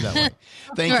we'll stay that way.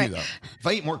 Thank you, though. If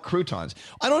I eat more croutons.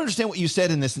 I don't understand what you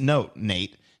said in this note,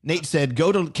 Nate. Nate said,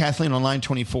 go to Kathleen on line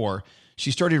 24.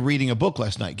 She started reading a book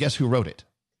last night. Guess who wrote it?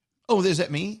 Oh, is that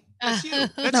me? That's you.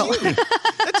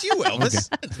 That's you,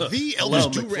 Elvis. Okay. The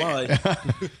Elvis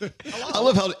Duran. I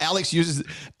love how Alex uses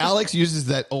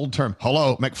that old term,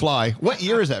 hello, McFly. What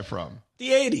year is that from? The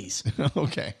 80s.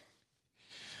 Okay.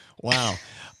 Wow.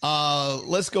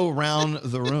 Let's go around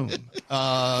the room.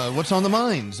 What's on the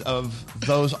minds of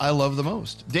those I love the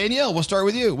most? Danielle, we'll start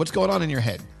with you. What's going on in your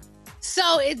head?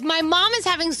 So my mom is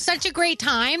having such a great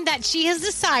time that she has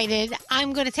decided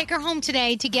I'm going to take her home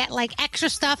today to get like extra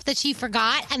stuff that she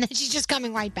forgot, and then she's just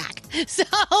coming right back. So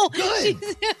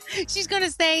she's going to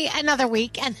stay another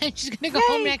week, and then she's going to go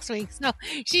home next week. So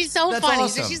she's so That's funny.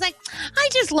 awesome. So she's like, I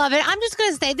just love it. I'm just going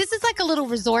to stay. This is like a little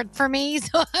resort for me.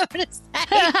 So I'm going to stay.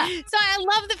 So I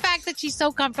love the fact that she's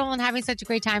so comfortable and having such a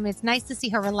great time. It's nice to see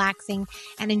her relaxing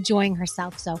and enjoying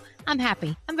herself. So I'm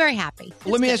happy. I'm very happy.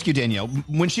 Let me ask you, Danielle,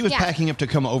 when she was packing up to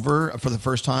come over for the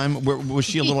first time, was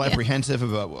she a little apprehensive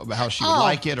about how she would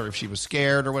like it, or if she was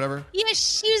scared or whatever? Yeah,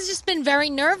 she's just been very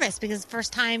nervous because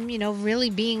first time, really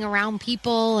being around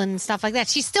people and stuff like that.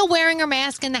 She's still wearing her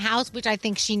mask in the house, which I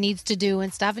think she needs to do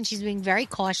and stuff. And she's being very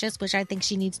cautious, which I think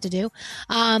she needs to do.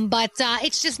 But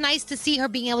it's just nice to see her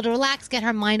being able to relax, get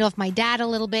her mind off my dad a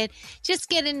little bit, just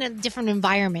get in a different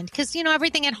environment. Because,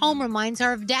 everything at home reminds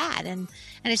her of dad. And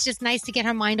it's just nice to get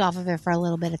her mind off of it for a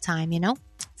little bit of time, It's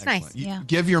Excellent. nice. Yeah.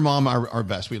 Give your mom our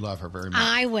best. We love her very much.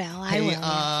 I will. I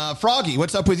will. Froggy,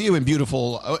 what's up with you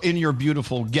in your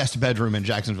beautiful guest bedroom in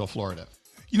Jacksonville, Florida?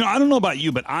 I don't know about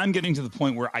you, but I'm getting to the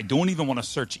point where I don't even want to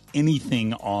search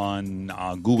anything on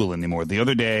Google anymore. The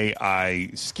other day,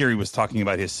 Scary was talking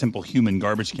about his Simple Human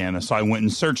garbage can, so I went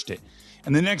and searched it.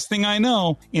 And the next thing I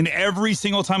know, in every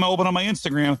single time I open on my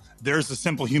Instagram, there's a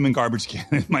Simple Human garbage can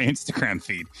in my Instagram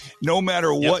feed. No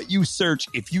matter what you search,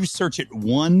 if you search it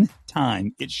one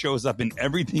time, it shows up in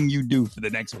everything you do for the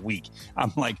next week.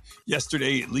 I'm like,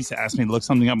 yesterday, Lisa asked me to look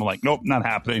something up. I'm like, nope, not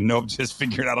happening. Nope, just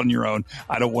figure it out on your own.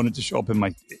 I don't want it to show up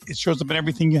it shows up in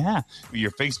everything you have.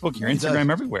 Your Facebook, your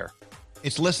Instagram, everywhere.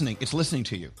 It's listening. It's listening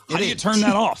to you. How do you turn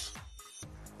that off?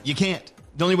 You can't.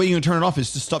 The only way you can turn it off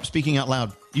is to stop speaking out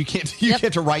loud. You can't. You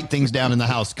get to write things down in the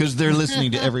house because they're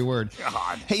listening to every word.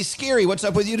 God. Hey, Scary, what's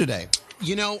up with you today?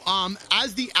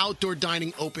 As the outdoor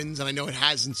dining opens, and I know it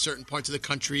has in certain parts of the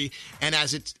country, and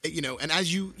as it's, and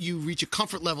as you reach a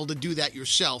comfort level to do that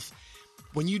yourself,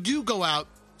 when you do go out,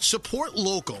 support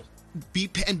local. Be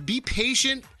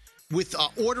patient with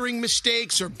ordering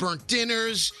mistakes or burnt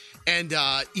dinners. And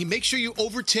you make sure you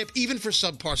overtip even for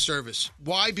subpar service.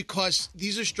 Why? Because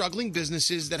these are struggling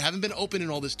businesses that haven't been open in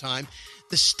all this time.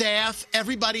 The staff,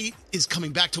 everybody is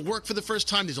coming back to work for the first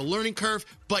time. There's a learning curve,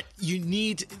 but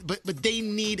they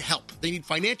need help. They need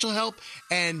financial help,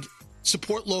 and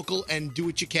support local and do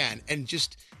what you can and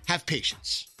just have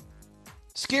patience.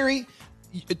 Scary,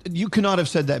 you could not have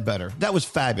said that better. That was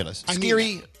fabulous.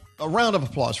 Scary, a round of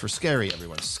applause for Scary,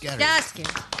 everyone. Scary. Yeah,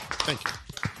 Scary. Thank you.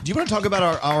 Do you want to talk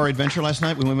about our adventure last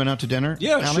night when we went out to dinner?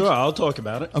 Yeah, Alex? sure. I'll talk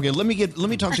about it. Okay, let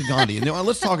me talk to Gandhi.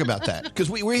 Let's talk about that because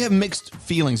we have mixed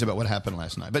feelings about what happened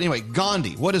last night. But anyway,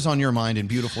 Gandhi, what is on your mind in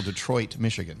beautiful Detroit,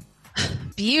 Michigan?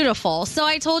 Beautiful. So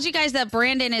I told you guys that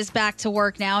Brandon is back to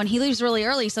work now, and he leaves really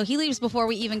early. So he leaves before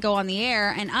we even go on the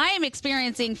air. And I am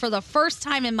experiencing for the first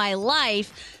time in my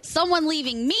life someone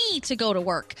leaving me to go to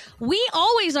work. We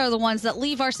always are the ones that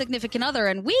leave our significant other,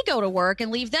 and we go to work and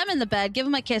leave them in the bed, give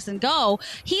them a kiss, and go.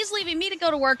 He's leaving me to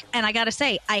go to work, and I got to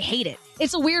say, I hate it.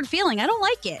 It's a weird feeling. I don't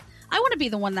like it. I want to be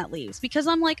the one that leaves because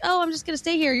I'm like, oh, I'm just going to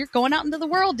stay here. You're going out into the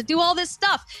world to do all this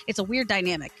stuff. It's a weird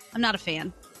dynamic. I'm not a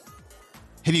fan.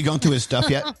 Have you gone through his stuff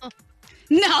yet?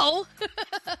 No.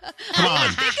 Come on.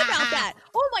 Think about that.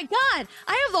 Oh my God.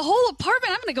 I have the whole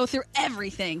apartment. I'm going to go through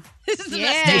everything. This is the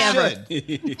best day ever.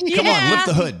 You should. Come on, lift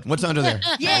the hood. What's under there?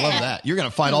 Yeah. I love that. You're going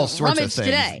to find all sorts Rummage of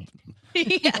things.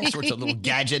 today. All sorts of little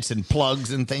gadgets and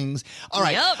plugs and things. All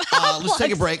right, Yep. let's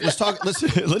take a break. Let's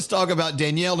talk about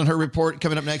Danielle and her report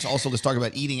coming up next. Also, let's talk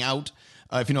about eating out,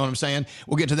 if you know what I'm saying.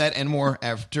 We'll get to that and more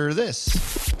after this.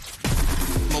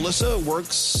 Melissa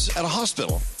works at a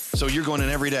hospital, so you're going in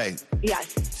every day. Yes.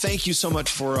 Thank you so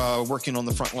much for working on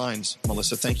the front lines,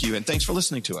 Melissa. Thank you, and thanks for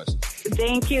listening to us.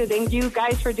 Thank you. Thank you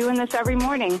guys for doing this every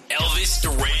morning. Elvis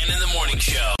Duran in the Morning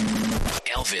Show.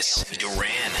 Elvis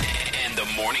Duran and the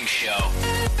Morning Show.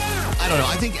 I don't know.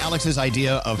 I think Alex's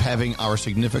idea of having our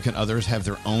significant others have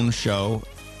their own show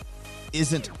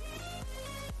isn't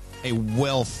a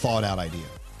well thought out idea.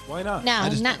 Why not? No,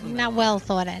 not well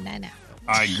thought out. No.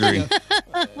 I agree.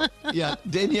 Yeah,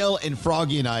 Danielle and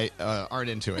Froggy and I aren't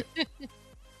into it.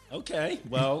 Okay,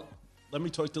 well, let me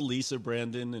talk to Lisa,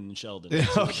 Brandon, and Sheldon. See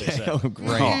what they Okay, say. oh,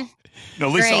 great. Oh. No,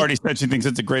 Lisa Great. already said she thinks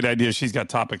it's a great idea. She's got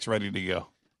topics ready to go.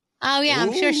 Oh, yeah,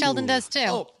 I'm sure Sheldon does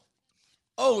too.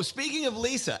 Oh, speaking of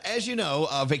Lisa, as you know,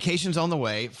 vacation's on the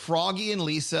way. Froggy and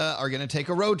Lisa are going to take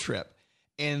a road trip.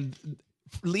 And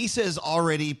Lisa has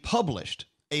already published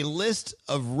a list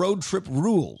of road trip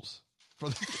rules for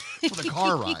the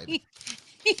car ride.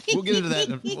 We'll get into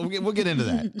that. We'll get into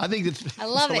that. I think it's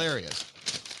hilarious.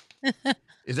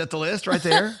 Is that the list right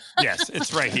there? Yes,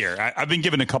 it's right here. I've been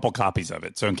given a couple copies of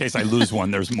it. So in case I lose one,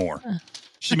 there's more.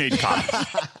 She made copies.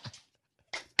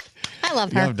 I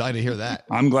love Yeah, her. I'm dying to hear that.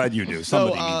 I'm glad you do.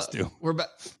 Somebody needs to.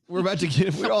 We're about to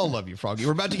get. We all love you, Froggy.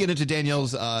 We're about to get into Danielle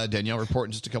report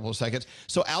in just a couple of seconds.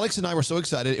 So Alex and I were so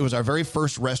excited. It was our very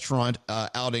first restaurant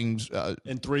outings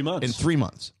in 3 months. In 3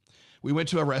 months, we went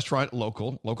to a restaurant,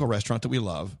 local restaurant that we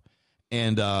love,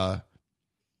 And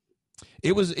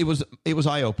it was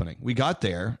eye opening. We got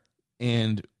there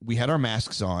and we had our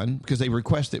masks on because they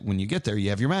request that when you get there, you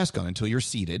have your mask on until you're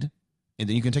seated, and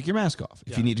then you can take your mask off.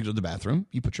 If you need to go to the bathroom,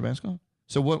 you put your mask on.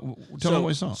 So tell me what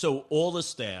you saw. So all the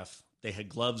staff, they had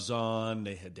gloves on,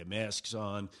 they had their masks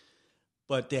on,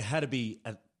 but there had to be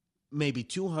maybe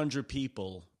 200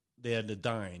 people there to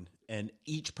dine, and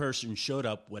each person showed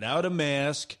up without a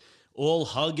mask, all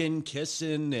hugging,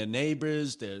 kissing their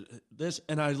neighbors.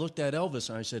 And I looked at Elvis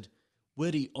and I said,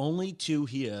 we're the only two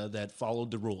here that followed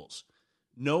the rules.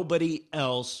 Nobody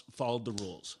else followed the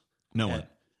rules. No one.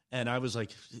 And I was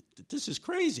like, this is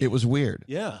crazy. It was weird.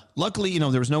 Yeah. Luckily,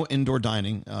 there was no indoor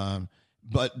dining,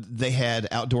 but they had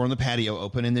outdoor on the patio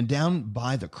open, and then down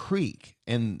by the creek.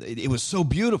 And it was so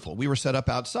beautiful. We were set up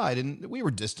outside, and we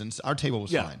were distanced. Our table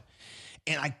was fine.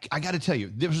 And I got to tell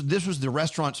you, this was the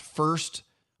restaurant's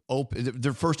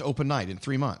their first open night in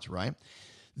 3 months, right?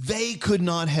 They could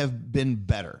not have been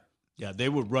better. Yeah, they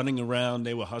were running around.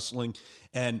 They were hustling.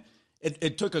 And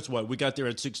it took us, we got there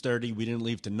at 6:30. We didn't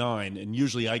leave to 9. And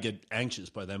usually I get anxious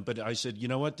by then. But I said, you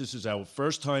know what? This is our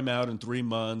first time out in 3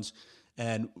 months.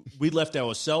 And we left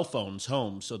our cell phones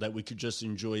home so that we could just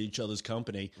enjoy each other's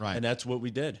company. Right. And that's what we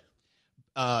did.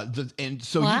 And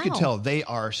so you could tell they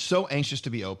are so anxious to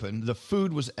be open. The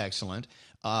food was excellent.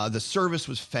 The service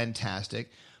was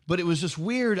fantastic. But it was just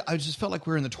weird. I just felt like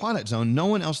we were in the Twilight Zone. No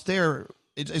one else there.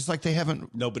 It's like they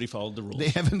haven't. Nobody followed the rules. They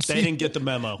didn't get the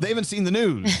memo. They haven't seen the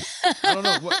news. I don't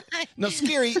know. No,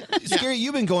 Scary,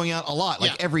 you've been going out a lot.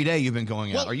 Like every day you've been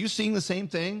going out. Well, are you seeing the same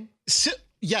thing?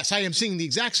 Yes, I am seeing the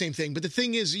exact same thing. But the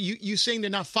thing is, you saying they're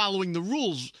not following the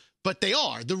rules, but they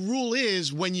are. The rule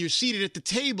is when you're seated at the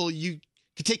table, you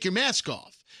can take your mask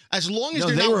off. As long as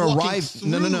they're not walking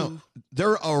through. No.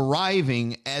 They're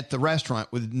arriving at the restaurant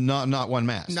with not one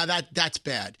mask. No, that's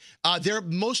bad. They're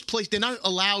not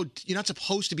allowed. You're not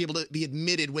supposed to be able to be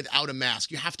admitted without a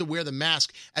mask. You have to wear the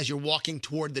mask as you're walking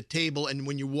toward the table and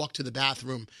when you walk to the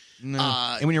bathroom. No.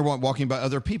 And when you're walking by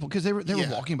other people, because they were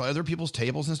walking by other people's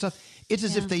tables and stuff. It's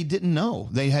as if they didn't know.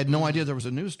 They had no idea there was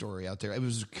a news story out there. It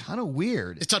was kind of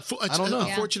weird. It's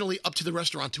unfortunately up to the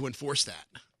restaurant to enforce that,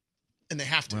 and they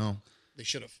have to. Well, they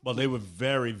should have. Well, they were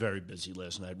very, very busy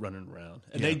last night running around,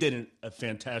 and they did a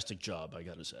fantastic job, I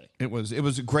got to say. It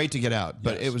was great to get out,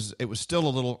 but it was still a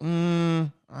little.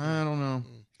 I don't know.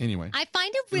 Anyway, I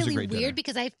find it really weird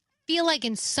because I feel like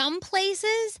in some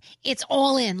places it's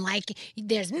all in, like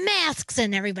there's masks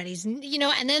and everybody's, and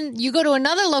then you go to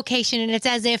another location and it's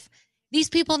as if these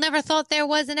people never thought there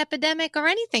was an epidemic or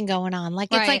anything going on. Like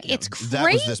it's like it's crazy.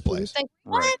 That was this place. Like,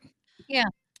 what? Right. Yeah.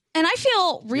 And I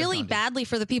feel really badly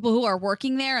for the people who are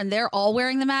working there and they're all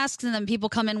wearing the masks and then people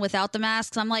come in without the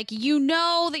masks. I'm like,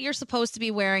 that you're supposed to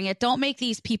be wearing it. Don't make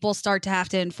these people start to have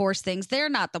to enforce things. They're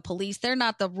not the police. They're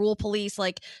not the rule police.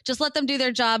 Like, just let them do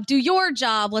their job. Do your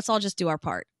job. Let's all just do our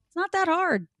part. It's not that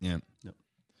hard. Yeah. No.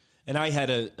 And I had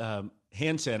a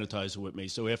hand sanitizer with me.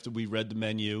 So after we read the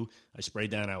menu, I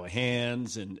sprayed down our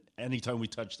hands, and anytime we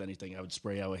touched anything, I would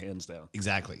spray our hands down.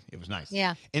 Exactly. It was nice.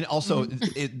 Yeah. And also,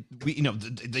 the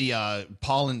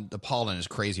pollen is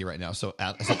crazy right now. So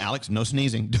I said, Alex, no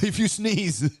sneezing. If you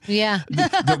sneeze,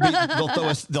 they'll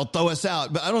throw us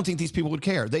out. But I don't think these people would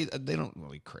care. They don't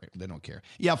really care. They don't care.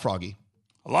 Yeah, Froggy.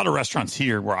 A lot of restaurants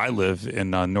here where I live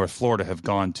in North Florida have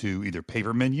gone to either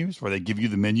paper menus where they give you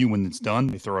the menu when it's done,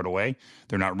 they throw it away.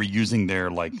 They're not reusing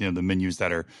their the menus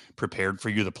that are prepared for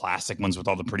you, the plastic ones with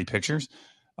all the pretty pictures.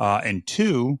 And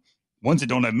two, ones that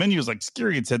don't have menus, like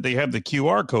Scary had said, they have the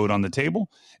QR code on the table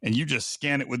and you just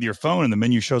scan it with your phone and the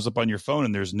menu shows up on your phone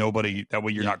and there's nobody. That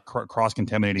way you're not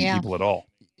cross-contaminating people at all.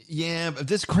 Yeah, but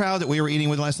this crowd that we were eating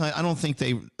with last night, I don't think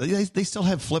they still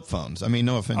have flip phones. I mean,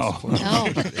 no offense.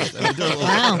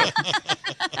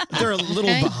 They're a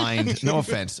little behind. No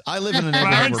offense. I live in an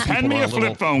area where hand people me are a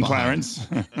flip phone, behind. Clarence.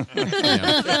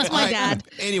 That's my dad.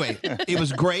 Anyway, it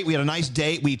was great. We had a nice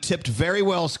date. We tipped very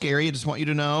well, Scary. I just want you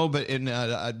to know, but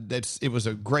it was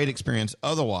a great experience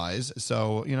otherwise.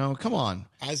 So, come on.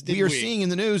 We are seeing in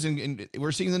the news, and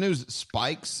we're seeing in the news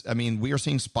spikes. I mean, we are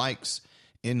seeing spikes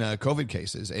in COVID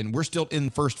cases, and we're still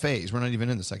in first phase. We're not even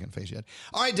in the second phase yet.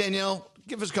 All right, Danielle,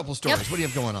 give us a couple of stories. What do you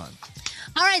have going on?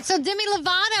 All right, so Demi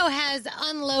Lovato has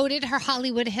unloaded her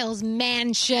Hollywood Hills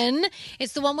mansion.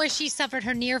 It's the one where she suffered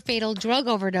her near-fatal drug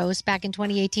overdose back in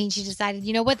 2018. She decided,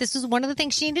 you know what, this was one of the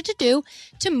things she needed to do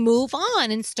to move on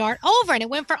and start over. And it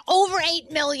went for over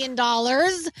 $8 million.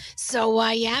 So,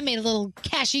 made a little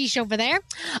cashish over there.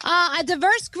 A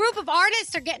diverse group of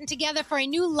artists are getting together for a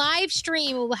new live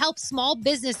stream. It will help small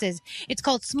businesses. It's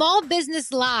called Small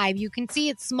Business Live. You can see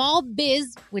it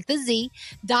smallbiz with a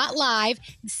Z.live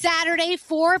Saturday, Saturday,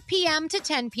 4 p.m. to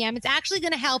 10 p.m. It's actually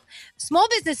going to help small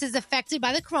businesses affected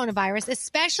by the coronavirus,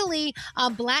 especially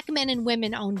Black men and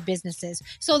women-owned businesses.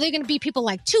 So they're going to be people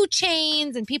like 2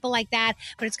 Chainz and people like that,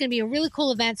 but it's going to be a really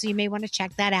cool event, so you may want to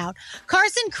check that out.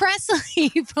 Carson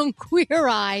Kressley from Queer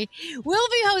Eye will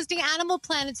be hosting Animal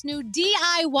Planet's new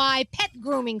DIY pet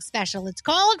grooming special. It's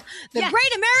called The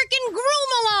Great American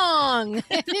Groom-Along.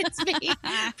 And it's me.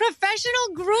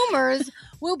 Professional groomers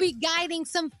will be guiding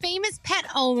some famous pet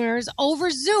owners over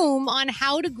Zoom on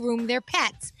how to groom their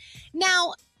pets.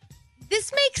 Now,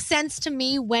 this makes sense to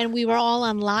me when we were all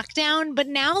on lockdown, but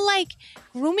now, like,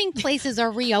 grooming places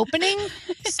are reopening.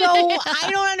 So I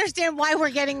don't understand why we're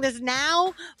getting this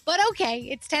now. But okay,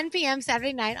 it's 10 p.m.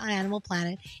 Saturday night on Animal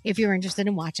Planet. If you're interested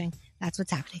in watching, that's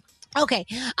what's happening. Okay,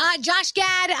 Josh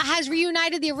Gad has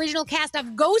reunited the original cast of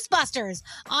Ghostbusters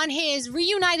on his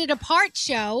Reunited Apart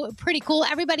show. Pretty cool.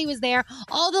 Everybody was there.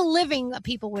 All the living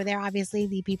people were there. Obviously,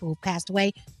 the people who passed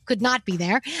away could not be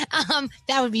there.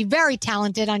 That would be very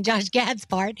talented on Josh Gad's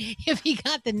part if he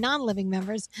got the non-living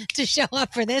members to show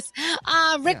up for this.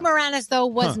 Rick Moranis, though,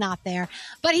 was not there.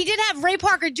 But he did have Ray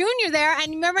Parker Jr. there,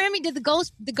 and remember him? He did the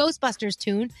Ghostbusters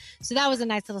tune. So that was a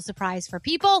nice little surprise for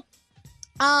people.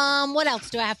 What else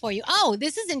do I have for you? Oh,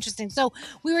 this is interesting. So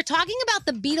we were talking about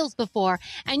the Beatles before,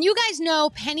 and you guys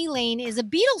know Penny Lane is a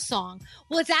Beatles song.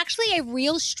 Well, it's actually a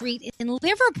real street in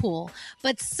Liverpool,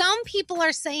 but some people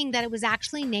are saying that it was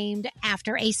actually named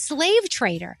after a slave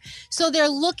trader. So they're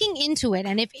looking into it,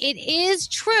 and if it is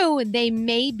true, they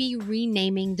may be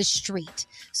renaming the street.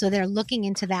 So they're looking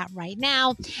into that right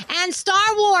now. And Star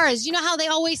Wars, you know how they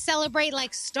always celebrate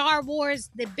like Star Wars,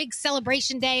 the big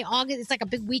celebration day, August, it's like a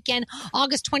big weekend,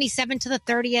 August 27th to the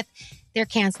 30th. They're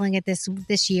canceling it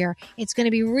this year. It's going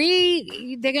to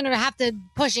be they're going to have to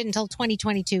push it until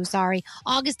 2022. Sorry.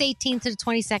 August 18th to the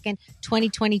 22nd,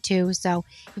 2022. So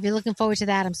if you're looking forward to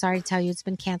that, I'm sorry to tell you it's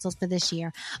been canceled for this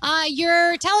year.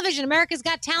 Your television, America's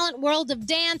Got Talent, World of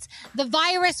Dance, The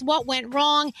Virus, What Went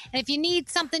Wrong. And if you need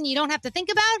something you don't have to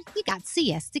think about, you got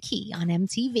Siesta Key on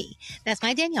MTV. That's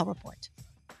my Danielle report.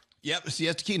 Yep,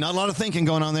 Siesta Key. Not a lot of thinking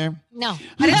going on there. No,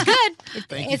 but it's good.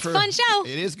 It's a fun show.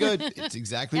 It is good. It's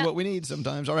exactly what we need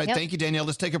sometimes. All right, thank you, Danielle.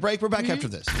 Let's take a break. We're back after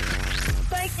this.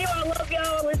 Thank you. I love y'all.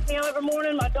 I listen to y'all every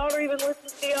morning. My daughter even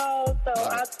listens to y'all, so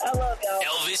I love y'all.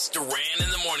 Elvis Duran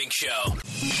in the Morning Show.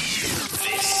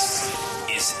 This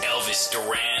is Elvis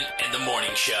Duran and the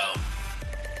Morning Show.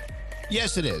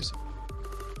 Yes, it is.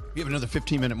 We have another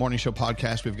 15-minute morning show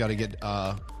podcast we've got to get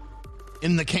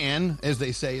in the can, as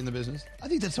they say in the business. I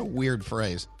think that's a weird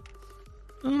phrase.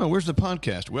 I don't know. Where's the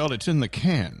podcast? Well, it's in the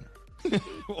can.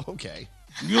 Okay.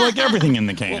 You like everything in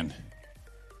the can.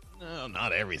 Well, no,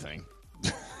 not everything.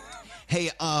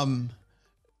 Hey,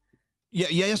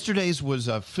 yesterday's was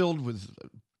filled with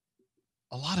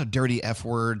a lot of dirty F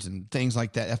words and things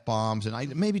like that, F bombs,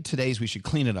 and maybe today's we should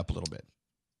clean it up a little bit.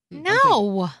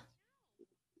 No.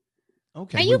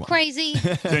 Okay. Are you crazy?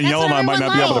 Danielle and I might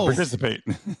not be able to participate.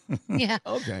 Yeah.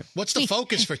 Okay. What's the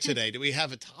focus for today? Do we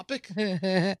have a topic?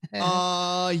 Yeah.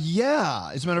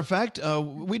 As a matter of fact,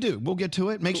 we do. We'll get to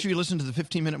it. Make sure you listen to the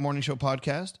 15-minute morning show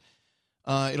podcast.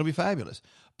 It'll be fabulous.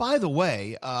 By the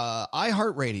way,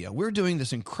 iHeartRadio, we're doing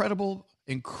this incredible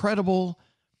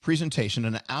presentation,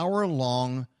 an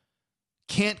hour-long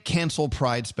Can't Cancel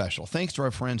Pride special, thanks to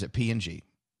our friends at P&G.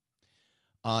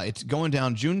 It's going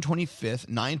down June 25th,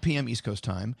 9 p.m. East Coast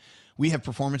time. We have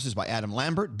performances by Adam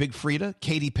Lambert, Big Frida,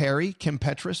 Katy Perry, Kim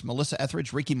Petras, Melissa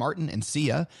Etheridge, Ricky Martin, and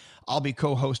Sia. I'll be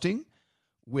co-hosting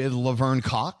with Laverne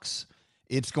Cox.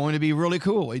 It's going to be really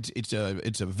cool. It's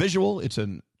a visual. It's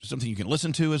something you can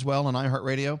listen to as well on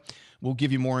iHeartRadio. We'll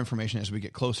give you more information as we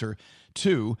get closer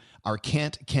to our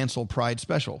Can't Cancel Pride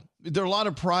special. There are a lot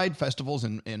of Pride festivals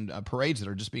and parades that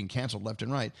are just being canceled left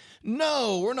and right.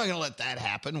 No, we're not going to let that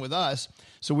happen with us.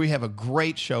 So we have a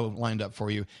great show lined up for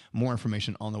you. More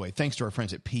information on the way. Thanks to our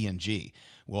friends at P&G.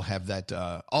 We'll have that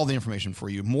all the information for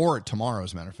you. More tomorrow,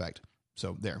 as a matter of fact.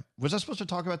 So there. Was I supposed to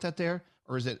talk about that there?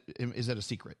 Or is that a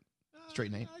secret?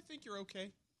 Straight Nate? I think you're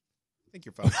okay. I think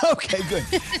you're fine. Okay, good.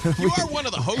 You are one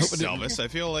of the hosts, Elvis. I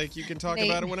feel like you can talk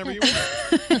about it whenever you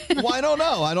want. Well, I don't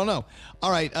know.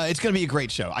 All right, it's going to be a great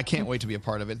show. I can't wait to be a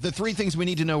part of it. The three things we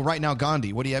need to know right now,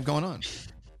 Gandhi, what do you have going on?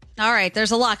 All right, there's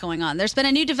a lot going on. There's been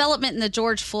a new development in the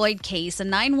George Floyd case. A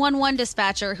 911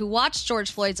 dispatcher who watched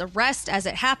George Floyd's arrest as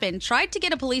it happened tried to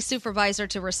get a police supervisor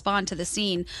to respond to the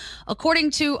scene. According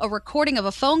to a recording of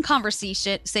a phone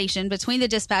conversation between the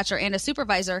dispatcher and a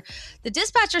supervisor, the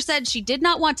dispatcher said she did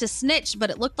not want to snitch,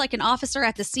 but it looked like an officer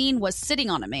at the scene was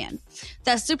sitting on a man.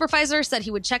 The supervisor said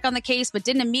he would check on the case, but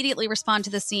didn't immediately respond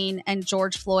to the scene, and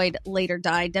George Floyd later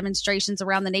died. Demonstrations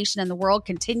around the nation and the world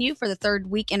continue for the third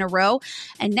week in a row,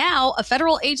 and now a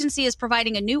federal agency is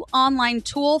providing a new online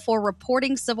tool for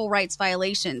reporting civil rights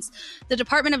violations. The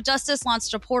Department of Justice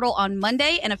launched a portal on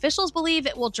Monday, and officials believe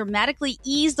it will dramatically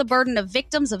ease the burden of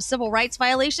victims of civil rights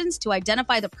violations to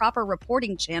identify the proper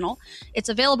reporting channel. It's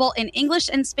available in English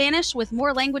and Spanish, with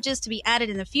more languages to be added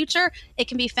in the future. It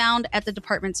can be found at the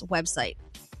department's website.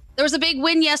 There was a big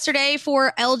win yesterday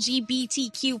for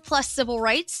LGBTQ plus civil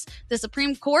rights. The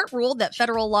Supreme Court ruled that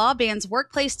federal law bans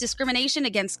workplace discrimination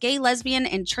against gay, lesbian,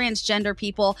 and transgender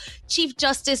people. Chief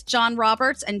Justice John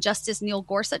Roberts and Justice Neil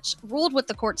Gorsuch ruled with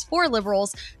the court's 4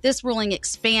 liberals. This ruling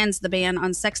expands the ban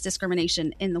on sex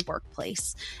discrimination in the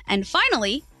workplace. And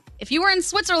finally, if you were in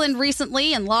Switzerland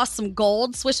recently and lost some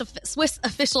gold, Swiss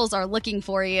officials are looking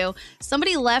for you.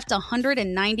 Somebody left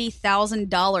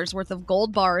 $190,000 worth of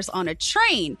gold bars on a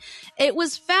train. It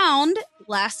was found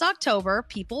last October.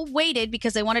 People waited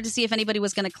because they wanted to see if anybody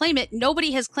was going to claim it.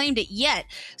 Nobody has claimed it yet.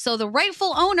 So the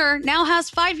rightful owner now has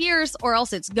 5 years, or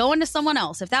else it's going to someone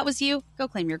else. If that was you, go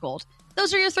claim your gold.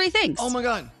 Those are your 3 things. Oh, my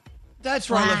God. That's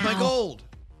where I left my gold.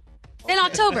 In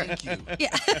October. Thank you. Yeah.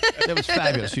 That was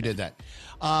fabulous. You did that.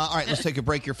 All right, let's take a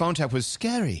break. Your phone tap was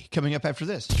scary. Coming up after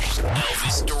this.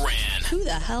 Elvis Duran Who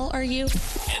the hell are you?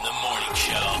 in the morning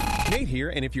show. Nate here,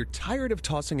 and if you're tired of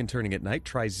tossing and turning at night,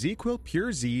 try ZzzQuil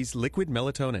Pure Z's Liquid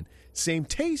Melatonin. Same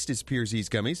taste as Pure Z's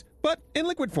gummies, but in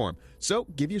liquid form. So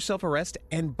give yourself a rest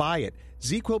and buy it.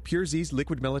 ZzzQuil Pure Z's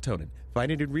Liquid Melatonin.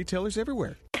 Find it in retailers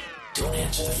everywhere. Don't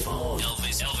answer the phone.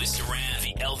 Elvis Duran,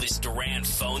 the Elvis Duran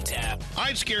phone tap. All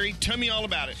right, Scary, tell me all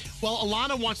about it. Well,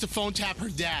 Alana wants to phone tap her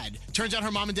dad. Turns out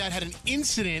her mom and dad had an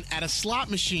incident at a slot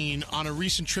machine on a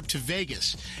recent trip to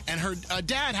Vegas. And her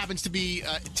dad happens to be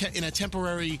in a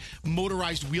temporary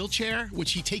motorized wheelchair,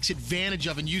 which he takes advantage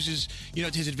of and uses, to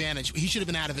his advantage. He should have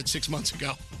been out of it 6 months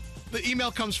ago. The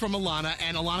email comes from Alana,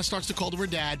 and Alana starts to call to her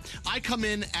dad. I come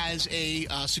in as a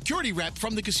security rep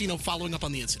from the casino following up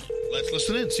on the incident. Let's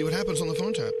listen in, see what happens on the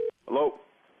phone tap. Hello?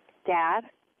 Dad?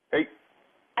 Hey.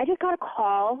 I just got a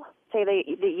call say that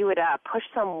you would push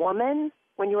some woman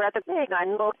when you were at the thing.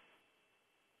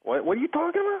 What are you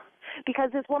talking about?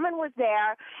 Because this woman was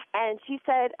there, and she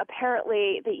said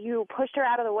apparently that you pushed her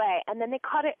out of the way, and then they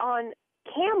caught it on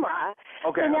camera.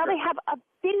 Okay. So now okay. they have a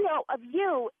video of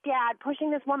you, Dad,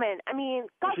 pushing this woman. I mean,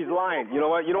 gosh, she's lying. You know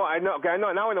what? I know. Okay, I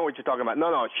know. Now I know what you're talking about.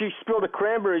 No. She spilled the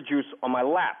cranberry juice on my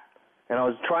lap, and I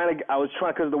was trying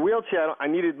because of the wheelchair. I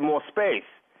needed more space,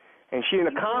 and she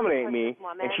didn't accommodate me,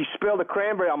 and she spilled the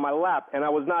cranberry on my lap, and I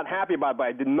was not happy about it. But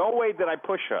I did no way did I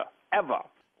push her ever.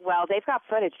 Well, they've got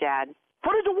footage, Dad.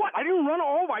 Footage of what? I didn't run her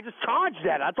over. I just charged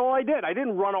that. That's all I did. I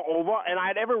didn't run her over, and I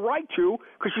had every right to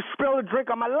because she spilled a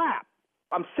drink on my lap.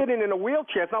 I'm sitting in a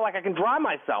wheelchair. It's not like I can dry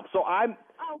myself. So I'm...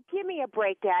 Oh, give me a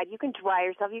break, Dad. You can dry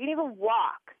yourself. You can even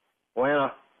walk.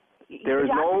 Well, there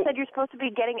is the doctor no... said you're supposed to be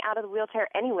getting out of the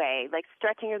wheelchair anyway, like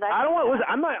stretching your legs. I don't want... Listen,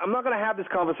 I'm not going to have this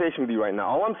conversation with you right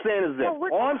now. All I'm saying is this. No,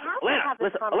 we're going to have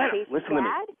this conversation, listen to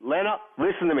me. Lena,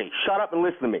 listen to me. Shut up and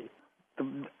listen to me.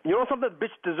 You know something? The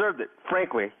bitch deserved it,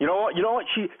 frankly. You know what?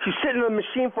 She's sitting in the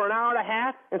machine for an hour and a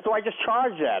half, and so I just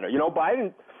charged at her, but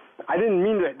I didn't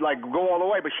mean to, go all the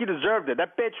way, but she deserved it.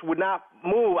 That bitch would not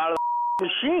move out of the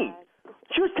machine.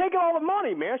 She was taking all the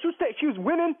money, man. She was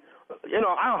winning. I don't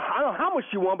know how much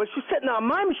she won, but she's sitting on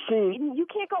my machine. You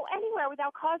can't go anywhere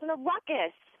without causing a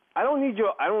ruckus. I don't need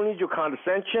your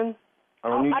condescension. I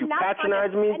don't need you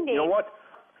patronizing me. You know what?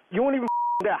 You won't even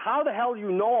that. How the hell do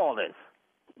you know all this?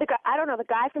 I don't know. The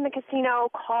guy from the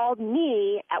casino called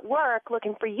me at work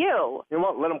looking for you. You know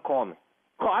what? Let him call me.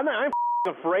 I'm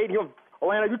afraid.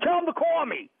 Alana, you tell him to call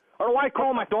me. I don't know why I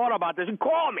call my daughter about this. You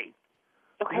call me.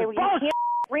 Okay, well, you can't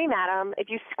scream at him. If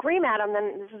you scream at him,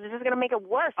 then this is going to make it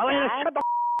worse, Alana, Dad.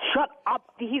 shut up.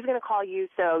 He's going to call you,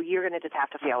 so you're going to just have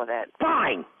to deal with it.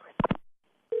 Fine.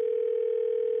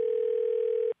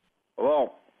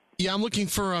 Hello? Yeah, I'm looking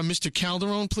for Mr.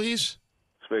 Calderon, please.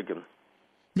 Speaking.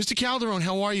 Mr. Calderon,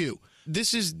 how are you?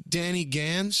 This is Danny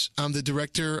Gans. I'm the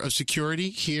director of security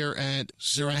here at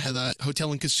the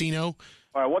Hotel and Casino.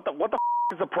 All right, what the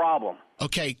is the problem?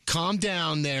 Okay, calm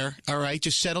down there. All right,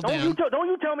 just settle down. Don't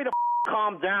you tell me to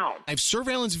calm down. I have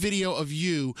surveillance video of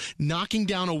you knocking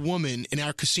down a woman in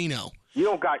our casino. You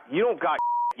don't got. You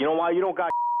know why you don't got?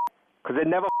 Because it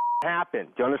never happen.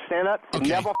 Do you understand that? It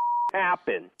never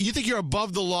happened. You think you're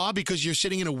above the law because you're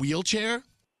sitting in a wheelchair?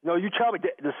 No, you tell me.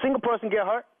 Did the single person get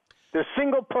hurt? The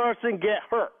single person get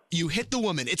hurt. You hit the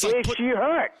woman. It's Is she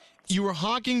hurt? You were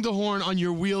honking the horn on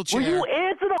your wheelchair. Will you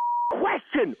answer the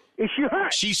question? Is she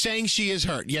hurt? She's saying she is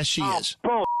hurt. Yes, she is.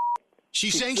 Bull.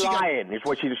 She's She's saying she got... lying. Is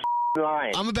what she's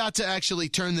lying. I'm about to actually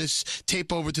turn this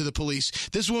tape over to the police.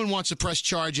 This woman wants to press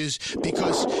charges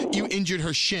because you injured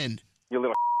her shin. You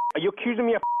little. Are you accusing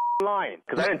me of lying?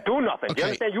 Because I didn't do nothing. Do you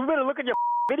understand? You better look at your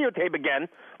videotape again,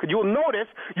 because you'll notice.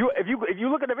 If you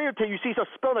look at the videotape, you see her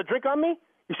spill a drink on me.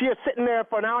 You see her sitting there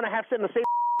for an hour and a half, sitting in the same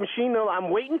machine. I'm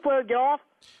waiting for her to get off.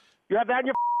 You have that in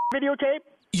your videotape?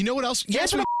 You know what else?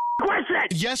 Yes, we. Question.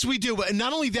 Yes, we do. But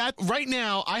not only that, right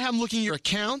now, I'm looking at your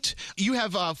account. You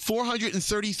have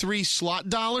 433 slot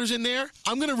dollars in there.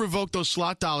 I'm going to revoke those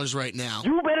slot dollars right now.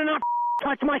 You better not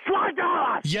touch my slot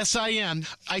dollars. Yes, I am.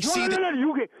 No.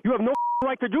 You have no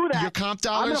right to do that. Your comp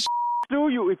dollars? I'm going to sue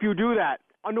you if you do that.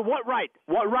 Under what right?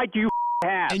 What right do you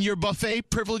have? And your buffet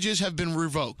privileges have been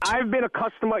revoked. I've been a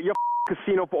customer at your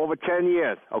casino for over 10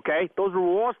 years, okay? Those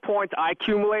rewards points I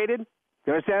accumulated.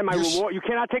 You understand? You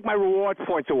cannot take my rewards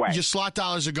points away. Your slot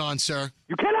dollars are gone, sir.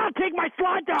 You cannot take my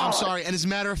slot dollars. I'm sorry. And as a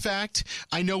matter of fact,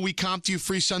 I know we comped you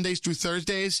free Sundays through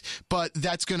Thursdays, but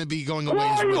that's going to be going away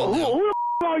as well. Who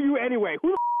the are you anyway?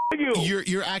 Who the are you?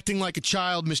 You're acting like a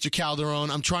child, Mr. Calderon.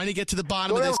 I'm trying to get to the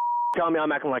bottom Don't of this. Tell me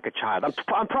I'm acting like a child.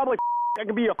 I'm probably I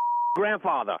can be your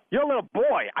grandfather. You're a little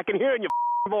boy. I can hear it in your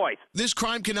voice. This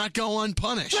crime cannot go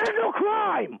unpunished. There's no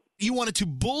crime. You wanted to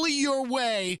bully your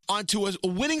way onto a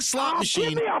winning slot machine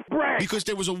give me a break. because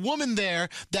there was a woman there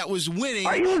that was winning,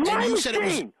 It was my and you machine. said it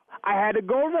was. I had to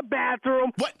go to the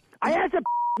bathroom. What? I asked the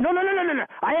no.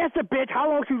 I asked the bitch how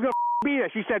long she was gonna be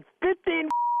there. She said 15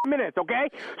 minutes. Okay,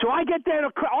 so I get there.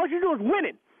 All she do is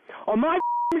winning on my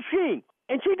machine,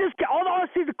 and she just all I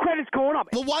see the credits going up.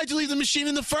 Well, why'd you leave the machine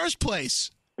in the first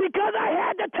place? Because I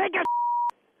had to take a.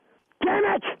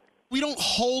 Damn it! We don't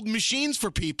hold machines for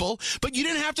people, but you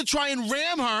didn't have to try and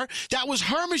ram her. That was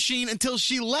her machine until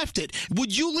she left it.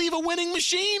 Would you leave a winning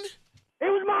machine? It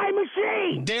was my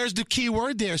machine. There's the key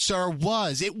word there, sir.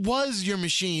 Was. It was your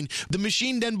machine. The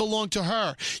machine then belonged to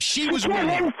her. She was kept winning.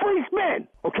 hitting free spin,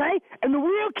 okay? And the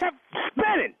wheel kept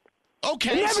spinning.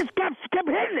 Okay. It never kept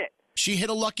hitting it. She hit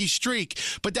a lucky streak,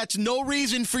 but that's no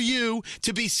reason for you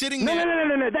to be sitting there.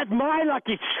 No. That's my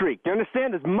lucky streak. Do you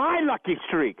understand? It's my lucky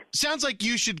streak. Sounds like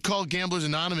you should call Gamblers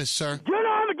Anonymous, sir. Do you know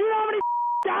how many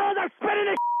dollars I spent in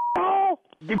this hole?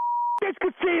 This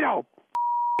casino.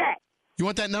 You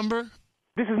want that number?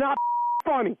 This is not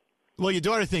funny. Well, your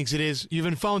daughter thinks it is. You've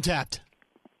been phone tapped.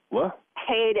 What?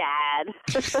 Hey, Dad.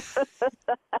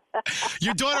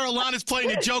 Your daughter Alana's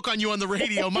playing a joke on you on the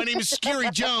radio. My name is Scary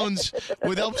Jones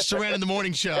with Elvis Duran in the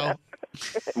Morning Show.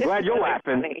 I'm glad you're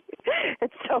laughing.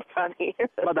 It's so funny. I'm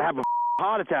about to have a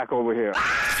heart attack over here. The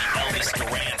Elvis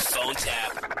Duran phone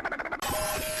tap.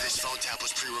 This phone tap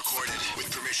was pre-recorded with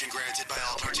permission granted by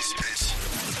all participants.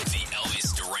 The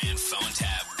Elvis Duran phone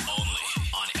tap only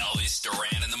on Elvis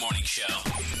Duran in the Morning Show.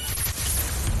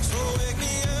 So wake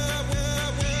me up.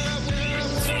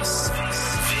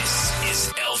 This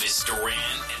is Elvis Duran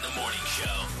in the Morning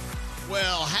Show.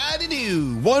 Well, howdy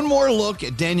do. One more look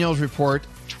at Danielle's report,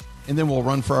 and then we'll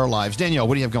run for our lives. Danielle,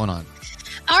 what do you have going on?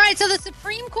 All right, so the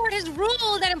Supreme Court has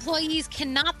ruled that employees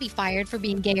cannot be fired for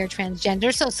being gay or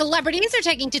transgender. So celebrities are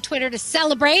taking to Twitter to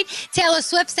celebrate. Taylor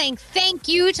Swift saying thank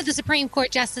you to the Supreme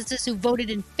Court justices who voted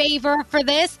in favor for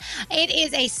this. It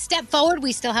is a step forward.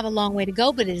 We still have a long way to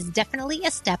go, but it is definitely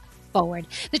a step forward.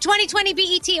 The 2020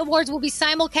 BET Awards will be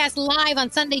simulcast live on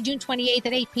Sunday, June 28th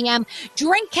at 8 p.m.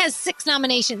 Drake has 6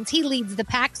 nominations. He leads the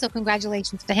pack, so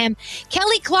congratulations to him.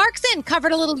 Kelly Clarkson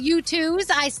covered a little U2's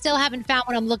I Still Haven't Found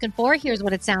What I'm Looking For. Here's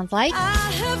what it sounds like. I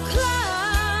have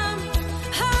climbed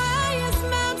highest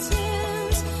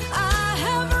mountains. I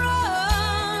have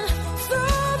run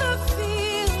through the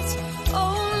fields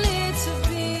only to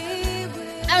be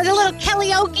with. That was a little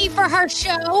karaoke for her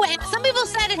show, and some people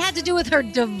said it had to do with her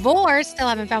divorce. Still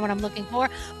haven't found what I'm looking for.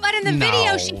 But in the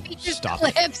video, she features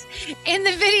clips. In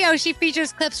the video, she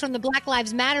features clips from the Black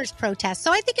Lives Matters protest.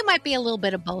 So I think it might be a little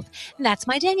bit of both. And that's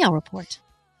my Danielle report.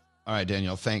 All right,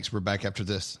 Danielle, thanks. We're back after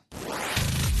this.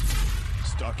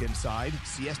 Stuck inside?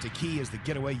 Siesta Key is the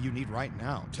getaway you need right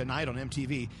now. Tonight on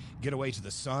MTV, get away to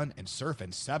the sun and surf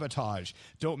and sabotage.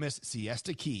 Don't miss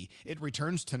Siesta Key. It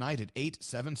returns tonight at 8,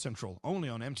 7 Central, only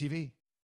on MTV.